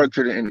well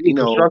structured and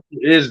structure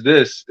is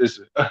this is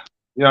you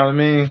know what I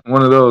mean?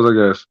 One of those, I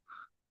guess.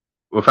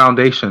 Well,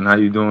 foundation, how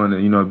you doing?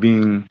 And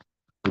being.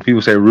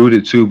 People say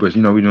rooted too, but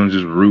we don't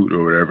just root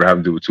or whatever. Have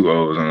to do with 2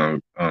 O's. I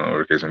don't know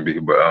what the case may be,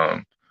 but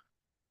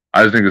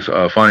I just think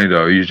it's funny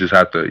though. You just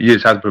have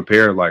to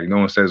prepare. Like, no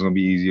one says it's gonna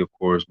be easy, of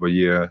course, but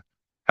yeah,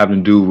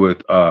 having to do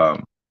with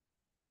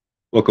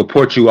what could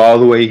put you all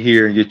the way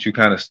here and get you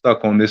kind of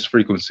stuck on this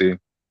frequency.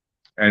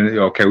 And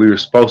okay, we were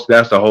supposed to.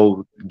 That's the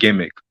whole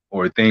gimmick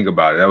or thing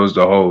about it. That was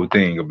the whole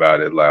thing about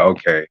it. Like,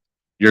 okay,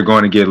 you're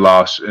going to get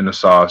lost in the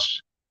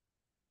sauce.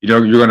 You're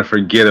going to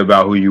forget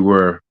about who you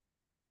were,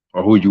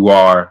 or who you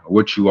are, or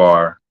what you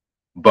are,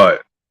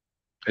 but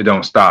it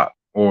don't stop.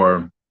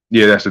 Or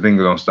yeah, that's the thing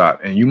that don't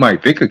stop. And you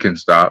might think it can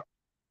stop,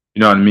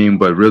 you know what I mean?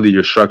 But really,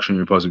 you're structuring.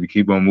 You're supposed to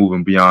keep on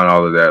moving beyond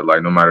all of that.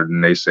 Like, no matter the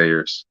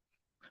naysayers,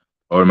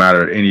 or no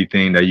matter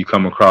anything that you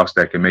come across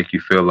that can make you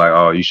feel like,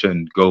 oh, you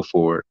shouldn't go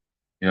for it.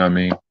 You know what I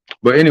mean?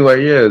 But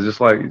anyway, yeah, it's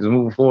just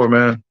moving forward,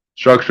 man.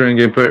 Structuring,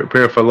 getting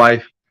prepared for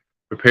life,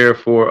 prepare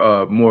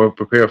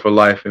for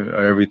life, and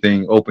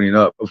everything opening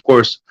up. Of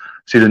course,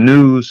 see the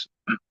news.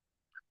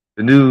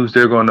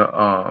 They're going to,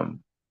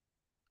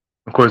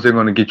 of course, they're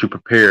going to get you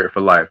prepared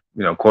for life,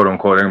 quote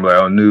unquote. They're going to be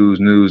like, oh,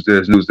 news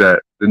this, news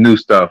that, the new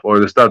stuff, or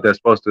the stuff that's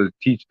supposed to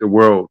teach the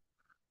world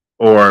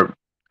or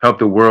help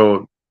the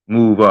world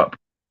move up,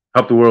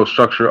 help the world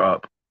structure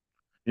up.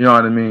 You know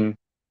what I mean?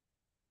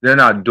 They're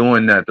not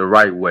doing that the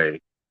right way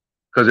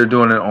because they're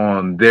doing it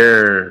on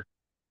their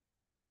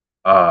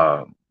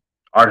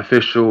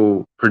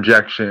artificial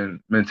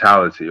projection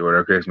mentality, or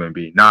whatever case may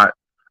be, not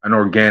an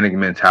organic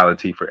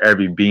mentality for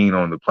every being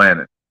on the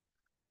planet,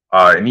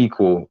 an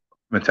equal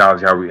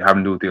mentality, how we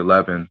having to do with the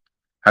 11,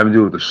 having to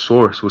do with the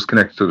source, what's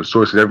connected to the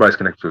source, because everybody's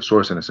connected to the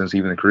source in a sense,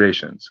 even the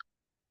creations.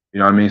 You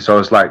know what I mean? So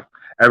it's like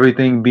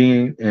everything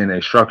being in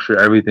a structure,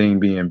 everything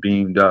being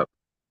beamed up.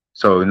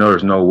 So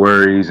there's no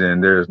worries,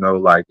 and there's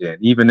no and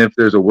even if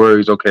there's a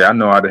worries, okay, I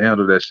know how to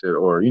handle that shit,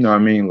 or you know what I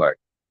mean? Like,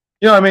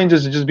 you know what I mean?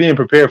 Just being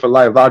prepared for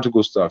life,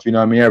 logical stuff, you know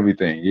what I mean?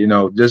 Everything,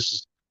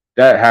 just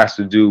that has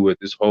to do with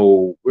this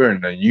whole, we're in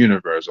the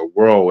universe, a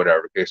world,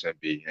 whatever the case may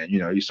be.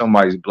 And,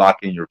 somebody's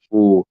blocking your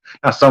full,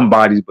 not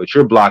somebody's, but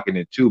you're blocking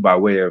it too by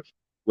way of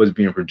what's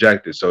being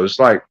projected. So it's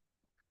like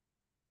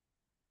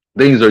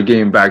things are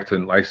getting back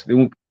to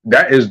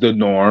that is the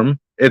norm.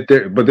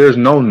 But there's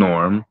no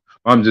norm.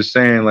 I'm just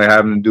saying,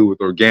 having to do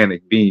with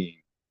organic being,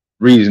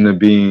 reason of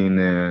being,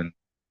 and,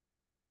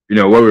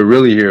 what we're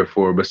really here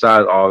for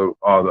besides all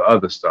the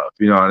other stuff.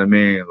 You know what I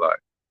mean?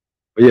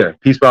 But yeah,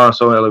 peace, power, and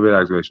soul, elevate,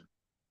 activation.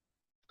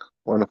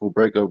 Wonderful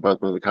breakup,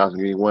 Brother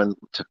Cosmic. One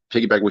to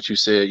piggyback what you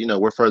said,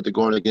 we're further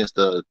going against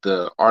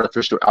the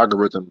artificial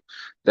algorithm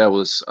that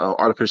was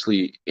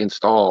artificially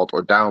installed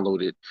or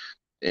downloaded,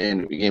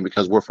 and again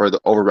because we're further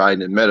overriding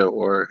the meta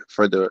or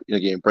further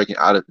again breaking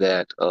out of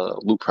that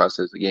loop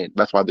process. Again,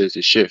 that's why there's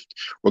this shift.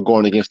 We're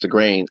going against the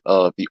grain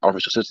of the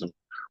artificial system.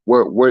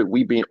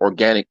 We being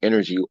organic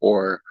energy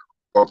or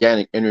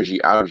organic energy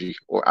outage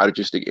or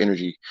outagistic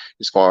energy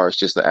as far as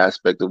just the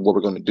aspect of what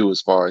we're going to do as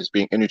far as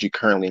being energy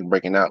currently and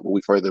breaking out, but we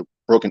further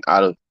broken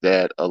out of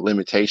that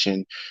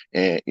limitation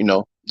and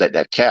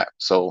that cap.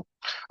 So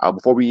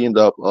before we end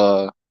up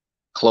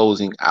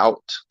closing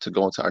out to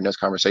go into our next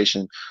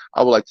conversation,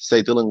 I would like to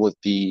say dealing with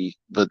the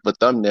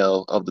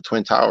thumbnail of the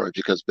Twin Towers,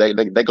 because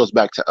that goes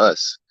back to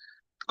us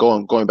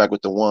going back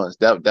with the ones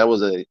that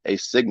was a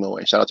signal.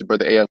 And shout out to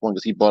Brother AF1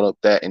 because he brought up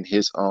that in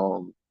his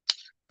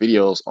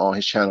videos on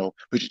his channel,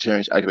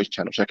 Vegetarian Activation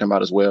channel. Check him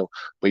out as well.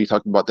 But he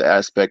talked about the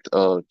aspect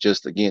of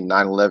just again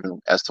 9/11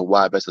 as to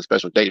why that's a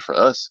special date for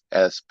us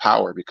as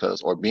power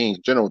or beings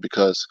in general,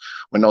 because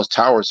when those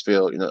towers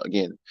fell,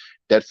 again,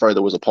 that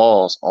further was a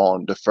pause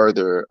on the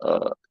further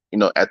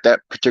at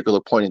that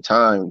particular point in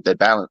time, that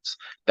balance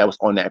that was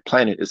on that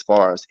planet as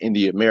far as in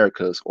the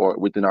Americas or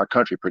within our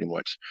country pretty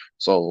much.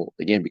 So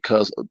again,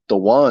 because the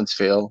wands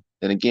fell,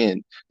 then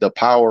again the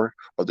power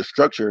or the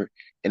structure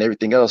and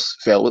everything else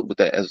fell with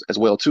that as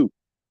well too.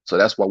 So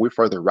that's why we're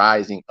further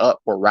rising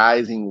up, or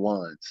rising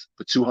ones,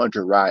 the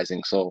 200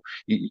 rising. So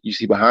you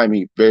see behind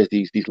me, there's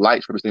these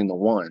lights representing the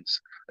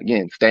ones.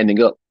 Again, standing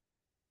up,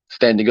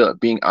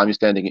 being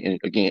understanding, and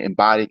again,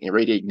 embodying and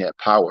radiating that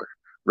power,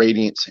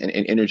 radiance, and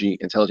energy,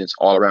 intelligence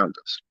all around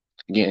us.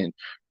 Again,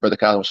 Brother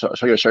Kyle, show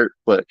your shirt,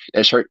 but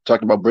that shirt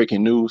talking about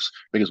breaking news,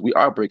 because we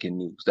are breaking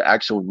news, the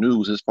actual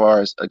news as far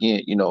as,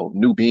 again,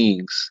 new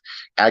beings,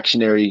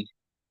 actionary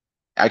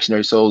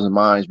souls and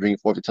minds bringing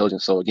forth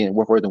intelligence. So again,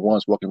 we're the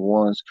ones walking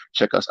ones.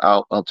 Check us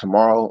out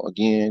tomorrow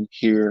again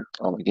here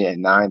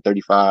again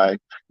 9:35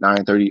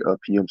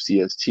 p.m.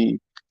 CST,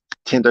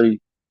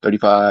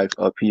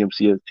 10:35 p.m.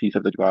 CST,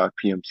 7:35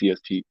 p.m.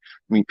 CST.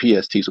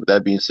 PST. So with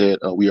that being said,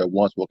 we are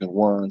ones walking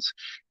ones.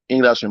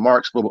 English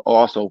remarks, but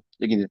also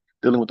again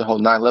dealing with the whole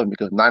 9/11,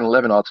 because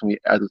 9/11 ultimately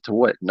adds to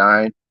what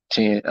 9,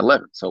 10,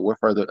 11. So we're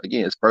further,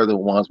 again, it's further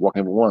ones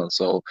walking with one.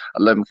 So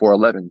 11 for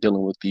 11,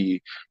 dealing with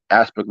the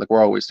aspect, like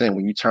we're always saying,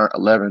 when you turn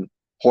 11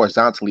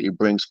 horizontally, it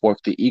brings forth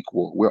the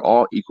equal. We're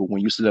all equal.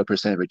 When you sit up here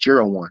saying that you're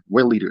a one,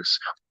 we're leaders.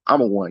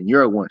 I'm a one,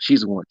 you're a one,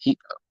 she's a one.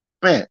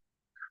 Man,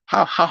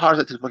 how hard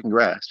is that to fucking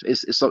grasp?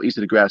 It's so easy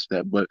to grasp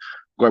that. But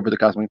go ahead, Brother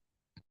Cosme.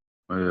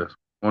 Oh yes,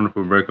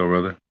 wonderful breakup,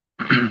 brother.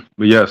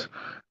 But yes,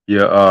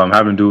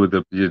 having to do with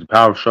the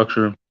power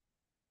structure.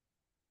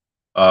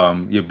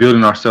 You're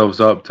building ourselves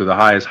up to the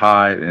highest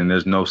high, and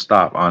there's no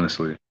stop.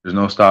 Honestly, there's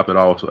no stop at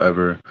all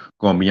whatsoever,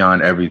 going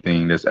beyond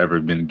everything that's ever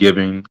been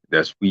given,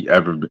 that's we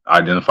ever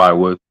identify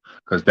with,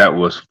 because that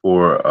was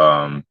for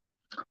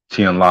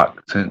to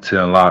unlock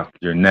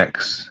your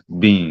next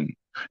being.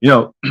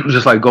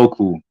 Just like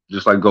Goku. I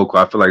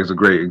feel like it's a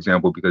great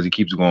example because he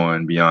keeps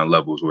going beyond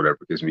levels or whatever.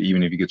 Because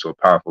even if you get to a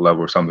powerful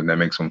level or something that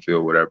makes him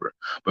feel whatever,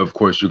 but of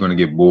course you're going to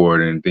get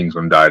bored and things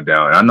going to die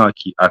down. And I know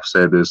I've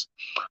said this,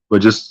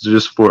 but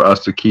just for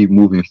us to keep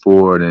moving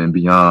forward and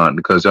beyond,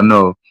 because I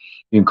know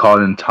you can call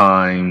it in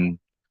time.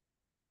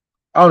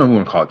 I don't know if you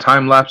want to call it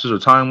time lapses or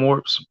time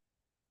warps,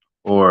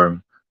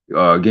 or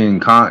getting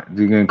caught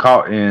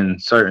in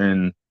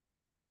certain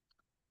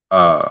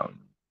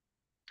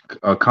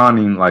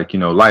conning, like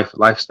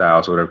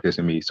lifestyles or whatever case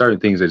it may be, certain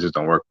things that just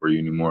don't work for you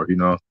anymore,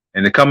 and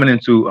they're coming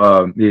into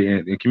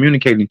and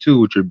communicating too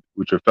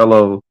with your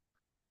fellow,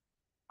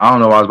 I don't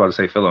know why I was about to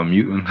say fellow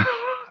mutant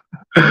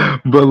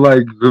but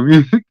like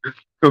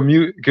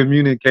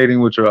communicating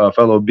with your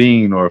fellow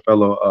being or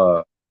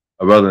fellow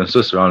a brother and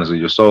sister, honestly,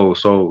 your solar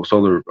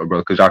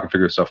brother, because y'all can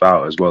figure stuff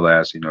out, as well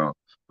as the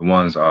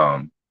ones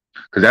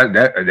because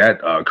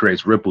that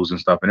creates ripples and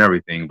stuff and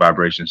everything,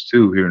 vibrations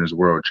too here in this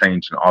world,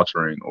 changing,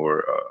 altering,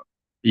 or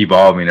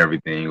evolving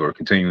everything, or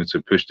continuing to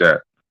push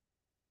that,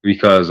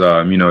 because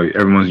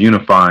everyone's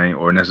unifying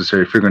or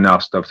necessarily figuring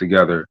out stuff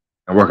together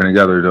and working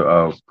together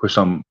to push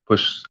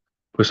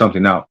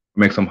something out,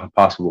 make something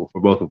possible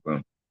for both of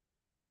them,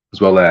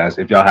 as well as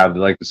if y'all have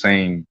like the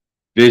same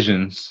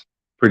visions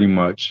pretty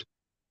much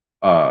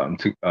of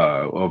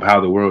how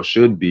the world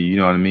should be, you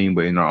know what I mean,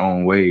 but in our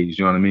own ways,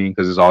 you know what I mean,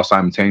 because it's all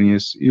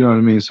simultaneous, you know what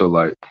I mean. So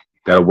like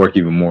that'll work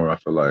even more. I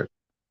feel like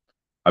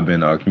I've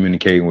been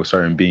communicating with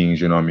certain beings,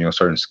 you know what I mean, on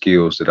certain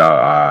skills that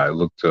I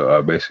look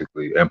to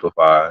basically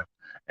amplify,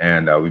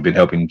 and we've been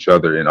helping each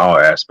other in all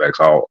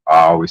aspects. I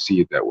always see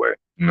it that way,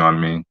 you know what I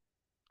mean,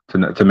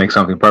 to make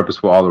something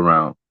purposeful all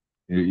around.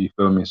 You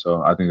feel me?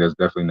 So I think that's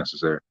definitely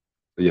necessary.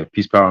 So yeah,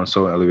 peace, power, and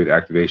soul, elevated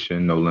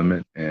activation, no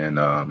limit, and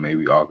may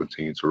we all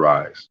continue to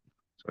rise.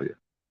 So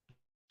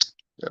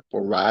yeah,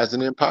 we're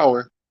rising in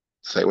power.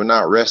 Say we're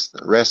not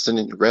resting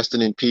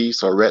in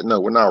peace, or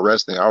no, we're not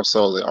resting. Our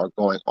souls are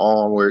going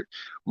onward,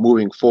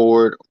 moving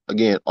forward.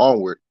 Again,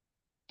 onward.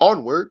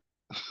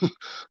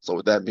 So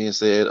with that being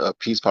said,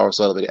 peace, power,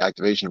 soul, elevated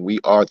activation. We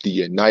are the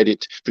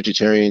United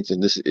Vegetarians,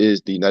 and this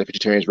is the United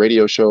Vegetarians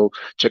Radio Show.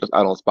 Check us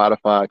out on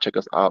Spotify. Check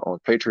us out on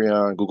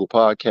Patreon, Google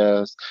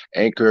Podcasts,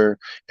 Anchor,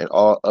 and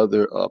all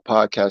other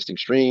podcasting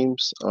streaming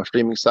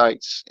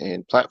sites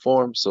and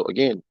platforms. So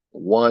again,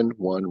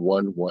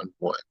 11111.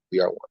 We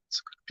are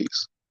ones.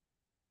 Peace.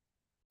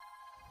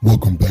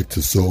 Welcome back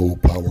to Soul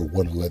Power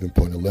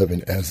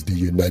 111.11 as the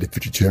United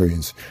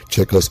Vegetarians.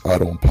 Check us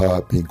out on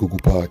Podbean, Google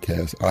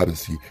Podcasts,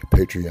 Odyssey,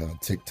 Patreon,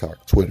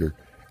 TikTok, Twitter,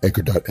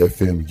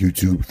 Anchor.fm,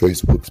 YouTube,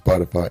 Facebook,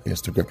 Spotify,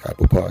 Instagram,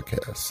 Apple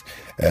Podcasts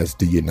as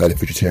the United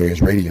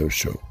Vegetarians Radio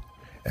Show,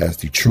 as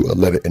the true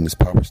 11 in this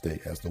power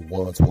state, as the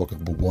ones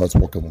walking with ones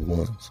walking with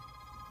ones.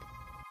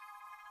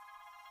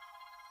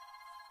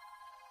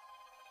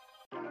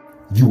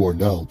 You are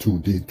now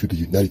tuned in to the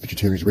United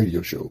Vegetarians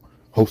Radio Show,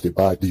 hosted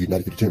by the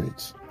United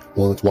Vegetarians.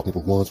 Ones walking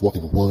for ones,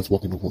 walking for ones,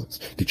 walking for ones.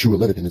 The true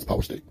 11 in this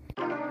power state.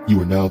 You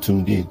are now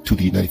tuned in to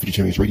the United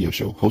Vegetarians Radio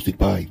Show, hosted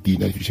by the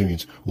United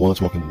Vegetarians. Ones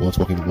walking for ones,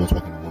 walking for ones,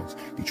 walking for ones.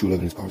 The true 11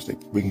 in this power state.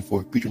 Bringing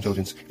forth future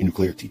intelligence and new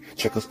clarity.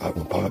 Check us out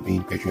on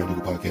Podbean, Patreon,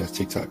 Google Podcasts,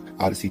 TikTok,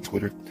 Odyssey,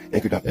 Twitter,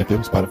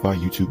 Anchor.fm, Spotify,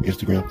 YouTube,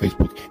 Instagram,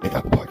 Facebook, and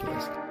Apple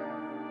Podcasts.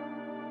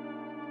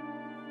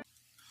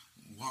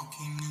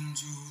 Walking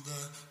into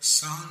the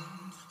sun,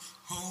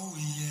 oh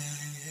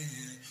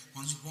yeah.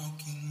 One's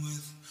walking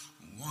with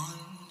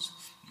ones,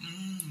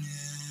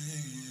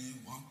 yeah.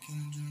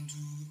 Walking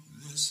into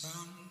the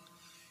sun.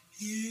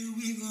 Here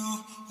we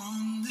go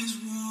on this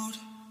road.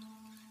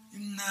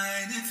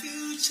 United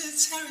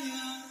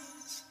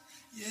Futuritarians,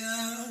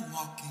 yeah.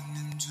 Walking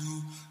into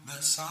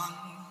the sun,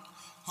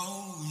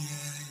 oh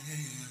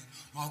yeah.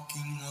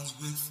 Walking ones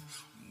with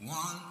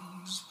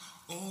ones,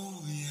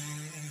 oh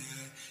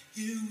yeah.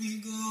 Here we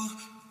go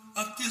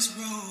up this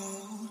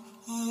road,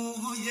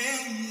 oh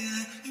yeah.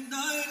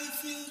 United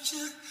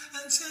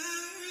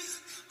Futuritarians,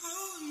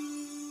 oh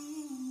you.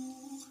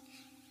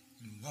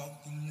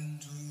 Walking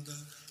into the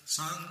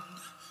sun,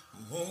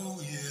 oh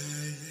yeah.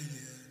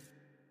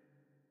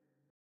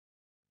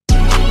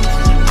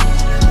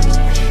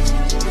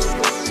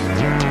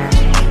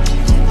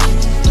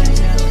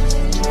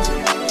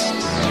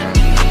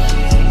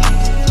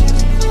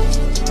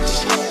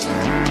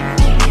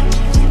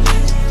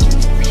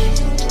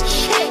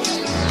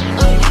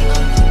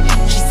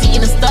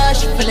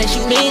 She feel like she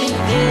made it.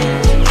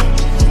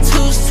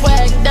 Too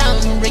swag down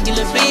on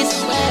regular basis.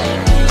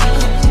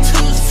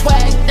 Too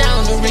swag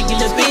down on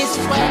regular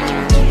basis.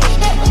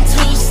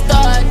 Too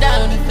star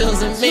down, it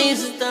feels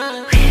amazing.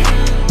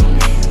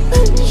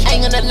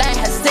 Ain't gonna lie,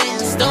 had set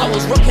in stone. I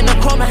was rocking the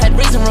chrome, I had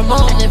Raisin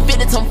Ramon. And then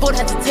fitted Tom Ford,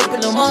 had to tape it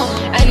no more.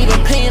 I ain't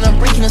even playing, I'm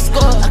breaking the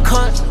score. I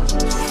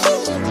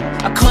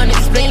can't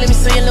explain, let me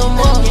say a little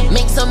more.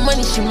 Make some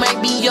money, she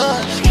might be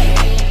yours.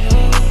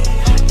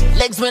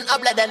 Legs went up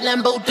like that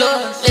Lambo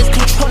does. Legs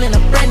controlling a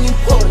brand new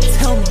port.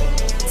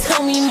 Tell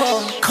me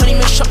more. Can't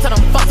even shop that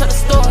I'm fucked at the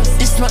stores.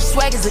 This much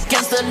swag is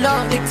against the law.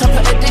 Picked up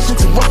her addiction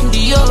to rocking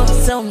Dior.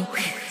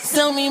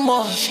 Tell me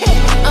more. She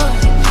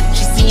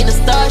seeing the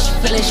stars, she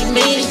feel like she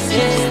made it.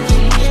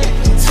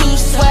 Too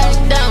swag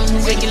down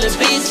on regular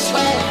basis.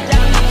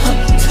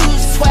 Too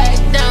swag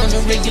down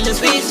on regular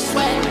basis.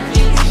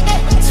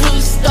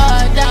 Too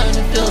star down,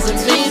 it feels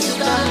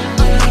amazing.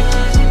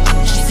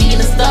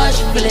 The stars,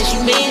 she feel like she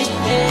made it.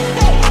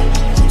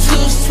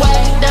 Too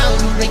swag down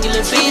on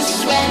regular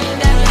basis.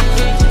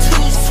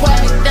 Too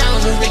swag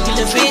down on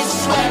regular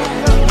basis.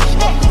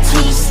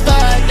 Too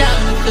star down,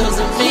 it feels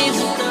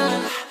amazing.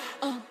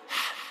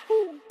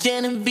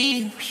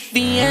 Genevieve,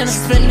 Vienna,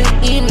 spend the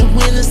evening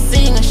with a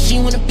singer. She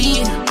wanna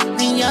be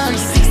Rihanna.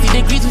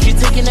 60 degrees when she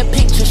taking a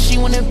picture. She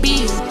wanna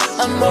be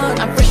Amor.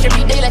 I'm fresh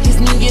every day like it's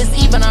New Year's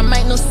Eve, and I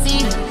might not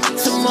see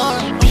tomorrow.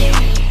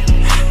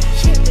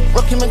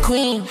 Rockin'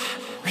 McQueen.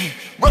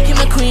 Rockin'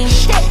 McQueen,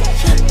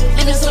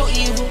 living so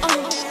evil.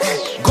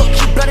 Gotta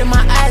keep blood in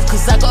my eyes,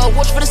 cause I gotta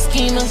watch for the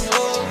schemers.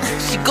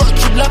 She gotta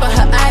keep love in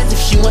her eyes if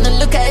she wanna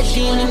look at it,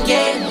 she wanna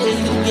get it.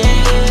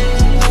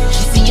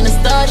 She seeing the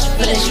stars, she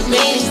feel like she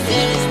made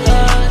it.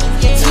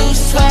 Too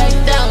swag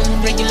down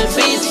on regular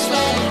basis.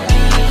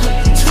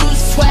 Too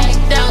swag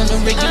down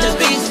on regular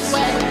basis.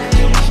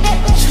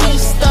 Too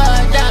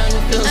star down,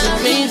 it feels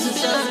amazing.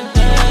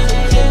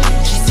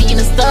 She seeing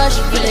the stars,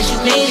 she feel like she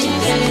made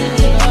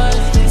it.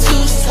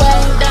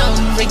 Swag down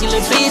on regular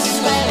basis.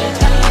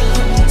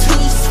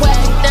 Too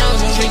swag down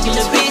on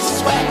regular basis.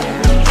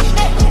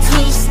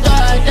 Too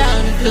star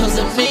down, it feels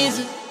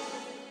amazing.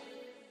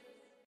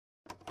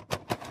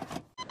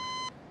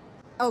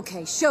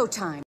 Okay,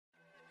 showtime.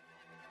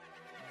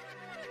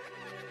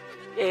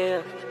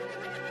 Yeah.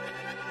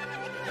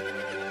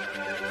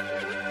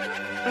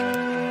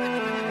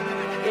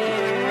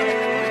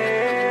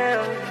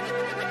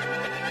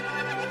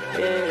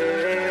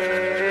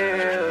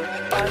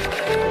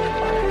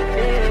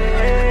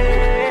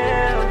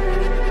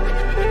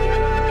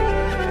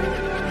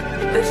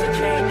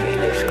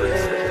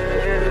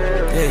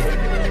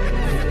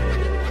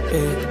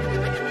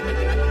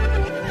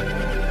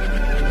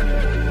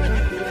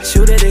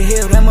 Shoot at the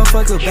hill, that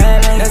motherfucker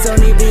bad lane. That's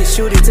on these bitch,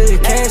 shoot it to the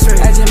cash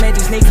rate. I just made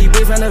this sneaky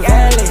bitch from the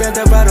valley. Grabbed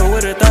the bottle,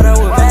 would've thought I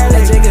was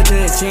valid. Jigger to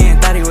the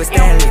chin, thought he was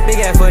Stanley. Big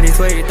ass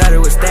 40-20, thought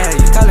it was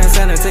Stallion. Callin'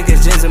 Santa, took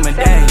his gins and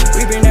medallion.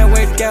 We bring that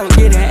work out,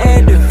 getting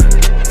active.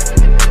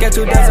 Got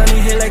 2 dots on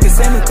your head like a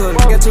semicolon.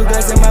 Got 2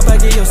 glass in my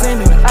pocket, yo, send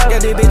me.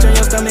 Got this bitch on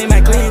your stomach,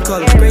 my clean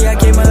color. Spray, I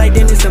came out like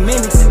Dennis a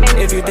menace.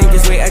 If you think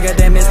it's sweet, I got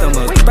that Mr.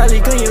 Mug. Probably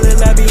clean your little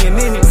lobby in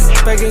minutes.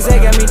 Perkins, they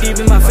got me deep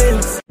in my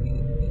feelings.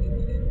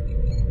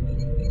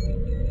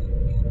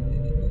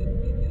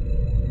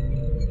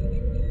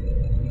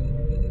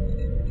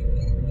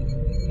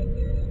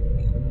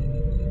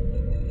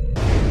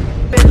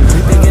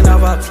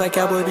 Like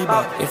Cowboy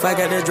Bebop. If I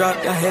got the drop,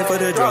 I head for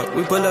the drop.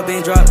 We pull up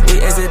and drop, we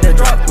exit the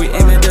drop. We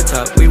aim at the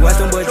top, we watch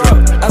them boys drop.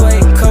 I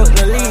like coke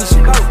and leash.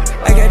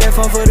 I got that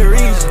phone for the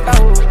reason.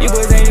 You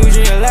boys ain't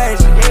usually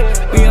Elijah.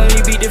 We only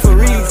beat it for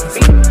reasons.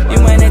 You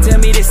might not tell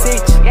me to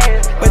sit you,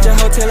 but your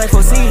hotel like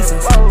 4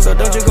 seasons. So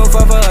don't you go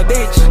fall for a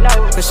bitch,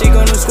 cause she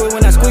gon' squirt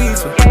when I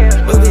squeeze her.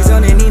 Boobies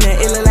on the Nina,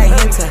 it look like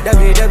hentai.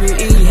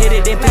 WWE, hit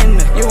it, then pin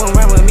her. You won't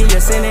run with me,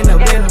 you're sending a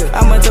blender.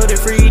 I'ma told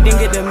it free, then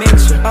get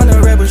dementia. On the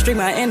rebel street,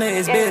 my inner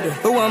is bitter.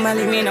 Who won't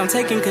Molly mean I'm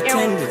taking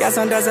contenders? Got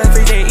some dogs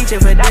every day, eating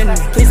for dinner.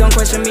 Please don't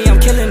question me, I'm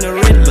killing the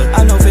Riddler.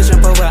 I know fish and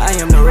pole, but I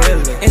am the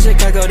Riddler. In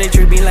Chicago, they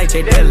treat me like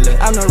Jay Dilla.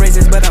 I'm no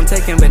racist, but I'm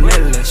taking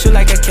vanilla. Shoot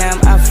like a cam,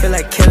 I feel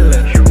like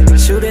killer.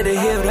 Shoot at the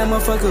hill, that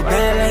motherfucker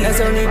bad lane.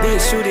 That's only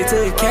bitch, shoot it to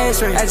the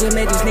cash rate. I just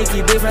made this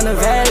sneaky bitch from the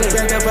valley.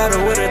 Grabbed up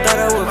bottle, would've thought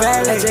I was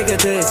valid. I jigger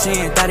to his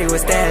chin, thought he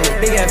was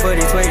Stallion. Big ass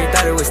 40-20,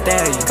 thought it was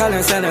Stallion.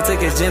 Callin' Santa, took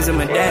his gems and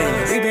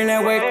medallions. We been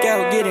that work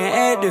out, getting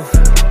active.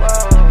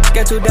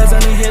 Got 2 dots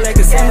on your head like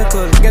a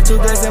semicolon. Got 2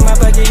 glass in my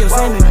pocket, yo,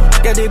 send me.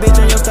 Got this bitch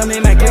on your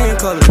stomach, my clean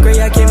color.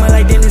 Gray, I came out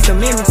like Dennis a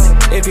menace.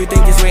 If you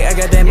think it's sweet, I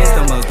got that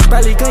Mr. Mug.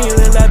 Probably clean your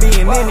little lobby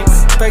in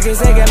minutes. Perkins,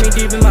 they got me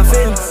deep in my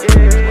feelings.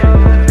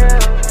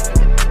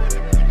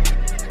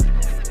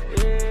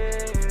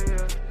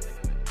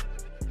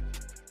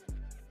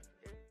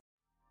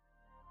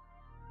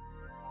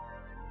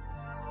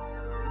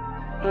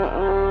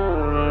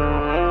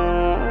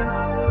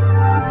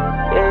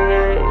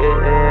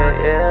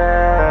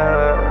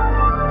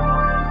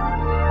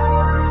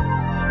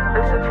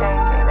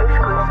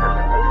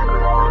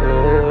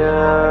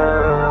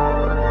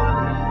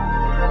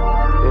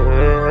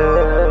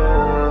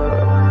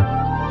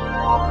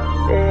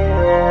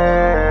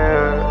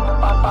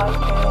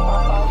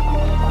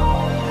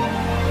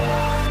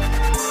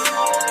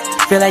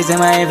 Feel like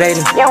Zim, I invader.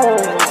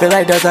 Feel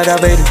like Dust out of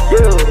Vader.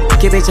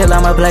 Keep it chill,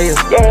 I'm a player.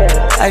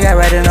 I got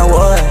right in the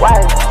war.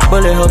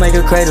 Bullet hole make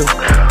a cradle.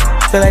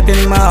 Feel like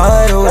feeling my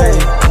heart away.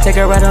 Take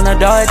a ride on the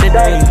dart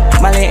today.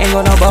 Molly ain't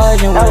got no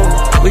bargain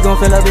with. We gon'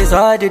 fill up this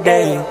hard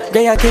today.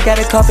 Day I kick out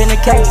a cup in the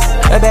case.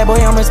 A bad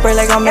boy, I'ma spray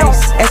like I'm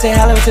Mace. Say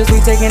hello since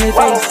we taking his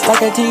face.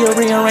 Like a T.O.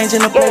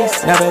 rearranging the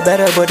place. Never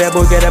better, but that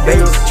boy get a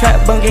base.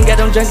 Trap bunking, got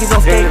them junkies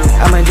on skates.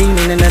 I'm a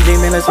demon in a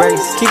demonless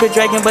race. Keep it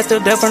dragging, but still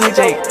dead from the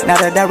Jake.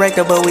 Not a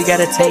director, but we got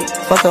a tape.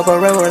 Fuck up a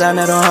road, I'm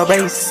not on her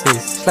bases.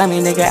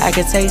 Slimy nigga, I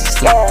can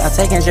taste it. I'm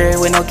taking jury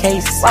with no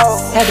case.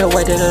 Had to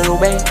wait a little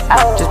bit.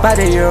 Just by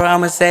the euro,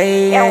 I'ma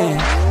say.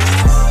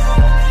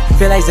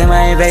 Feel like Zim,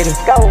 I invader.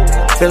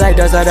 Feel like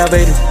Dust out of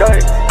Vader.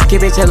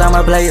 Keep it chill, I'm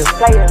a player.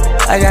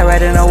 I got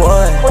right in the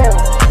war.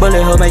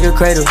 Bullet hole make a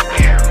cradle.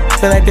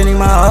 Feel like feeling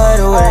my heart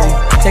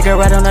away. Take a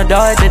ride on the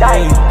dart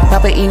today.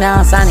 Papa E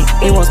now I'm Sonic.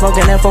 He won't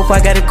smoking that 4 I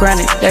got it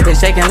chronic. That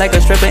bitch shaking like a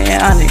stripper in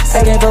Onyx.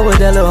 I can't fuck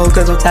with that little hoe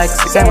cause I'm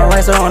toxic.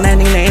 Samurai so on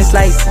that Nina and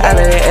slice. I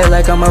let it air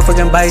like a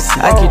motherfucking bison.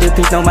 I keep this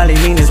piece, no Molly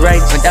mean it's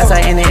right. When that's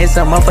in it, it's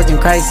a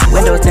motherfucking crisis.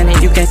 Windows tinted,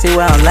 you can't see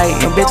where I'm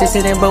lighting. Bitches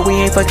sitting, but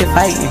we ain't fucking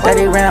fighting.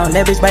 30 round,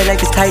 that bitch bite like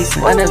it's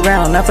Tyson.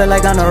 Underground, I feel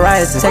like on the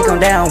rise. Take them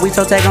down, we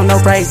so take them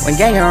no price. When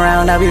gang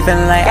around, I be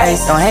feeling like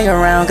ice. Don't hang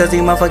around cause he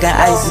motherfucking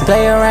ice.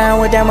 Play around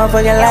with that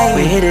motherfucking light.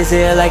 We hit his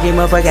head like he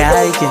motherfucking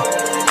hiking.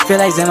 Feel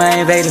like Zim,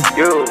 I invader.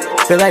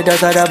 Feel like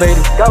Dust out of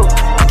Vader.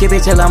 Keep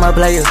it chill, I'm a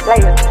player.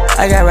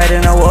 I got right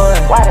in the war.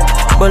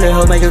 Bullet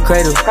hole make a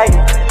cradle.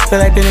 Feel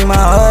like feeling my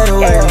heart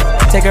away.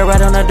 Take a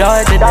ride on the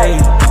dart today.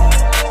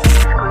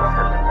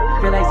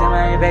 Feel like Zim,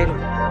 I invader.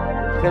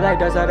 Feel like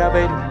Dust out of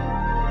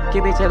Vader.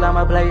 Keep it chill, I'm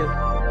a player.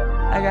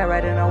 I got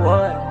right in the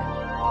war.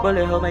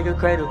 Bullet hole make a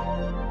cradle.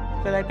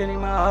 Feel like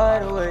feeling my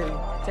heart away.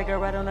 Take a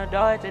ride on the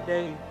dart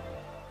today.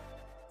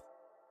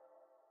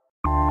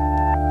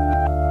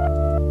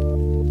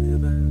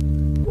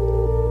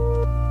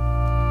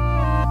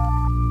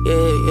 Yeah.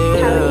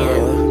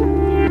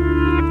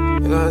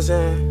 You know what I'm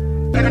saying?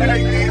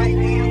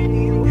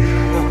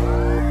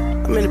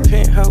 I'm in the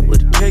penthouse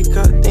with a cake,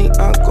 I think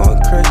I'm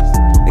going crazy.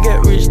 I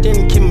got rich,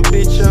 then keep my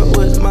bitch up,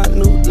 what's my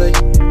new lake?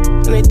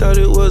 And they thought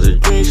it was a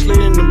dream, slid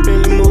in the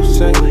Bentley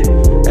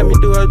Mulsanne. Had me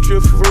do our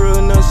trip for real,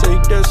 and I say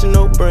that's a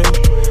no-brainer.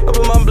 I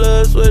put my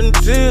blood, sweat, and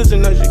tears,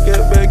 and I just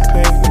got back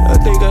pain. I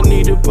think I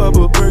need to pop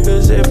a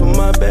Percocet for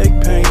my back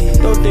pain.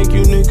 Don't think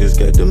you niggas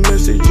got the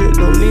message yet,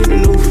 don't need a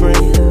new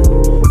friend.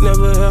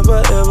 Never have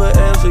I ever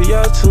asked for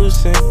y'all 2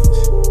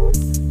 cents.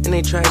 And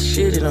they try to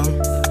shit it on me.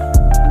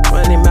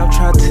 Run their mouth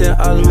try to tell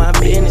all of my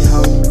business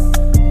home.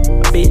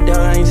 Big dog,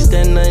 I ain't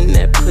stand nothing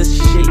that pussy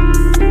shit.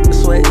 I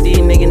swear these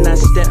niggas not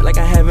step like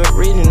I haven't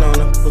written on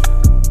them.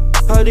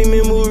 All these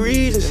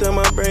memories inside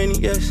my brain,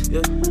 yes.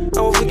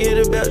 I won't forget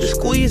about the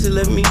squeeze that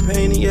left me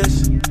painted,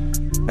 yes.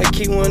 I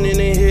keep one in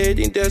their head,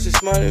 think that's a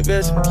smart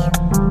investment.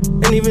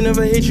 And even if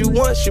I hit you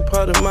once, you're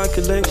part of my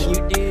collection.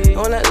 I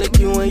wanna look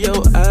you in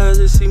your eyes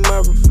and see my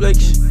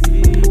reflection.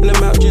 And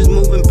I'm out just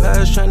moving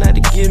past, trying not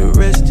to get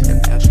arrested.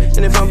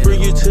 And if I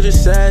bring you to the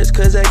sides,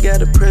 cause I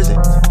got a present.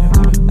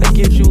 I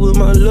give you with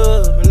my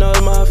love and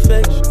all my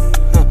affection.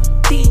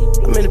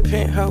 I'm in the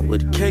penthouse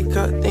with a cake,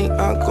 I think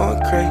I'm going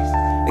crazy.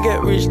 I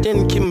got rich,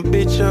 then keep my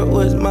bitch out,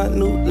 was my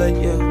new life,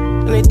 yeah.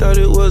 And they thought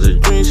it was a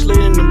dream, slid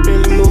in the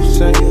Bentley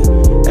Mulsanne,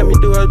 yeah. Had me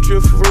do our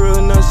trip for real,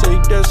 and I say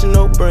that's a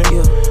no-brainer,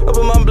 yeah. I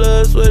put my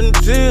blood, sweat, and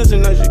tears,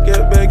 and I should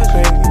get back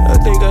pain. I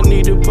think I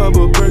need to pop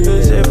a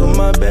burger set for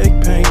my back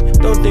pain.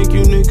 Don't think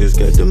you niggas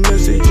got the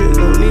message yet,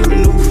 don't need a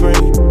new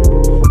frame.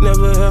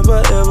 Never have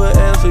I ever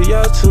asked for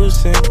y'all 2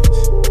 cents.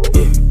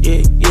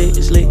 Yeah,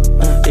 it's lit.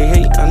 They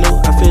hate, I know,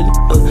 I feel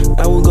it.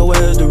 I will go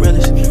as the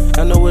realest.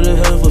 I know what the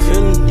hell for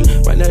feeling.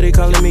 Right now they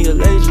calling me a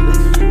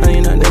legend. I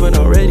ain't not never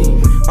not ready.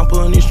 I'm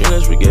pulling these strings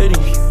like spaghetti.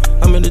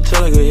 I'm in the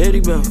tail like a heady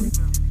belt.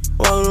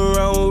 Walking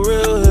around with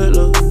real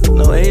Hitler,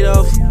 no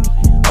Adolf.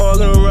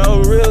 Walking around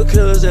with real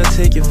killers that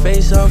take your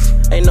face off.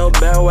 Ain't no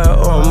Bow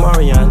Wow or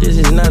Marion, this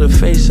is not a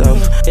face-off.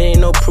 There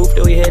ain't no proof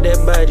that we had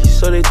that body,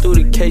 so they threw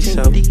the case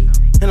out.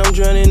 And I'm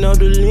drowning off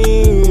the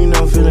lean,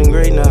 I'm feeling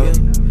great now.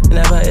 And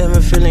if I ever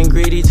feeling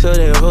greedy, tell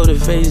that hold her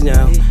face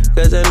down.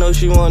 Cause I know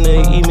she wanna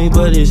eat me,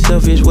 but it's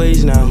selfish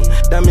ways now.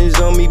 Diamonds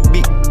on me,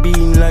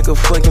 beating like a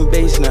fucking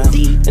bass now.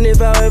 And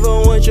if I ever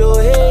want your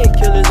head,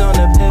 killers on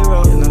the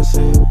payroll. You know what I'm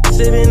saying?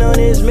 Sipping on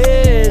this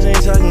mess,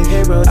 ain't talking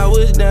K-bro. I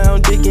was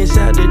down, dick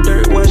inside the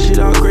dirt, watch it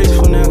all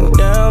graceful now.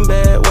 Down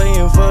bad,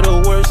 waiting for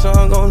the worst, so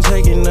I'm gon'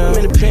 take it now.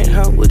 I'm in the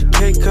penthouse with a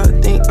cake, I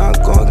think I'm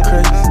going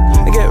crazy.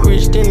 I got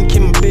rich, then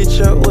keep my bitch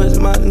out, was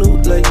my new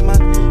life.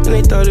 And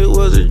they thought it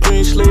was a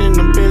dream, slid in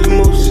the Bentley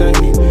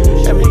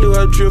Mulsanne. Had me do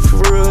our trip for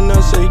real, and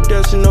I say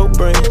that's a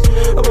no-brainer.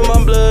 I put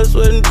my blood,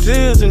 sweat, and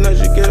tears, and I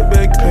should get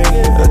back pain.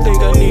 I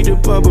think I need to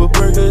pop a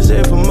burger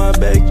set for my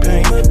back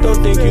pain.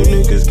 Don't think you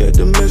niggas got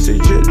the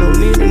message yet, don't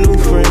need a new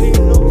friend.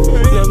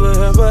 Never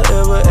have I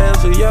ever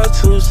asked for y'all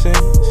 2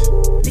 cents.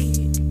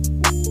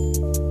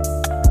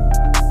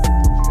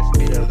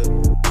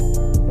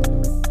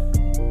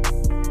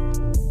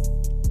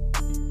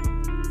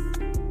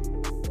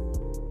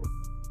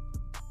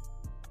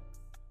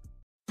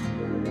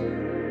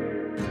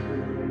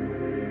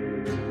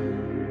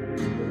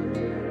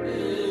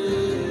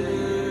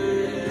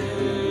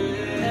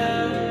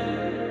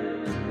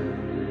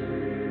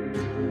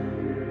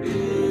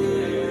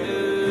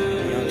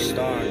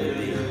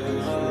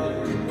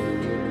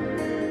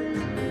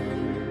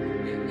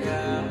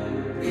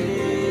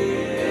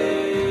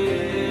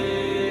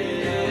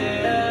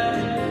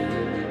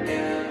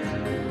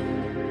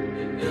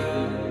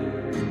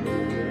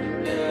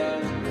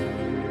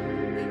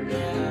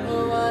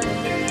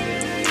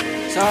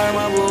 Sorry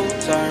my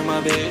boo, sorry my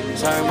babe,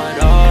 sorry my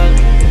darling.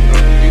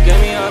 You gave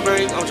me a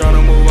break, I'm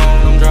tryna move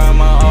on, I'm trying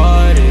my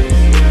hardest.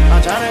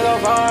 I'm tryna go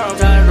far, I'm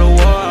tired of the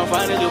war, I'm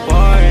finding the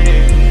party.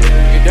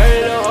 You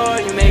dirty little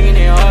whore, you making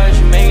it hard,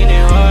 you making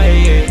it hard,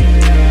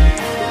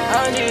 yeah.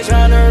 I'm just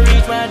tryna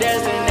reach my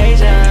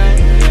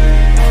destination.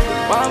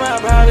 While my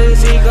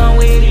privacy come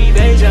with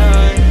evasion.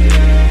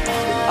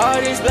 All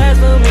this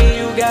blasphemy,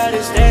 you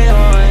gotta stay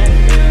on.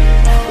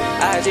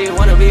 I just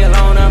wanna be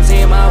alone, I'm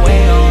seeing my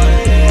way on.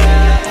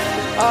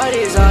 All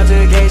this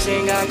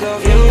altercation got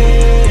confused.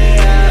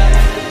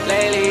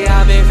 Lately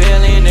I've been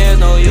feeling there's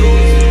no use.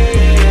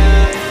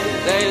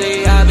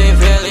 Lately I've been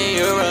feeling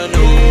you're a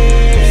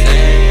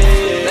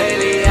nuisance.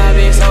 Lately I've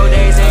been so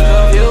dazed and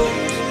confused.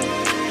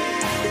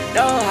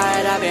 Don't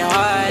hide, I've been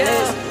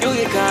heartless. You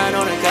get kind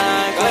on the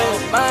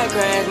conscience. My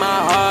crash, my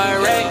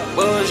heart rate.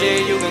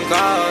 Bullshit you can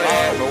call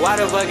that, but why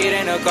the fuck it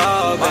ain't a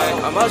call back?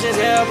 Emotions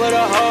hell put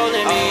a hole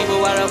in me,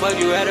 but why the fuck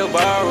you had to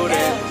borrow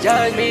that?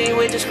 Judge me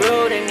with the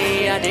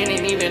scrutiny, I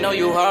didn't even know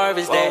you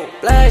harvest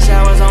that. Blood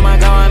showers on my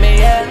garment,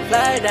 yeah.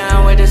 Fly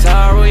down with the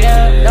sorrow,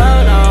 yeah.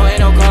 No, ain't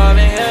no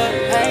carving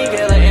here.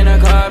 Painkiller in a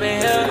carbon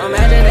here.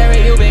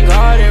 Imaginary, you been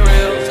guarding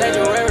real.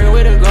 Sanctuary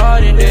with a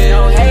garden there.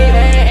 No hate,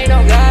 man, ain't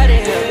no God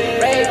in here.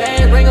 Ray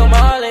Bans, bring them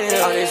all in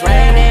here. All this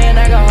raining,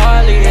 I can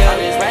hardly hear. All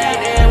this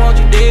raining, won't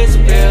you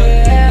disappear?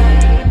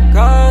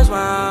 Cross my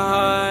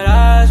heart,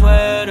 I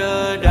swear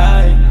to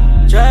die.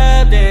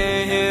 Trapped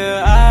in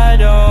here, I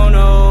don't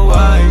know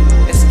why.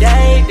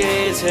 Escape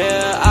this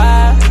here,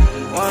 I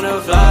wanna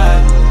fly.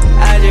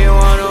 I just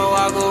wanna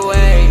walk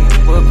away,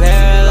 but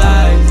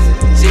paralyzed.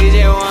 She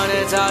just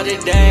wanna talk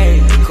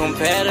today,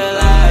 compare the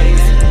lies.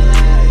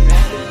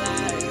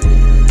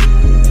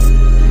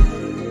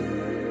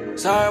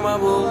 Sorry my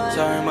boo,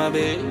 sorry my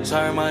babe,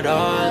 sorry my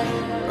darling.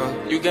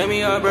 You gave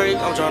me a break,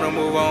 I'm tryna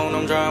move on,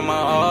 I'm trying my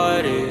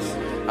hardest.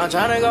 I'm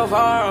tryna go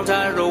far, I'm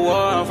tired of the war,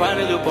 I'm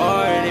finding the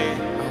party.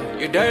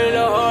 You dirty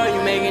little whore,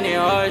 you making it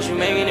hard, you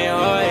making it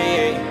hard,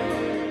 yeah.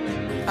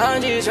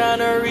 I'm just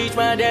tryna reach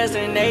my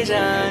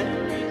destination.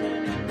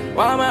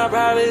 Why my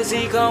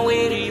privacy come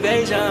with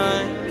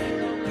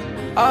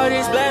evasion? All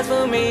this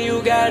blasphemy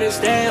you gotta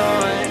stay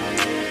on.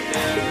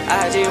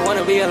 I just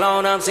wanna be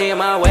alone, I'm seeing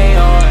my way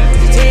on.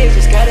 The tears,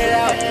 just cut it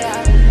out.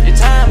 Your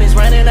time is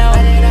running out.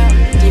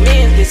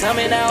 Demons get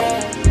coming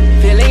out.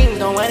 Feelings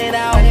don't run it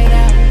out.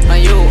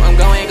 On you, I'm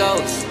going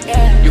ghost.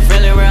 You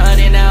feeling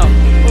running out.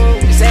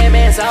 You say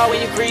man saw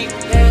when you creep.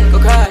 Go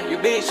cry, you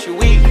bitch, you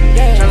weak.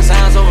 Tryna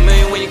sound so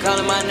familiar when you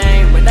calling my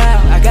name, but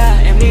now I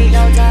got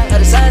amnesia.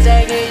 Other signs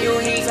that give you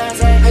heat.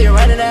 How you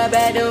running that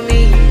bad to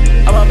me?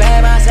 I'm a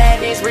bad, my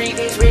sadness reek.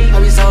 I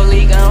be so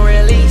leak,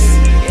 unreleased.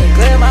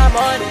 Clear my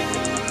money.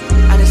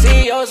 I can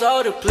see your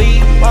soul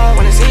deplete.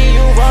 Wanna see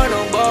you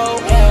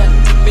vulnerable.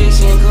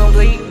 Mission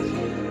complete.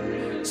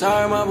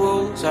 Sorry my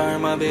boo, sorry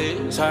my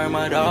bitch, sorry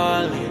my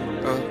darling.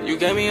 You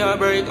gave me a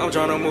break, I'm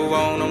tryna move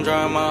on, I'm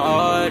trying my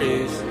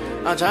hardest.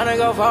 I'm tryna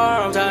go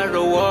far, I'm tired of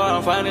the war,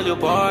 I'm finally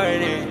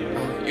departing.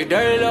 You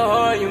dirty little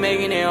whore, you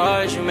making it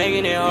hard, you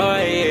making it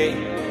hard, yeah.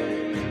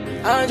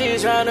 I'm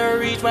just tryna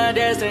reach my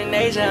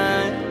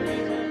destination.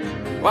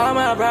 Why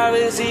my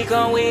privacy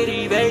come with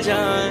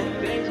evasion?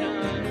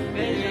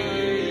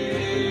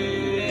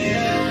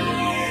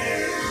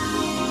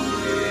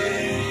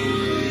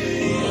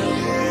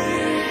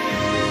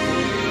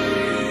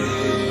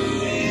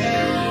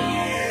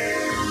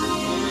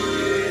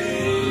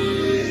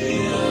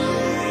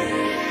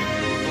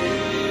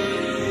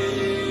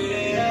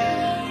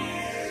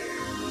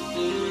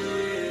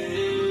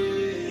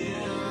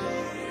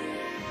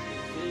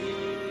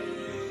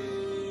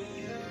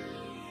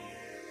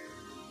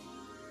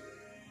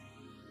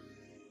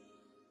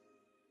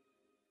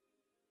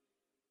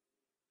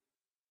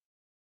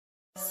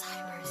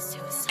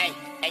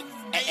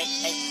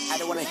 I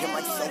don't wanna hear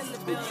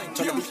myself.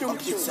 Turn the beat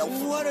up yourself.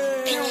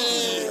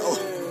 Oh.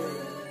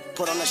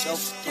 Put on the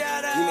shelf. You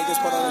niggas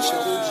put on the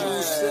shelf.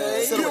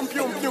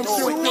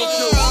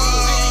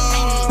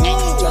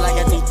 Feel like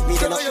I deep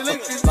beating up.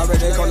 My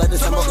red ain't cold like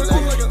December.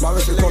 My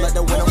wrist is cold like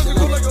the winter.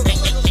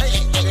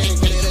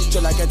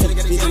 Feel like I deep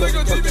beating up.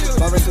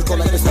 My wrist is cold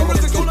like December.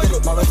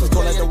 My wrist is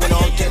cold like the winter.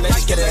 Okay,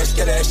 let's get it, let's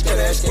get it, let's get it,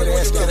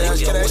 let's get it,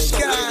 let's get it, let's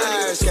get it,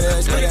 let's get it, let's get it,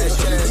 let's get it,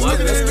 let's get it,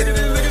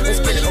 let's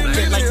get it,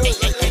 okay, like.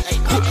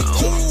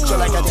 Feel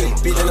like I deep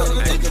beating up.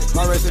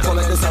 My wrist is cold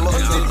like December.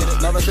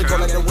 My wrist is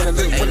cold like the winter.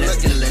 Hey, let's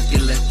get it, let's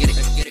get it, let's get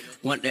it.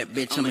 Want that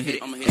bitch, I'ma hit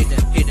it. Hit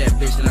that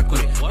bitch, then I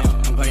quit it.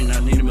 I'm fighting, I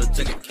need him a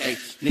ticket. Hey,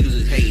 niggas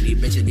is hating,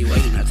 these bitches be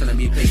waiting. I tell them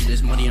be patient,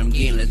 this money I'm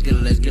getting. Let's get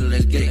it, let's get it,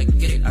 let's get it.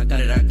 I got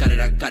it, I got it,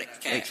 I got it.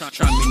 Hey,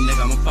 try me,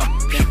 nigga, I'm a pop.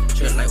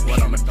 Treat like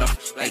what, I'm a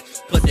duff. Hey,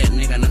 put that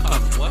nigga in the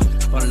coffin.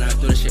 Falling out,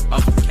 do this shit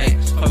off. Hey,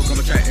 fuck, I'm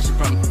a track, it's a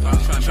problem.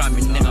 Try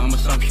me, nigga, I'm a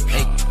something.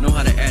 Hey, know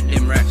how to add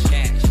them racks.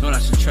 Know how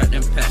to subtract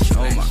them patch.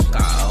 Oh my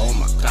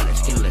god,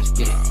 let's get it, let's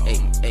get it. Hey,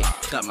 hey,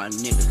 got my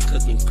niggas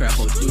cooking crap,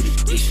 oh, do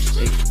this dishes.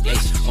 Hey, hey,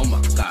 oh my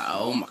god,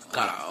 I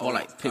fall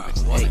like Pippin.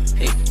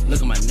 Hey, hey,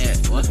 look at my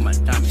neck, look at my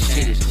diamond,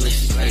 shit is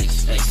glitzy. Hey,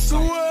 hey.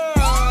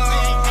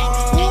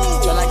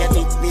 Feel like I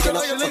deep beating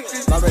up.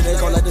 My red ain't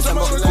cold like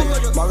December.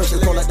 My wrist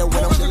is cold like the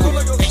winter.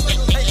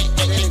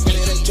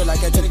 Feel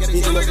like I deep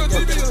beating up.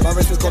 My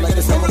wrist is cold like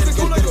December.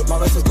 My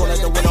wrist is cold like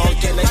the winter.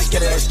 Okay, let's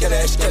get it, let's get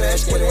it, let's get it,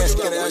 let's get it, let's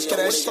get it, let's get it,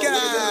 let's get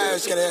it,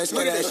 let's get it, let's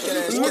get it, let's get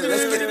it,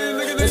 let's get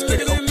it, let's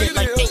get it, okay,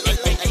 like.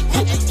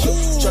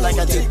 Feel like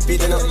I deep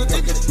beating up.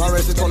 My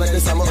wrist is cold like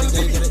December. My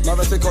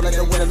wrist is cold like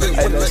the winter.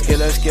 Hey, let's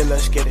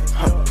get it.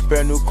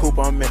 Brand new coupe,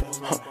 I'm in it.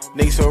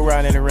 Niggas so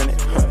riding and renting.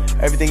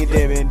 Everything you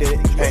did, man, did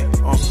it. Hey,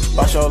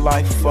 boss your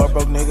life, fuck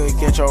broke nigga,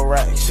 get your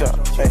racks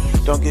up. Hey,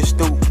 don't get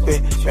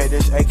stupid. Hey,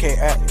 this AK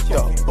act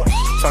up.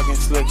 Talking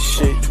slick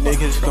shit,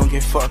 niggas gon'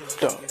 get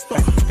fucked up.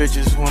 Hey,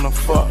 bitches wanna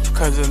fuck,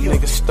 cause a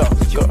nigga stuck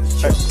up.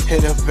 Hey,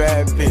 hit a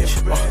bad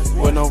bitch,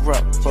 with no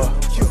rubber.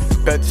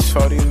 Bet this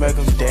 40 make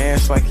him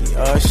dance like he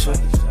Usher.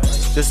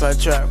 Just like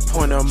trap,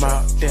 point them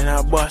out, then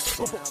I bust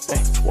it. Hey,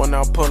 when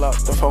I pull up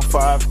the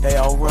 4-5, they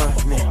all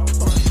running.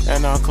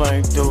 And I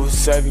claim dudes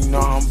save, you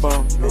know I'm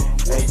bumping.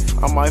 Hey,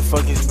 I might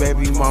fuck his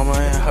baby mama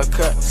and her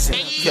cousin.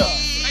 Yeah.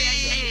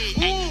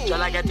 Feel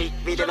like I deep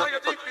beating up.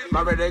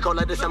 My red ain't cold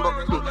like December.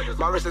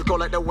 My wrist is cold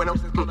like the winter.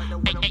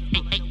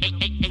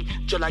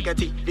 Feel like I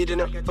deep beating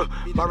up.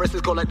 My wrist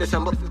is cold like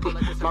December.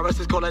 My wrist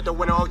is cold like the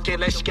winter. Okay,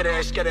 let's get it,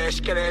 let's get it, let's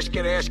get it, let's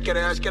get it,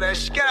 let's get it,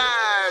 let's get it,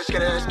 let's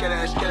get it, let's get it,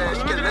 let's get it,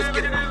 let's get it, let's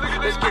get it,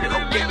 let's get it,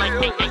 okay, like.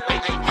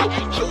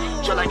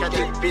 Feel like I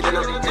deep beating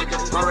up.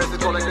 My wrist is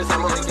cold like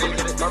December. My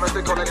wrist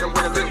is cold like the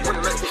winter.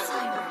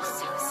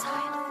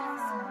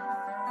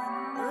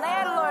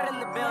 Landlord in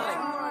the building.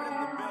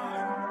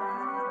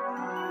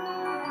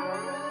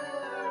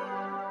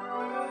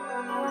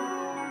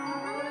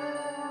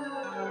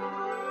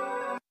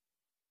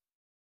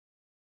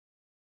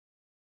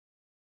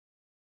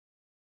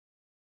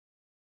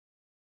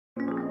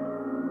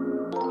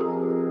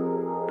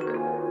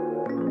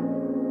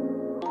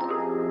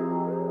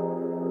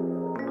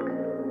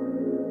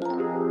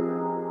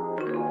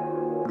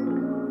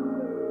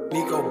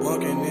 Nico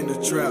bunking in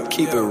the trap.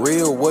 Keep it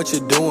real, what you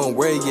doing,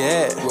 where you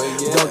at?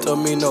 Don't tell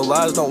me no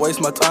lies, don't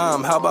waste my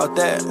time. How about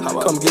that?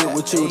 Come get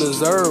what you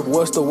deserve.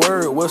 What's the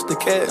word? What's the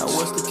catch?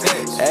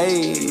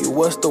 Hey,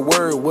 what's the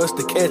word? What's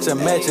the catch? I'm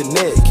at your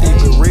neck. Keep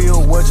it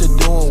real, what you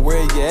doing,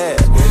 where you at?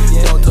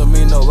 Don't tell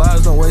me no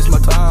lies, don't waste my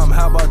time.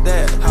 How about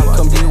that?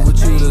 Come get what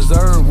you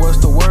deserve. What's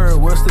the word?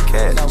 What's the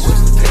catch?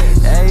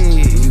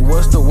 Hey,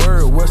 what's the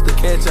word? What's the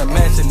catch? I'm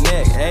at your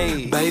neck.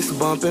 Hey, bass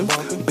bumping,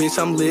 bitch,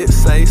 I'm lit.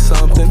 Say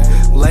something.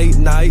 Late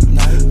night,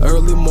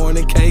 early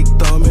morning, cake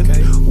thumbing.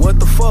 What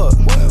the fuck?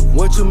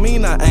 What you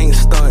mean I ain't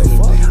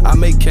stunting? I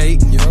make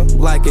cake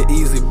like an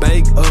easy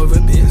bake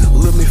oven.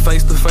 Look me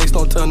face to face,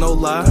 don't tell no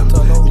lie.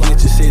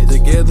 Get your shit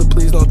together,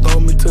 please don't throw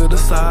me to the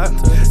side.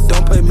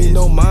 Don't pay me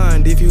no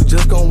mind if you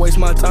just gon' waste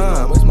my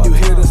time. You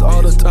hear this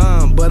all the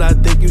time, but I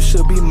think you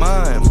should be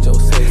mine.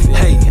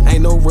 Hey,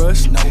 ain't no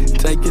rush,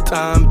 take your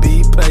time,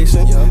 be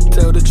patient.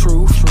 Tell the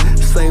truth,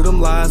 say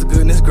them lies,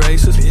 goodness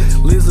gracious.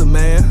 Lizard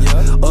man,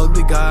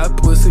 ugly guy,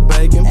 pussy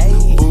bacon,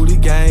 booty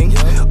gang,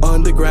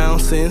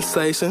 underground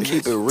sensation.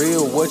 Keep it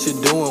real, what you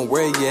doing,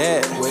 where you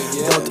at?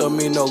 Don't tell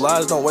me no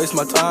lies, don't waste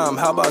my time.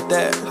 How about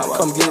that?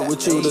 Come get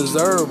what you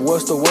deserve.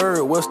 What's the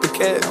word? What's the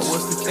catch?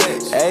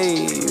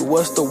 Hey,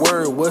 what's the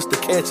word? What's the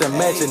catch? I'm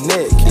at your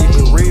neck. Keep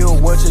it real,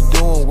 what you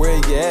doing, where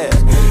you at?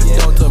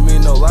 Don't tell me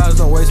no lies,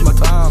 don't waste my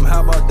time.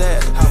 How about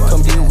that?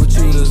 Come get what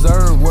you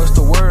deserve. What's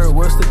the word?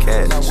 What's the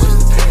catch?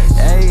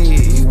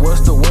 Hey,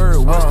 what's the word?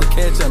 What's the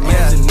catch? I'm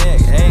at your neck.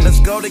 Hey. Let's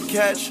go to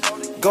catch.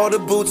 Go to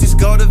Bootsy's,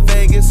 go to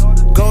Vegas,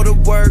 go to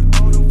work.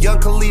 Young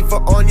Khalifa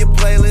on your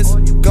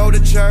playlist. Go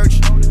to church,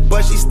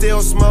 but she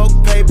still smoke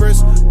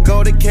papers.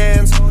 Go to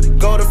Cannes,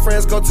 go to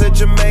France, go to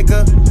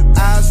Jamaica.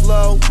 Eyes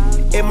low,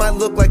 it might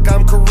look like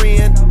I'm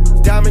Korean.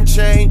 Diamond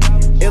chain,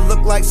 it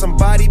look like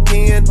somebody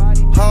peeing.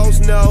 Hoes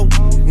know,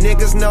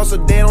 niggas know, so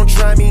they don't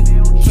try me.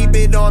 Keep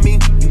it on me,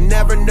 you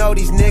never know,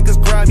 these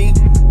niggas grimy.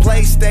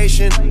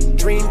 PlayStation,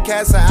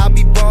 Dreamcast, I'll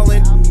be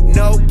ballin'.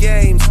 No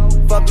games,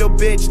 fuck your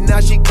bitch, now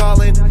she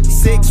callin'.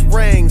 6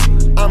 rings,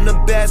 I'm the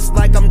best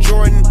like I'm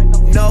Jordan.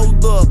 No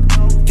look,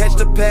 catch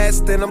the pass,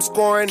 then I'm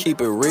scoring.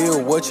 Keep it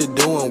real, what you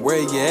doing, where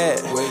you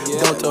at?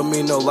 Don't tell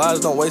me no lies,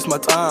 don't waste my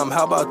time.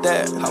 How about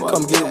that?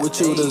 Come get what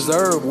you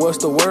deserve. What's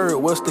the word?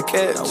 What's the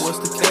catch?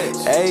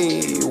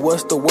 Hey,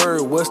 what's the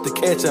word? What's the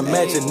catch? I'm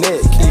at your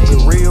neck. Keep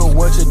it real,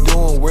 what you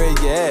doing, where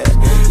you at?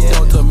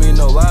 Don't tell me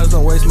no lies,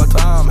 don't waste my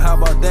time. How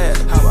about that?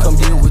 Come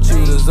get what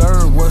you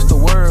deserve. What's the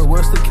word?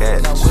 What's the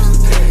catch?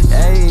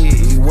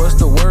 Hey, what's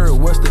the word?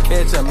 What's the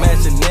catch? I'm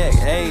at your neck.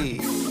 Hey.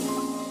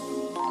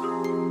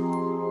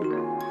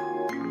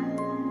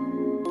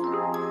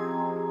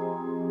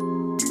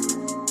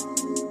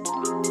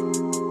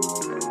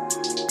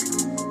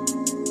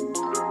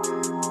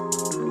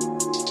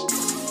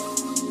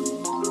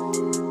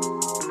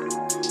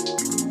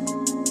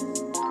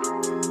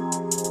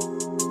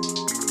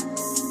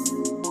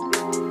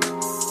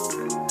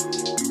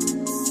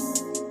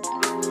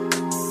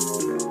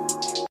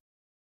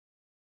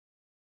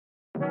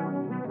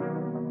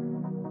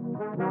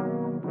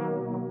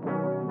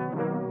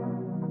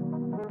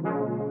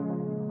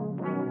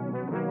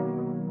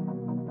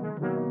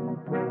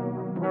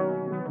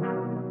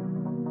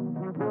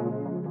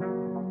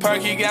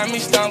 Perky got me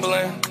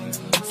stumbling,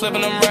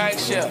 flipping them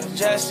racks, yeah,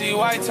 Jesse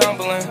White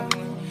tumbling.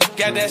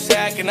 Got that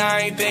sack and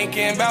I ain't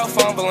thinking about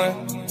fumbling.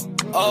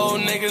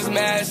 Old niggas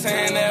mad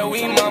saying that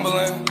we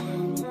mumbling.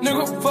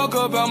 Nigga, fuck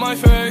up out my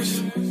face,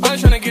 I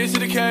ain't tryna get to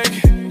the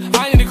cake.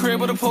 I need a crib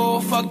with a pool,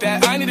 fuck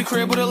that, I need a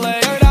crib with a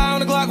leg. Third eye on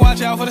the Glock,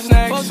 watch out for the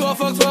snakes.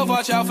 Fuck 12,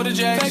 watch out for the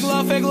J's. Fake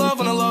love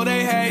on the low,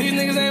 they hate. These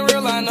niggas ain't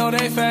real, I know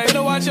they fake.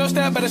 Better watch your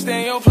step, better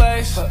stay in your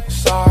place.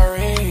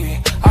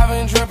 Sorry, I've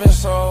been dripping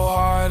so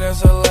hard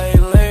as of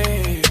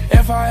lately.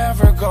 If I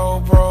ever go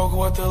broke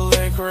with the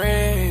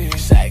licorice,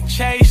 sack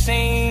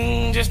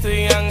chasing, just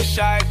a young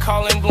shot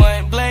calling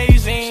blunt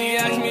blazing. She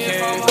asked me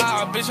if I'm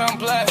high, bitch I'm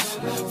blessed.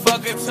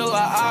 Fuck it till her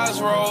eyes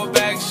roll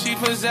back, she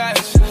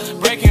possessed.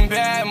 Breaking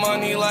bad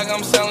money like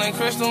I'm selling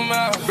crystal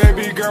meth.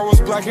 Baby girl was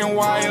black and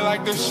white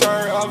like the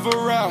shirt of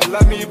a rap.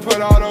 Let me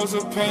put all those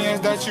opinions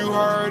that you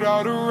heard,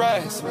 all the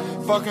rest.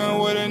 Fucking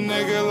with a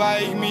nigga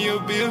like me, you'll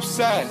be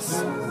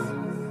obsessed.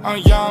 I'm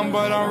young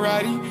but I'm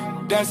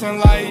ready, dancing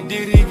like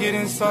Diddy,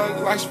 getting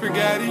sucked like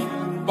spaghetti.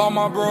 Bought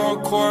my bro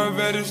a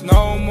Corvette, it's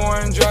no more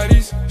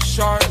Andretti's.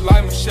 Sharp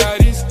like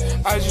machetes,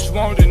 I just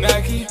want the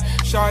Nike.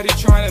 Shawty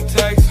tryna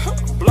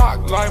text,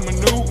 block like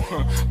Manu.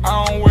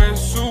 I don't wear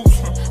suits,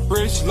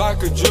 rich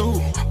like a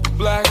Jew,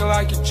 black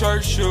like your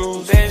church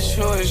shoes. Bitch,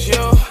 who is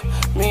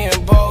you? Me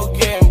and Bo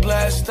getting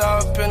blessed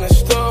up in the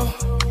stool.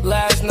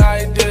 Last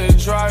night did a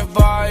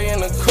drive-by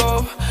in a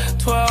coupe.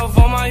 12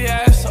 on my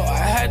ass, so I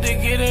had to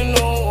get a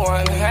new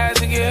one. Had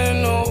to get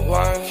a new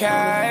one.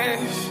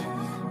 Cash,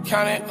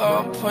 count it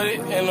up, put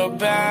it in a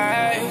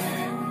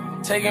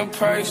bag. Taking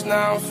perks,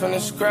 now I'm finna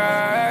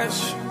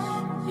scratch.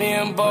 Me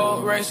and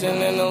Bo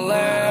racing in the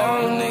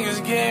land.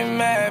 Niggas getting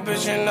mad,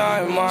 bitch, you're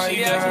not my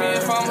She asked me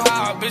if I'm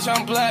high, bitch,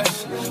 I'm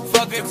blessed.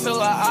 Fuck it till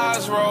her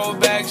eyes roll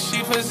back,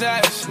 she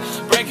possessed.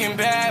 Breaking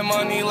bad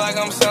money like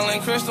I'm selling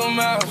crystal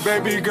meth.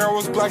 Baby girl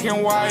was black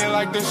and white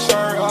like the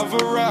shirt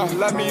of a rap.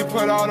 Let me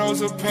put all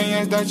those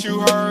opinions that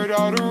you heard,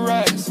 all the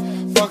rest.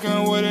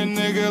 Fucking with a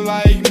nigga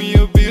like me,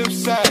 you'll be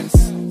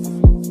obsessed.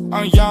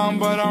 I'm young,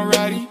 but I'm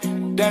ready.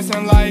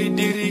 Dancing like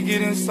Diddy,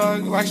 getting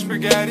sucked like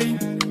spaghetti.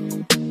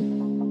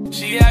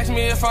 She asked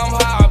me if I'm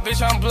high,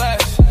 bitch, I'm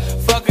blessed.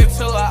 Fuck it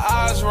till her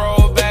eyes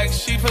roll back,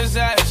 she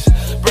possessed.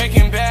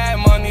 Breaking bad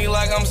money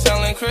like I'm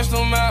selling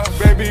crystal meth.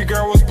 Baby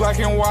girl was black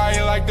and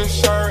white like the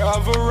shirt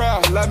of a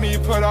rap. Let me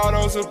put all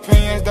those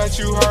opinions that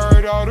you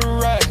heard, all the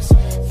rest.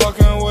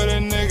 Fucking with a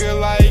nigga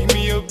like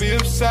me, you'll be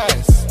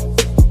obsessed.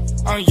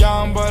 I'm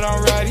young, but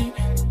I'm ready.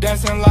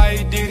 Dancing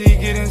like Diddy,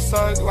 getting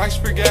sucked like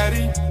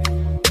spaghetti.